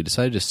exposure, we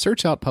decided to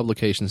search out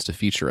publications to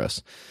feature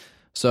us.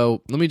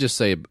 So let me just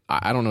say,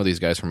 I don't know these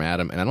guys from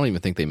Adam, and I don't even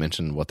think they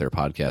mentioned what their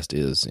podcast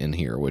is in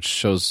here, which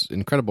shows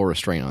incredible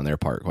restraint on their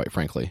part, quite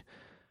frankly.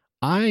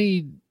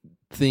 I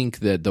think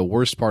that the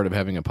worst part of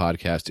having a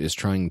podcast is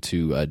trying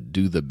to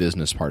do the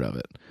business part of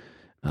it.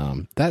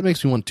 That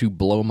makes me want to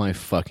blow my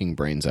fucking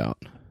brains out.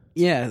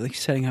 Yeah, like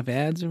setting up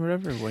ads or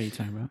whatever. What are you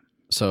talking about?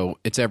 So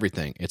it's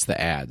everything. It's the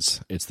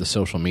ads. It's the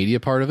social media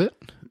part of it.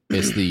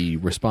 It's the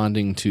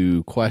responding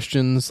to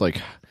questions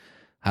like,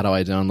 how do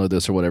I download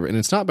this or whatever? And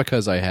it's not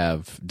because I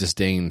have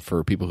disdain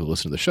for people who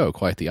listen to the show.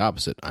 Quite the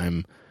opposite.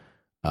 I'm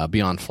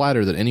beyond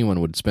flattered that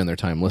anyone would spend their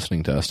time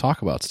listening to us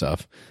talk about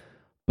stuff.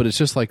 But it's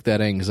just like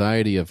that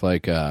anxiety of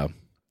like,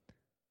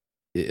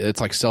 it's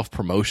like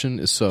self-promotion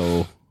is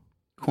so...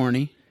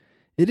 Corny.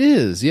 It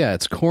is. Yeah,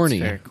 it's corny.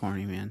 It's very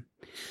corny, man.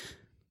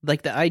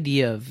 Like the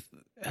idea of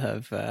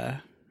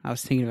I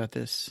was thinking about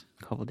this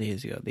a couple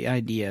days ago. The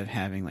idea of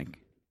having like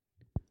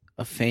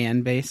a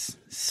fan base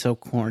is so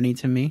corny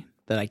to me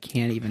that I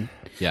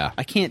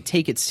can't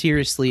take it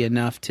seriously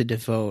enough to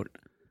devote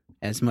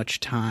as much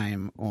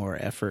time or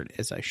effort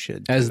as I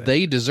should. As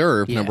they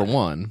deserve, Yeah. number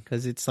one.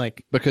 Because it's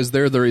like Because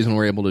they're the reason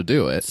we're able to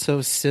do it.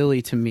 so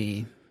silly to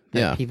me that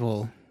Yeah.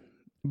 people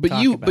But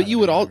talk you, about but you it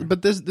would or all, whatever.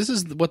 but this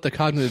is what the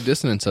cognitive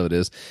dissonance of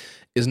it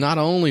is not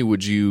only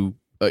would you,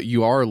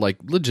 you are like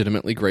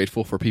legitimately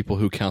grateful for people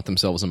who count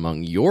themselves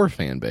among your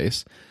fan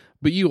base,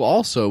 but you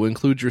also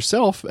include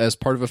yourself as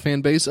part of a fan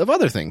base of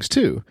other things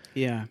too.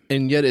 Yeah.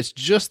 And yet it's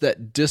just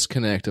that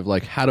disconnect of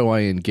like, how do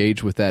I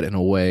engage with that in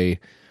a way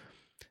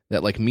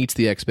that like meets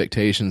the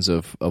expectations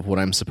of what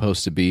I'm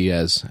supposed to be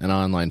as an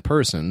online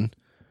person,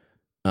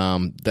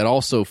 that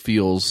also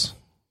feels,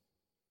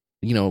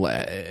 you know,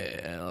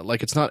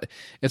 like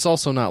it's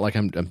also not like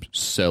I'm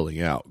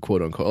selling out,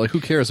 quote unquote. Like, who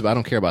cares I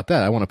don't care about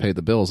that. I want to pay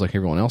the bills like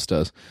everyone else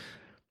does.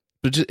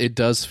 But it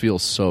does feel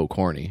so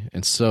corny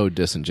and so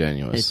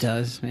disingenuous. It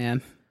does,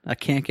 man. I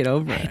can't get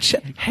over it.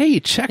 Check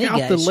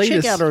out the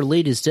latest. Check out our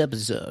latest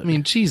episode. I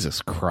mean,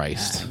 Jesus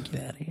Christ.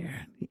 Get out of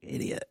here, you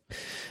idiot.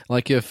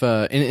 Like if,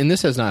 and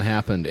this has not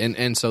happened,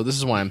 and so this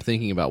is why I'm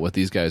thinking about what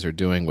these guys are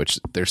doing, which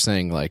they're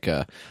saying like,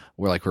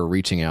 we're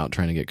reaching out,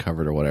 trying to get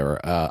covered or whatever.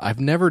 I've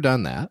never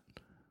done that.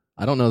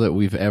 I don't know that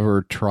we've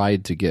ever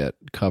tried to get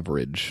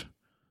coverage,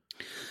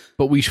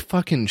 but we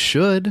fucking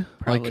should.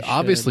 Probably like,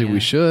 obviously should, we yeah.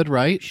 should,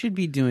 right? We should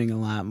be doing a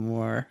lot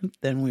more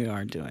than we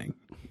are doing.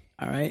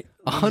 All right,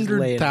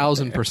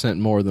 100,000%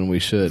 more than we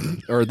should,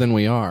 or than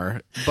we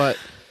are. But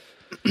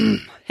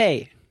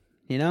hey,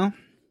 you know,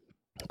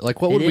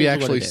 like, what would It we is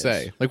what actually it is.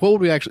 say? Like, what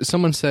would we actually?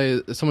 Someone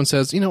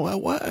says, you know,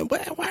 why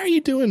are you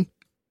doing?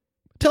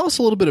 Tell us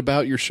a little bit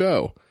about your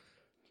show.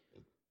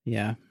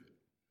 yeah.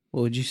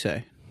 What would you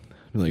say?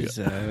 Like,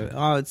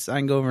 I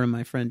can go over to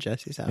my friend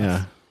Jesse's house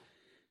yeah.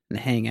 and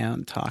hang out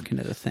and talk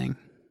into the thing.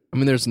 I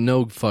mean, there's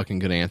no fucking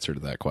good answer to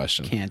that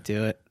question. Can't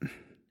do it.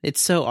 It's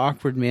so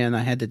awkward, man. I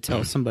had to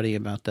tell somebody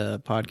about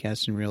the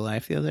podcast in real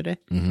life the other day.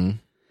 Mm-hmm.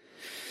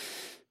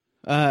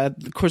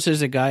 Of course,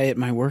 there's a guy at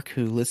my work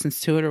who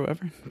listens to it or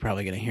whatever. I'm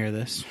probably going to hear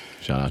this.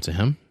 Shout out to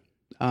him.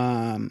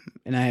 And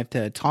I have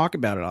to talk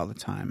about it all the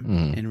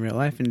time in real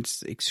life. And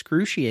it's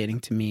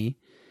excruciating to me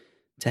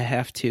to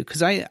have to,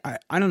 because I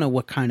don't know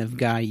what kind of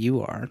guy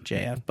you are,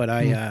 JF, but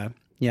I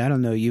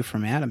don't know you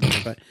from Adam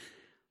here, but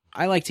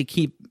I like to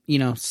keep, you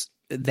know,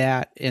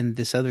 that and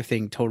this other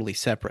thing totally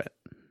separate.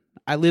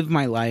 I live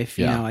my life,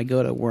 you know, I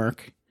go to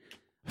work.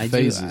 I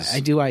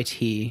do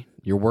IT.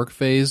 Your work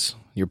phase,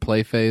 your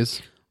play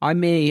phase. I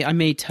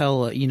may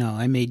tell, you know,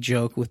 I may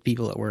joke with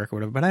people at work or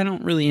whatever, but I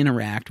don't really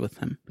interact with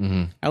them.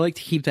 Mm-hmm. I like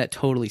to keep that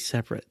totally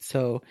separate.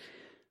 So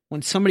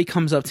when somebody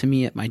comes up to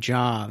me at my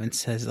job and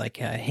says like,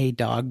 hey,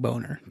 dog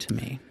boner to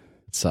me,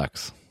 It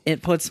sucks.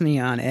 it puts me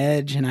on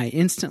edge and I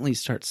instantly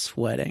start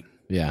sweating.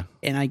 Yeah.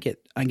 And I get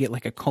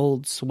like a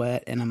cold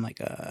sweat and I'm like,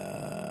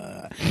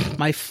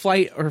 my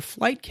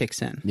flight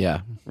kicks in.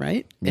 Yeah.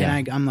 Right. Yeah.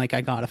 And I'm like,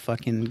 I gotta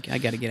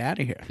get out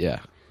of here. Yeah.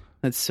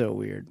 That's so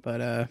weird.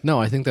 But,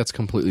 No, I think that's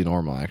completely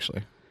normal,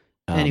 actually.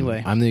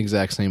 Anyway. I'm the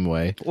exact same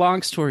way.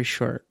 long story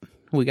short,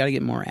 we got to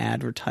get more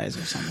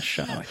advertisers on the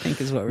show, I think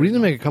is what We need to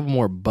make a couple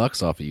more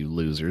bucks off of you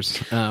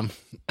losers.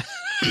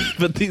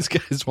 But these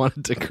guys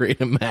wanted to create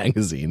a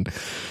magazine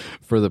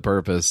for the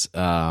purpose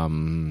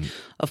of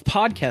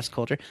podcast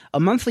culture, a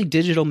monthly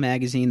digital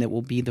magazine that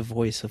will be the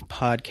voice of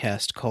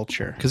podcast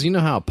culture. because you know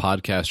how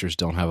podcasters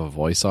don't have a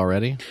voice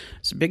already?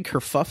 It's a big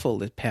kerfuffle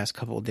the past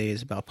couple of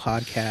days about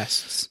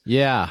podcasts,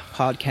 Yeah.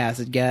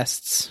 podcast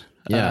guests.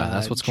 Yeah,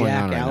 that's what's going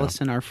Jack on right now.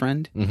 Allison, our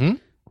friend, Mm-hmm.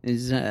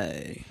 is,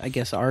 I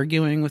guess,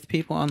 arguing with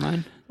people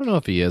online. I don't know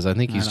if he is. I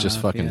think he's don't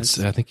just know if he fucking. is.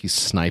 I think he's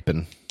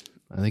sniping.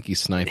 which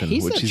he's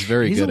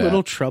very he's good a little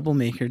at.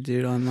 troublemaker,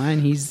 dude, online.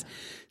 He's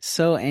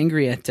so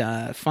angry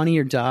at Funny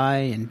or Die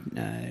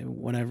and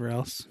whatever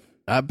else.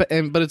 But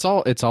it's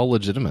all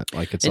legitimate.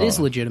 Like It is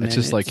legitimate. It's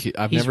just like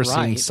I've he's never seen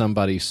right.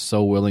 somebody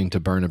so willing to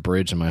burn a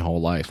bridge in my whole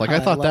life. Like I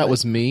thought love that it.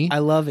 was me. I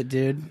love it,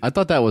 dude. I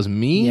thought that was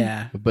me.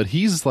 Yeah. But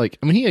he's like,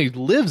 I mean, he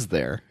lives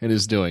there and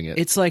is doing it.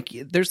 It's like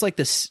there's like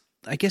this,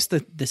 I guess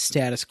the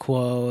status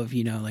quo of,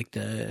 you know, like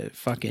the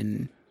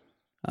fucking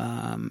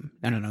I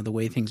don't know, the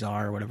way things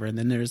are or whatever, and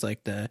then there's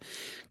like the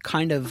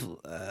kind of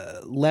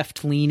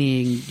left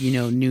leaning, you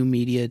know, new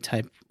media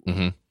type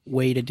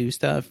way to do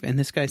stuff, and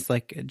this guy's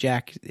like,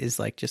 Jack is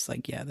like, just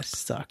like, yeah, this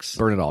sucks,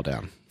 Burn it all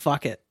down.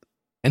 fuck it,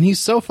 And he's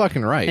so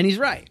fucking right. and he's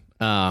right.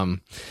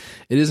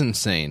 It is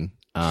insane.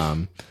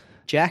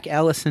 Jack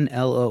Allison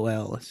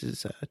LOL is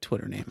his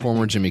Twitter name.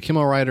 Former Jimmy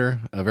Kimmel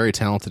writer, a very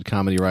talented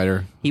comedy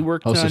writer. He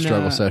worked host on of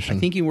Struggle Session. I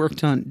think he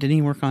worked on. Didn't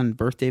he work on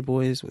Birthday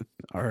Boys with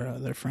our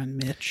other friend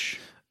Mitch?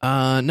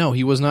 No,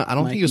 he was not. I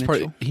don't Mike think he was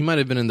Mitchell? part. He might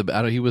have been in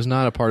the. He was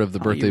not a part of the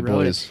Birthday He wrote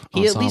Boys. it. He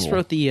at least ensemble.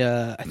 wrote the.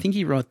 I think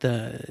he wrote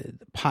the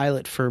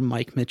pilot for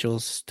Mike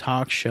Mitchell's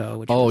talk show.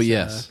 Which Oh was,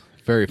 yes,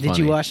 very funny. Did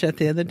you watch that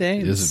the other day?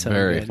 It This was is so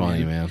very good,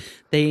 funny, man.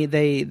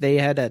 They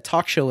had a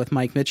talk show with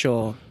Mike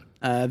Mitchell,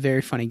 a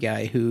very funny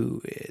guy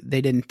who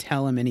they didn't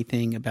tell him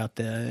anything about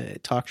the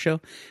talk show.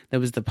 That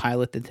was the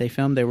pilot that they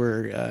filmed. They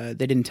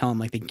didn't tell him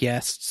like the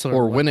guests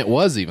Or when it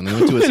was even. They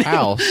went to his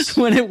house,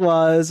 when it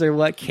was or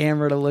what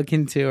camera to look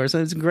into or so.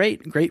 It's a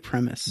great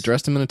premise.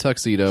 dressed him in a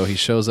tuxedo. He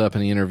shows up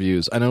and he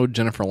interviews. I know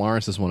Jennifer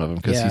Lawrence is one of them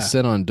because Yeah. he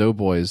said on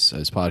Doughboys,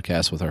 his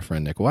podcast with our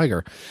friend Nick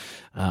Weiger,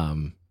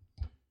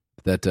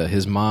 that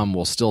his mom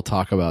will still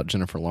talk about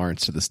Jennifer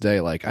Lawrence to this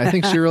day. Like, I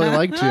think she really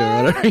liked you,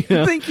 or whatever, you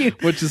know? Thank you.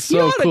 Which is You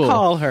so ought cool. to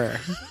call her.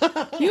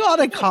 You ought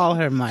to call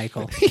her,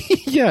 Michael.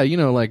 Yeah, you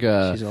know, like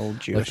She's old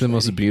Jewish like the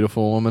most lady.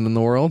 beautiful woman in the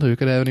world who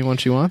could have anyone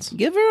she wants.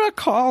 Give her a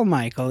call,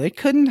 Michael. It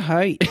couldn't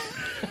hurt.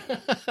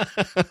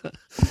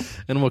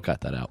 and we'll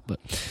cut that out. But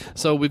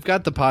so we've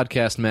got the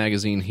podcast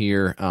magazine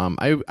here.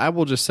 I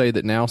will just say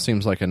that now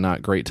seems like a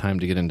not great time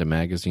to get into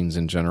magazines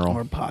in general,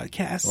 Or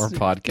podcasts. or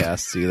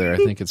podcasts either. I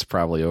think it's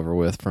probably over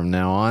with from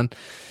now on.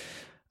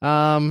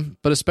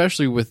 But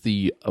especially with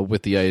the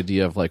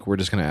idea of like we're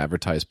just going to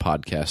advertise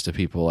podcasts to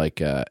people,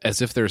 like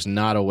as if there's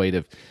not a way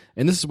to.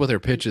 And this is what their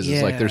pitch is.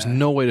 It's like there's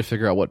no way to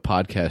figure out what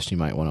podcast you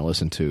might want to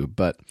listen to.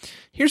 But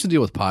here's the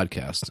deal with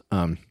podcasts.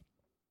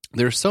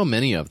 There's so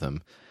many of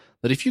them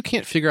that if you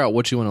can't figure out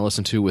what you want to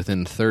listen to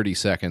within 30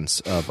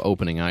 seconds of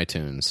opening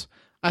iTunes,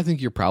 I think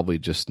you're probably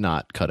just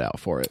not cut out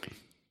for it.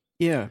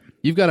 Yeah.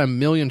 You've got a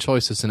million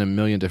choices in a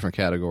million different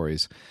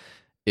categories.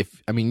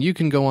 You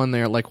can go on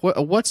there, like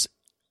what's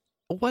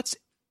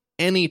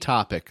any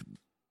topic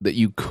that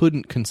you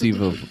couldn't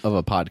conceive of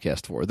a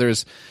podcast for?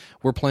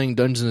 We're playing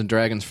Dungeons and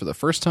Dragons for the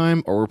first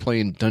time, or we're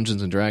playing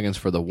Dungeons and Dragons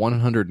for the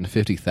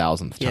 150,000th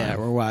time. Yeah,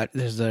 or what?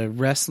 There's a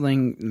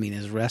wrestling.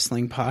 There's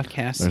wrestling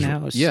podcasts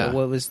now. Yeah.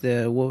 So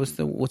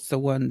what's the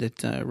one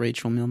that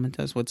Rachel Millman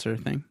does? What's her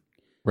thing?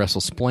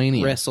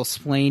 WrestleSplania.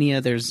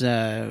 WrestleSplania. There's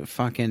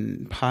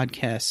fucking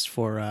podcasts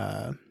for.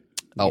 I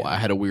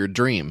Had a Weird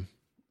Dream.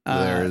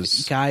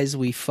 There's Guys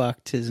We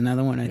Fucked is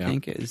another one. I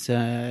think is.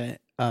 I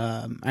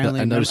only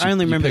you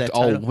remember picked that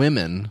title. all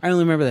women. I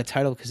only remember that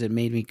title because it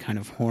made me kind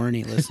of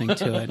horny listening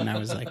to it, and I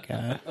was like,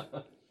 "No,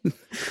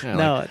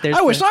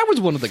 I wish I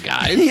was one of the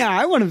guys." Yeah,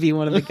 I want to be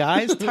one of the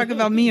guys. Talk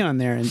about me on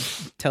there and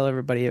tell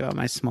everybody about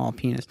my small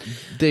penis.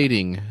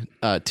 Dating,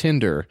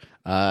 Tinder,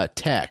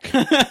 tech,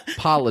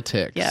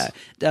 politics. Yeah,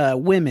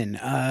 women,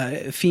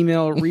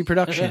 female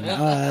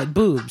reproduction,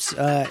 boobs.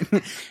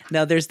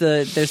 Now there's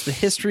the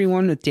history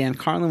one with Dan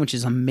Carlin, which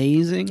is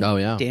amazing. Oh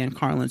yeah, Dan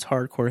Carlin's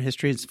Hardcore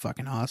History. It's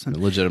fucking awesome.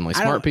 Legitimately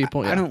smart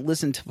people. Yeah. I don't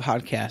listen to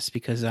podcasts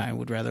because I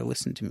would rather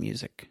listen to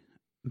music,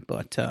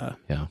 but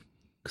yeah.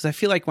 Because I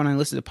feel like when I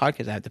listen to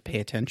podcasts, I have to pay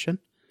attention,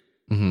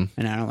 and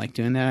I don't like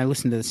doing that. I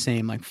listen to the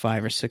same like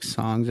 5 or 6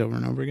 songs over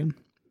and over again.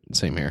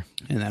 Same here.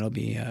 And that'll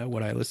be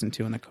what I listen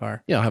to in the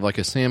car. Yeah, I'll have like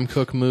a Sam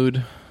Cooke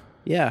mood.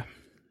 Yeah.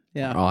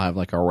 I'll have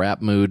like a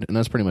rap mood, and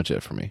that's pretty much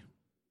it for me.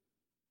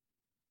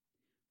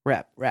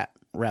 Rap,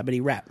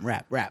 rabbity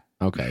rap.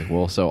 Okay,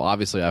 well, so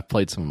obviously I've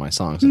played some of my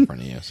songs in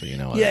front of you, so you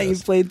know what it you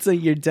is. played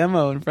your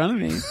demo in front of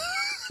me.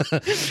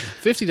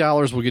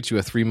 $50 will get you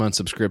a 3-month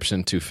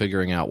subscription to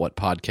figuring out what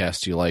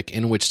podcast you like,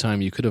 in which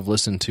time you could have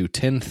listened to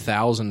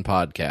 10,000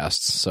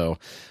 podcasts. So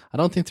I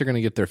don't think they're going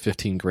to get their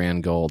 15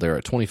 grand goal. They're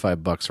at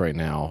 $25 right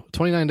now.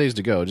 29 days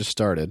to go. Just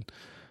started.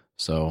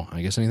 So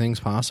I guess anything's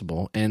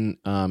possible. And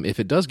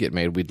if it does get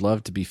made, we'd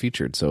love to be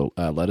featured. So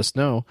let us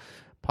know.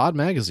 Pod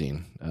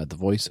Magazine, the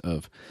voice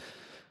of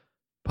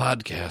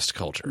podcast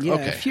culture. Yeah,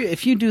 okay.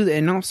 if you do,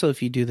 and also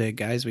if you do the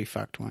Guys We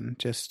Fucked one,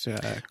 just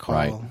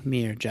call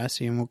me or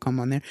Jesse and we'll come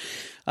on there.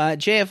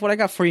 JF, what I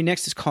got for you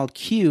next is called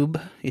Cube.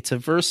 It's a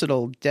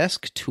versatile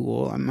desk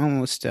tool. I'm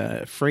almost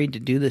afraid to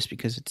do this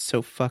because it's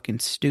so fucking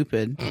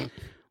stupid.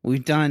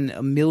 We've done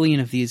a million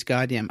of these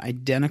goddamn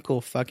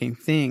identical fucking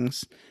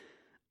things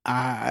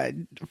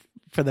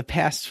for the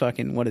past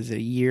fucking, what is it,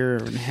 a year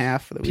and a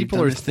half? That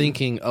People are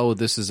thinking, oh,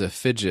 this is a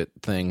fidget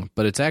thing,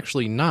 but it's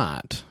actually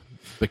not.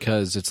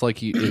 Because it's like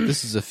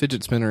this is a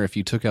fidget spinner if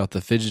you took out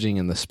the fidgeting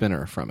and the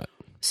spinner from it.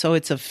 So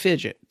it's a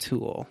fidget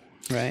tool,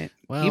 right?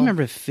 Well, you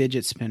remember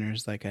fidget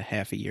spinners like a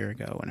half a year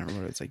ago when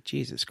everyone was like,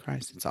 Jesus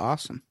Christ, it's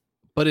awesome.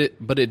 But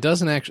it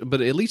doesn't actually. But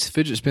at least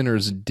fidget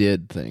spinners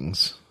did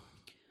things.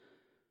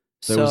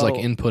 There was like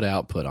input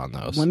output on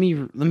those. Let me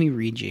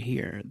read you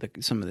here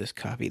some of this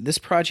copy. This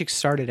project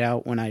started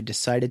out when I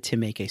decided to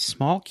make a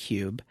small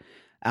cube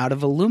out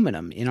of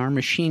aluminum in our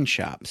machine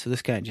shop. So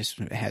this guy just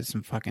had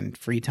some fucking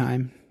free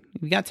time.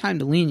 You got time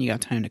to lean, you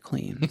got time to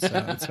clean. So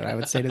that's what I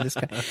would say to this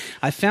guy.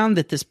 I found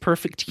that this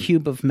perfect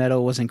cube of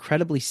metal was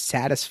incredibly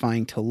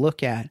satisfying to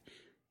look at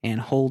and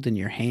hold in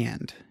your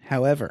hand.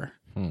 However,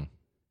 so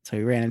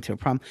he ran into a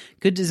problem.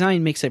 Good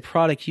design makes a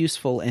product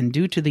useful, and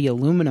due to the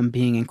aluminum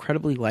being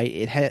incredibly light,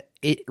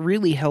 it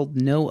really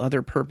held no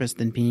other purpose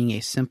than being a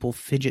simple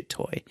fidget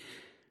toy.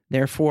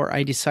 Therefore,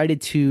 I decided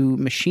to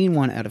machine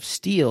one out of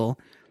steel,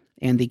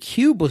 and the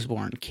cube was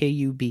born.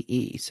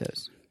 K-U-B-E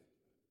says.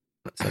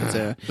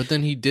 So but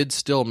then he did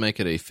still make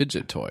it a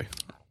fidget toy.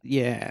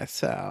 Yeah,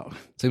 so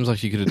seems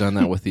like you could have done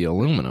that with the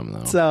aluminum,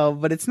 though. So,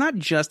 but it's not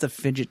just a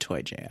fidget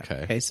toy,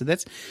 JF. Okay, so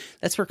that's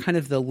where kind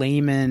of the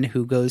layman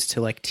who goes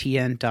to like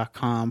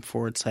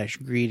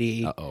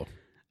tn.com/greedy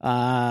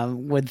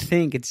would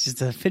think it's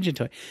just a fidget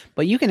toy.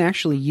 But you can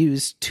actually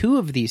use 2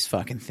 of these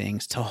fucking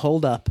things to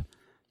hold up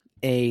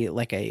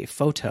a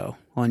photo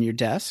on your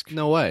desk.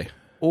 No way.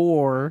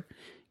 Or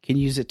can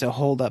use it to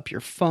hold up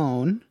your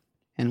phone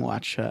and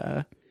watch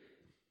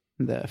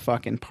the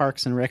fucking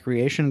Parks and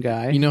Recreation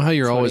guy. You know how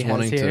you're always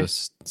wanting to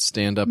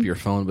stand up your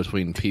phone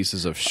between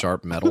pieces of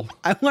sharp metal?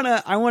 I want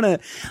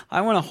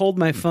to hold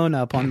my phone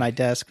up on my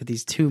desk with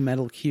these 2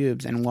 metal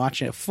cubes and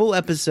watch a full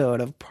episode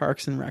of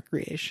Parks and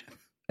Recreation.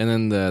 And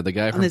then the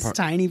guy on from this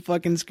tiny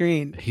fucking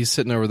screen, he's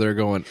sitting over there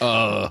going,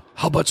 how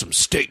about some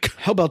steak?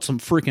 How about some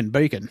freaking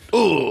bacon?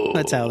 Oh,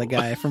 that's how the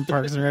guy from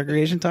Parks and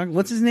Recreation talks.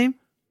 What's his name?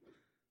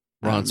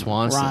 Ron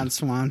Swanson. Ron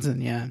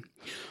Swanson, yeah.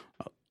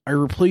 I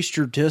replaced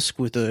your disc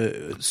with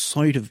a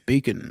side of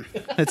bacon.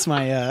 That's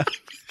my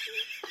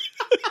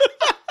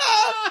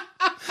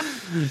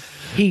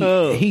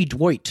Hey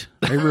Dwight.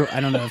 I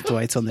don't know if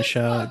Dwight's on the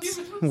show. It's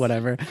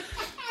whatever.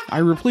 I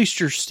replaced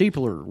your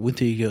stapler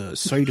with a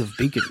side of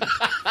bacon.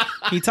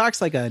 He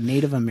talks like a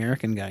Native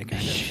American guy, kind of.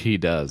 He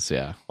does,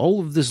 yeah. All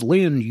of this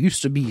land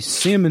used to be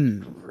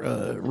salmon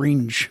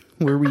range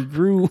where we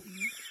grew.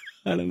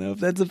 I don't know if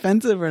that's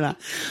offensive or not.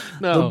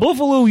 No. The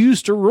buffalo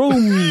used to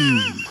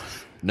roam.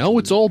 No,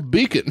 it's all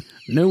Beacon.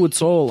 No,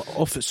 it's all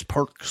office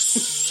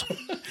parks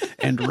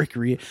and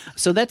recreate.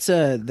 So that's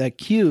the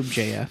cube,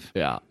 JF.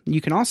 Yeah. You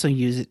can also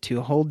use it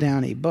to hold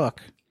down a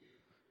book.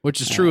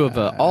 Which is true of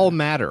all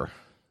matter.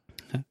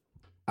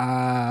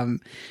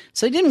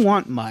 So he didn't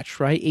want much,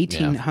 right?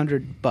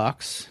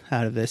 $1,800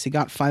 out of this. He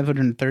got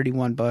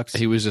 $531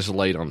 He was just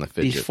late on the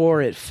fidget.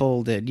 before it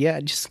folded.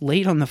 Yeah, just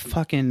late on the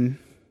fucking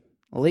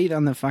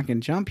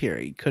jump here.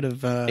 He could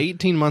have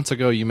 18 months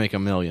ago, you make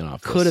 $1 million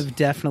off this. could have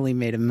definitely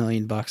made $1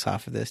 million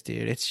off of this,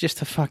 dude. It's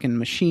just a fucking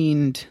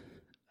machined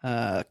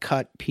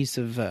cut piece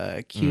of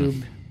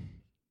cube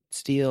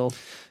steel.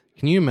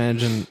 Can you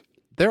imagine?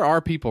 There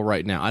are people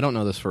right now. I don't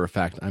know this for a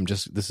fact.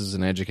 This is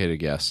an educated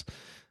guess.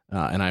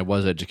 And I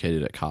was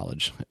educated at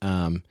college.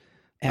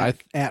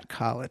 At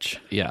college.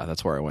 Yeah,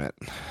 that's where I went.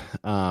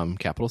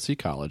 Capital C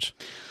College.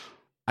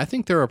 I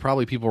think there are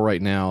probably people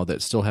right now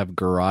that still have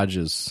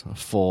garages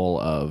full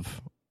of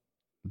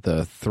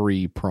the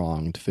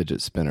 3-pronged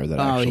fidget spinner that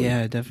actually... Oh,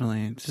 yeah,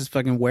 definitely. It's just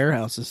fucking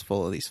warehouses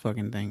full of these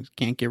fucking things.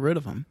 Can't get rid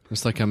of them.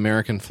 It's like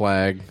American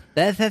flag.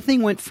 That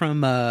thing went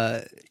from,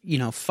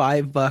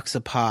 $5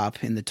 a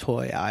pop in the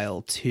toy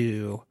aisle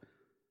to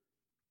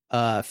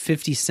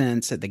 50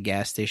 cents at the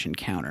gas station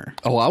counter.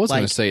 Oh, I was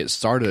going to say it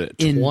started at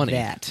 20. In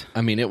that.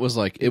 I mean, it was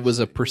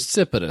a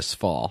precipitous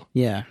fall.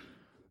 Yeah.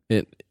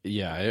 It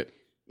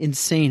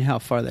Insane how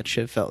far that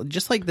shit fell.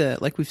 Just like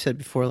we've said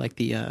before, like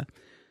the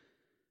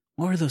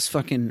what were those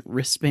fucking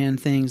wristband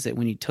things that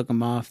when you took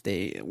them off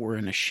they were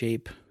in a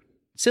shape?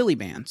 Silly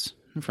bands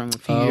from a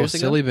few years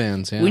ago. Silly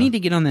bands, yeah. We need to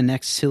get on the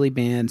next silly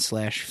band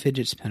 /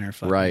 fidget spinner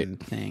fucking Right.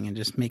 thing and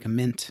just make a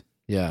mint.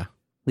 Yeah.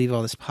 Leave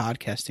all this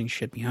podcasting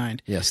shit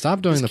behind. Yeah,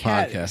 stop doing the This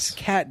podcast.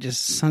 cat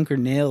just sunk her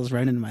nails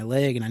right into my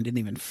leg, and I didn't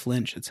even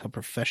flinch. That's how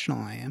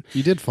professional I am.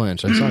 You did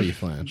flinch. I saw you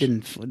flinch.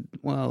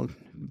 Well,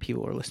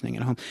 people are listening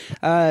at home.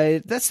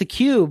 That's the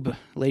cube,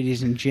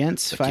 ladies and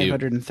gents.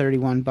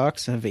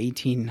 $531 of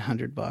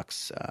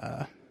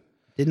 $1,800.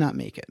 Did not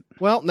make it.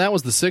 Well, that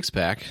was the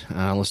 6-pack.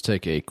 Let's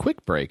take a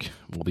quick break.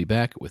 We'll be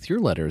back with your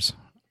letters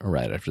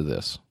right after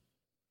this.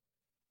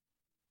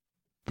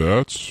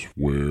 That's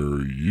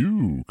where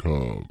you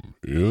come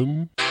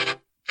in.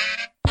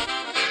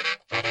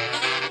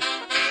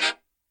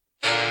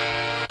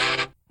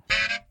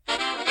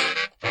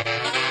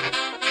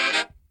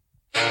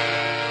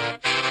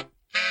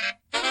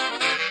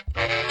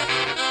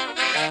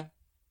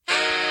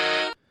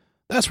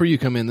 That's where you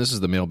come in. This is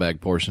the mailbag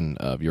portion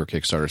of Your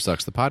Kickstarter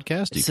Sucks, the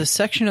podcast. It's a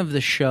section of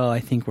the show, I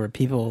think, where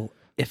people,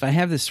 if I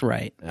have this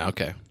right,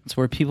 Okay. it's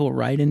where people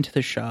write into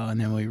the show, and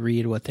then we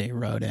read what they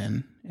wrote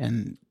in,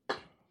 and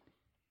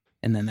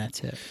then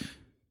that's it.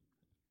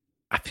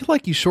 I feel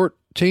like you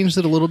shortchanged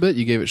it a little bit.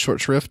 You gave it short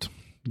shrift,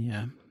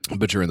 Yeah.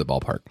 but you're in the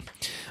ballpark.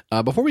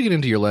 Before we get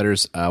into your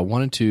letters, I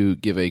wanted to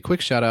give a quick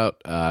shout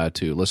out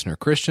to listener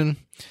Christian,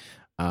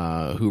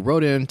 who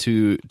wrote in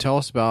to tell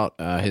us about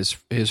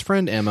his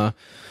friend Emma,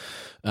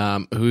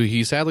 who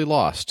he sadly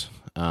lost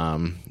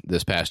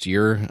this past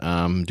year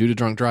due to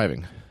drunk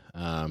driving.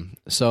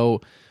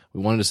 So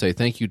we wanted to say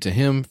thank you to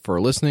him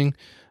for listening,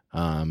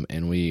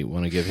 and we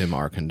want to give him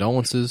our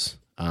condolences.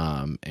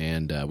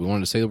 And we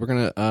wanted to say that we're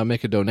going to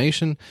make a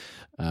donation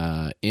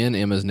in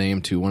Emma's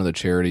name to one of the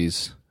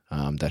charities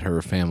that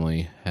her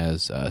family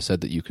has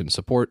said that you can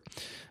support.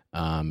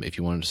 If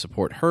you wanted to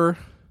support her,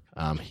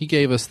 he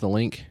gave us the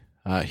link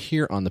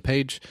here on the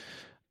page.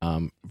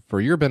 For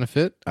your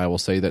benefit, I will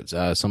say that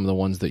some of the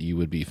ones that you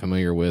would be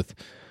familiar with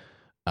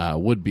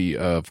would be,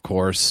 of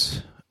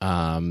course,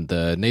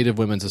 the Native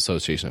Women's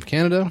Association of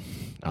Canada,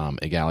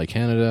 Egali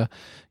Canada,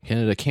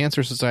 Canada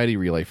Cancer Society,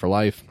 Relay for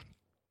Life,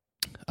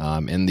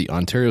 and the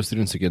Ontario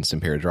Students Against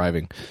Impaired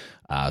Driving.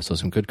 So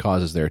some good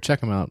causes there.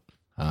 Check them out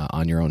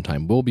on your own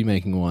time. We'll be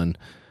making one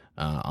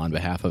on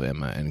behalf of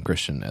Emma and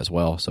Christian as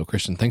well. So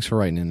Christian, thanks for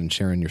writing in and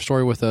sharing your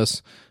story with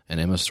us, and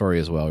Emma's story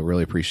as well. We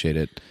really appreciate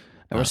it.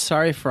 And we're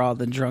sorry for all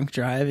the drunk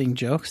driving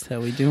jokes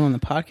that we do on the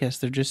podcast.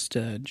 They're just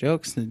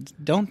jokes.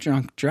 Don't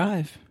drunk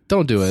drive.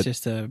 Don't do It's it.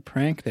 just a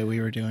prank that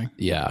we were doing.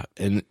 Yeah,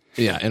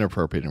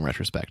 inappropriate in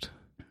retrospect.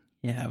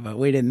 Yeah, but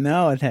we didn't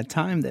know at that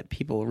time that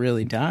people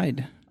really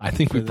died. I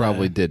think we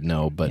probably did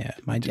know, but Yeah,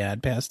 my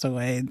dad passed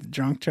away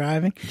drunk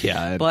driving.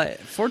 yeah, But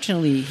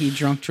fortunately, he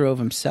drunk drove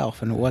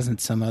himself, and it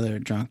wasn't some other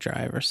drunk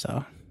driver.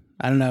 So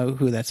I don't know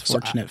who that's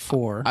fortunate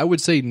for. I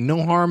would say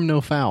no harm, no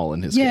foul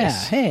in his Yeah,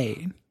 case.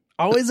 hey,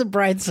 always a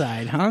bright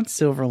side, huh?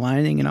 Silver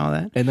lining and all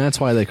that. And that's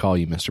why they call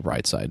you Mr.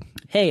 Brightside.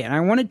 Hey, and I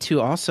wanted to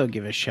also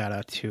give a shout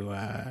out to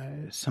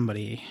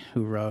somebody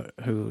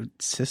whose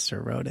sister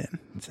wrote in.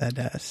 It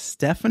said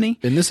Stephanie.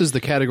 And this is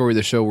the category of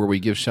the show where we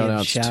give shout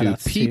outs to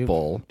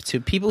people. To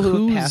people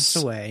who have passed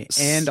away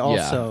and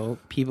also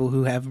people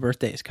who have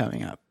birthdays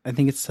coming up. I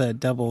think it's a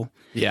double.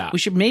 Yeah. We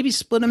should maybe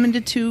split them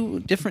into two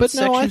different But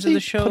no, I sections of the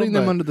think show. putting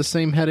them under the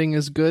same heading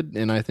is good,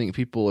 and I think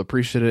people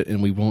appreciate it,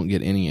 and we won't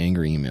get any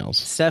angry emails.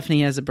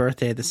 Stephanie has a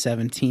birthday the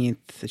 17th.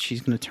 She's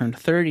going to turn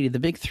 30, the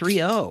big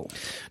 3-0.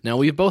 Now,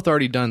 we've both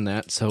already done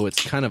that, so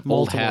it's kind of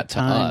old hat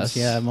to us.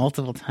 Yeah,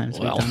 multiple times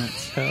Well. we've done it.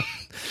 So.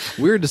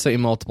 Weird to say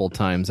multiple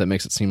times. That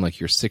makes it seem like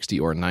you're 60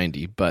 or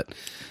 90, but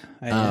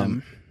I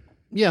am.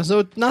 yeah, so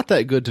it's not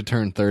that good to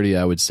turn 30,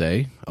 I would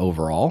say,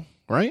 overall,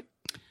 right?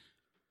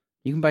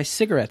 You can buy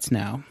cigarettes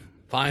now.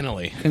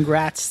 Finally.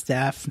 Congrats,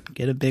 Steph.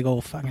 Get a big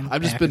old fucking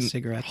I've just pack been of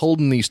cigarettes.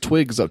 holding these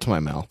twigs up to my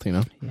mouth, you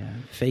know? Yeah,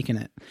 faking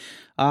it.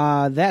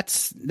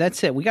 That's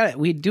it.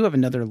 We do have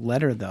another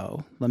letter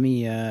though. Let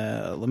me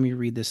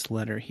read this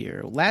letter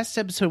here. Last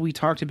episode we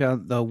talked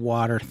about the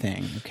water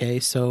thing.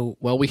 Okay, so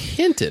Well, we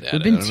hinted at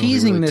we've it. been I don't know if we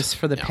teasing really this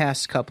for the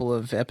past couple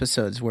of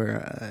episodes.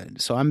 Where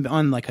so I'm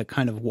on like a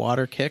kind of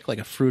water kick, like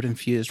a fruit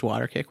infused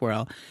water kick, where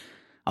I'll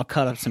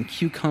cut up some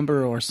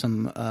cucumber or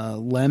some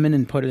lemon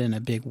and put it in a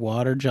big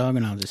water jug,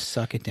 and I'll just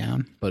suck it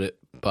down. But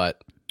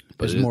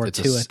There's more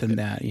to it than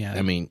that. Yeah,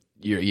 I mean,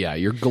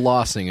 you're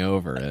glossing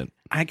over it.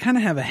 I kind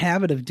of have a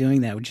habit of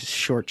doing that, which is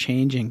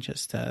shortchanging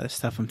just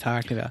stuff I'm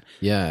talking about.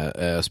 Yeah,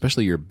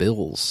 especially your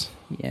bills.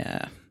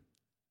 Yeah.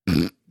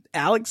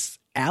 Alex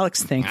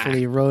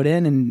thankfully wrote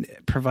in and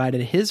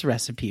provided his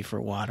recipe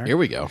for water. Here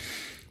we go.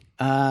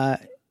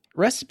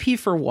 Recipe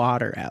for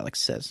water,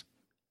 Alex says.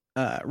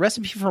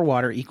 Recipe for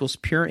water equals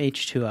pure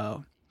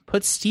H2O.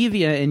 Put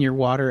stevia in your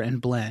water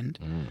and blend.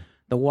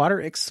 The water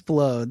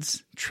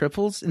explodes,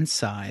 triples in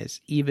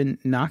size, even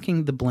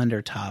knocking the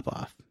blender top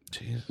off.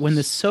 Jesus. When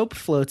the soap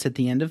floats at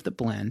the end of the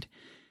blend,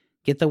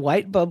 get the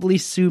white bubbly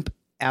soup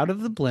out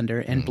of the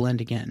blender and blend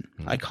again.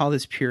 I call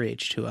this pure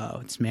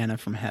H2O. It's manna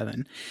from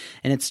heaven.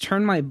 And it's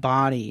turned my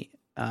body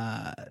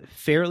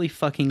fairly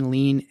fucking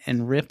lean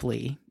and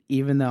ripply,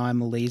 even though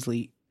I'm a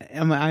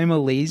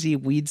lazy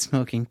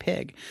weed-smoking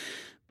pig.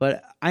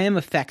 But I am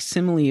a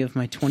facsimile of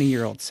my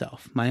 20-year-old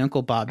self. My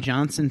Uncle Bob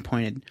Johnson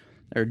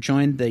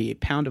joined the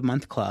Pound a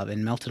Month Club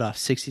and melted off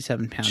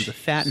 67 pounds of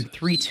fat and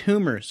 3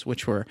 tumors,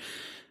 which were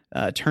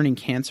turning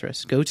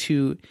cancerous. Go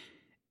to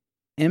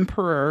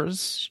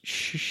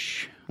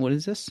what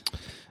is this?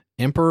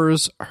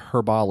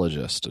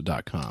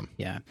 EmperorsHerbologist.com.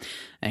 Yeah.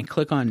 And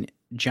click on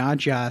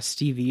Jaja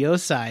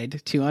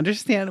Stevioside to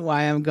understand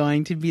why I'm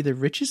going to be the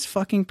richest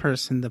fucking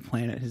person the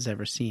planet has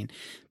ever seen.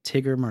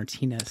 Tigger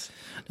Martinez.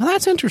 Now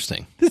that's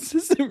interesting. This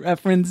is a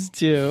reference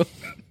to...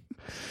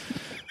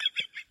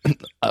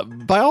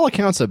 By all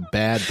accounts, a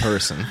bad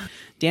person.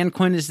 Dan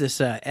Quinn is this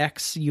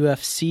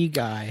ex-UFC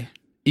guy.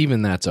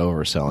 Even that's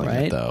overselling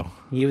Right? it, though.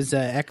 He was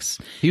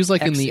He was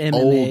like in the ex-MMA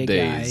old guy,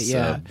 days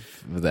yeah.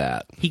 of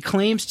that. He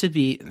claims to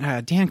be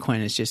Dan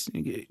Quinn is just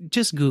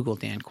Google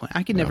Dan Quinn.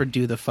 I could never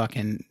do the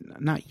fucking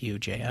not you,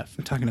 JF.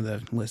 I'm talking to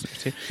the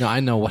listeners too. No, I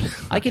know what.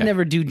 I could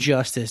never do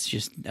justice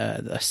just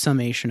a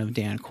summation of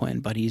Dan Quinn,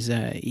 but he's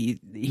like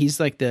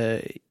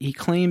he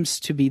claims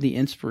to be the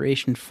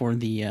inspiration for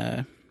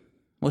the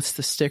what's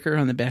the sticker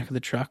on the back of the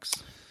trucks?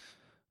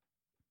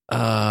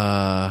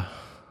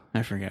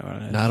 I forget what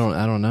it is. I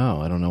don't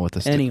know. I don't know what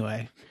the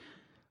Anyway,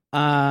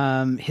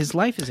 his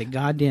life is a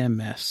goddamn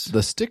mess.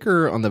 The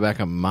sticker on the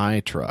back of my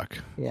truck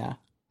Yeah.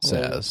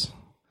 says,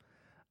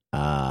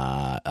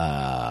 "Don't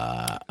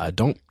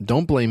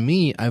blame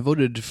me. I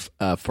voted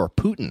for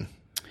Putin."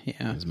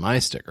 Yeah. Is my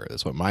sticker.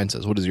 That's what mine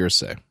says. What does yours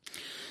say?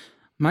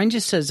 Mine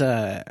just says,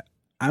 "I'm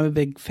a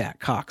big fat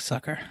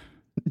cocksucker."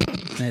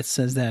 And it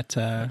says that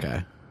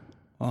Okay.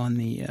 on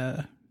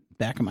the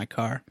back of my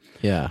car,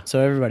 Yeah. so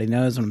everybody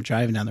knows when I'm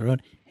driving down the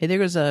road. Hey, there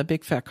goes a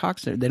big fat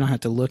cocksucker. They don't have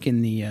to look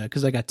in the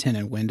because I got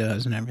tinted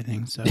windows and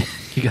everything. So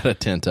You got a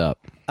tent up.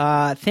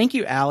 thank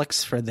you,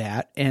 Alex, for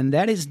that. And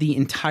that is the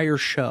entire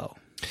show.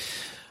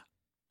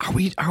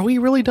 Are we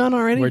really done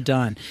already? We're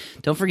done.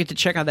 Don't forget to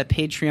check out that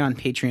Patreon,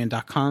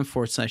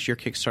 patreon.com/Your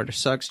Kickstarter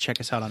Sucks. Check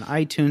us out on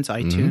iTunes,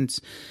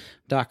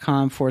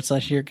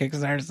 iTunes.com/Your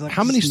Kickstarter Sucks.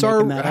 How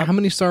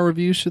many star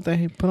reviews should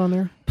they put on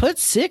there? Put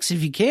 6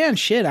 if you can.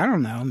 Shit, I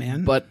don't know,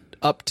 man. But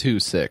up to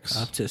 6.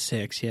 Up to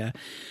 6, yeah.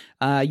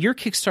 Your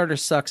Kickstarter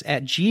Sucks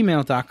at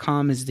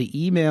gmail.com is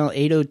the email.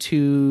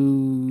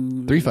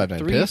 802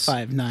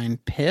 359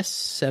 PISS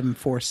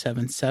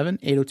 7477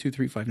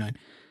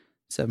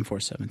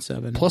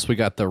 802-359-7477. Plus, we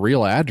got the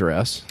real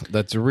address.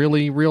 That's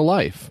really real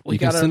life. You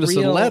can send us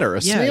a letter,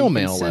 a snail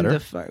mail letter.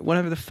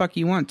 Whatever the fuck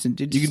you want to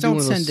do. Just can don't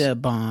do one of send those- a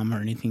bomb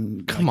or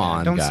anything. Come like on,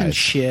 that. Don't guys. send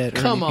shit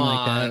or Come anything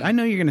like on. that. I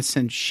know you're going to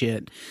send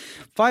shit.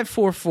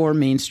 544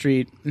 Main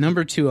Street,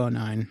 number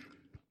 209.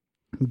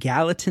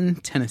 Gallatin,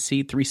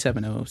 Tennessee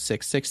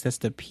 37066. That's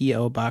the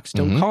P.O. box.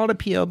 Don't call it a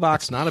P.O.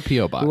 box. It's not a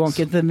P.O. box. We won't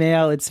get the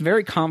mail. It's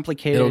very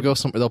complicated. It'll go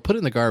somewhere. They'll put it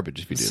in the garbage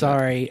if you do that.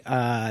 Sorry.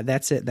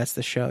 That's it. That's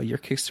the show. Your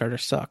Kickstarter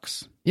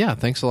Sucks. Yeah,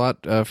 thanks a lot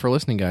for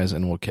listening, guys,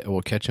 and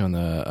we'll catch you on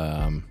the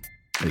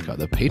what do you call it,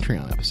 the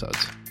Patreon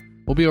episodes.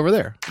 We'll be over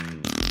there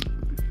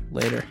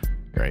Later.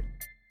 Great.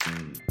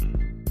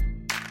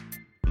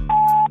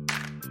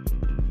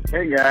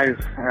 Hey guys,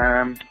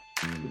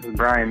 this is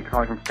Brian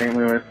calling from St.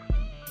 Louis.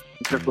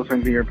 Just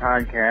listening to your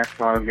podcast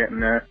while I was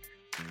getting a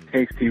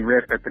tasty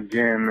rip at the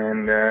gym,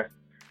 and I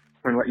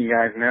want to let you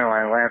guys know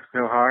I laughed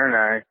so hard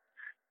I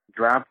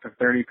dropped a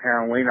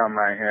 30-pound weight on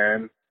my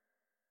head.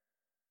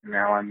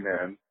 Now I'm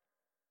dead.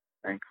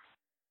 Thanks.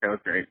 That was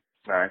great.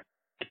 Bye.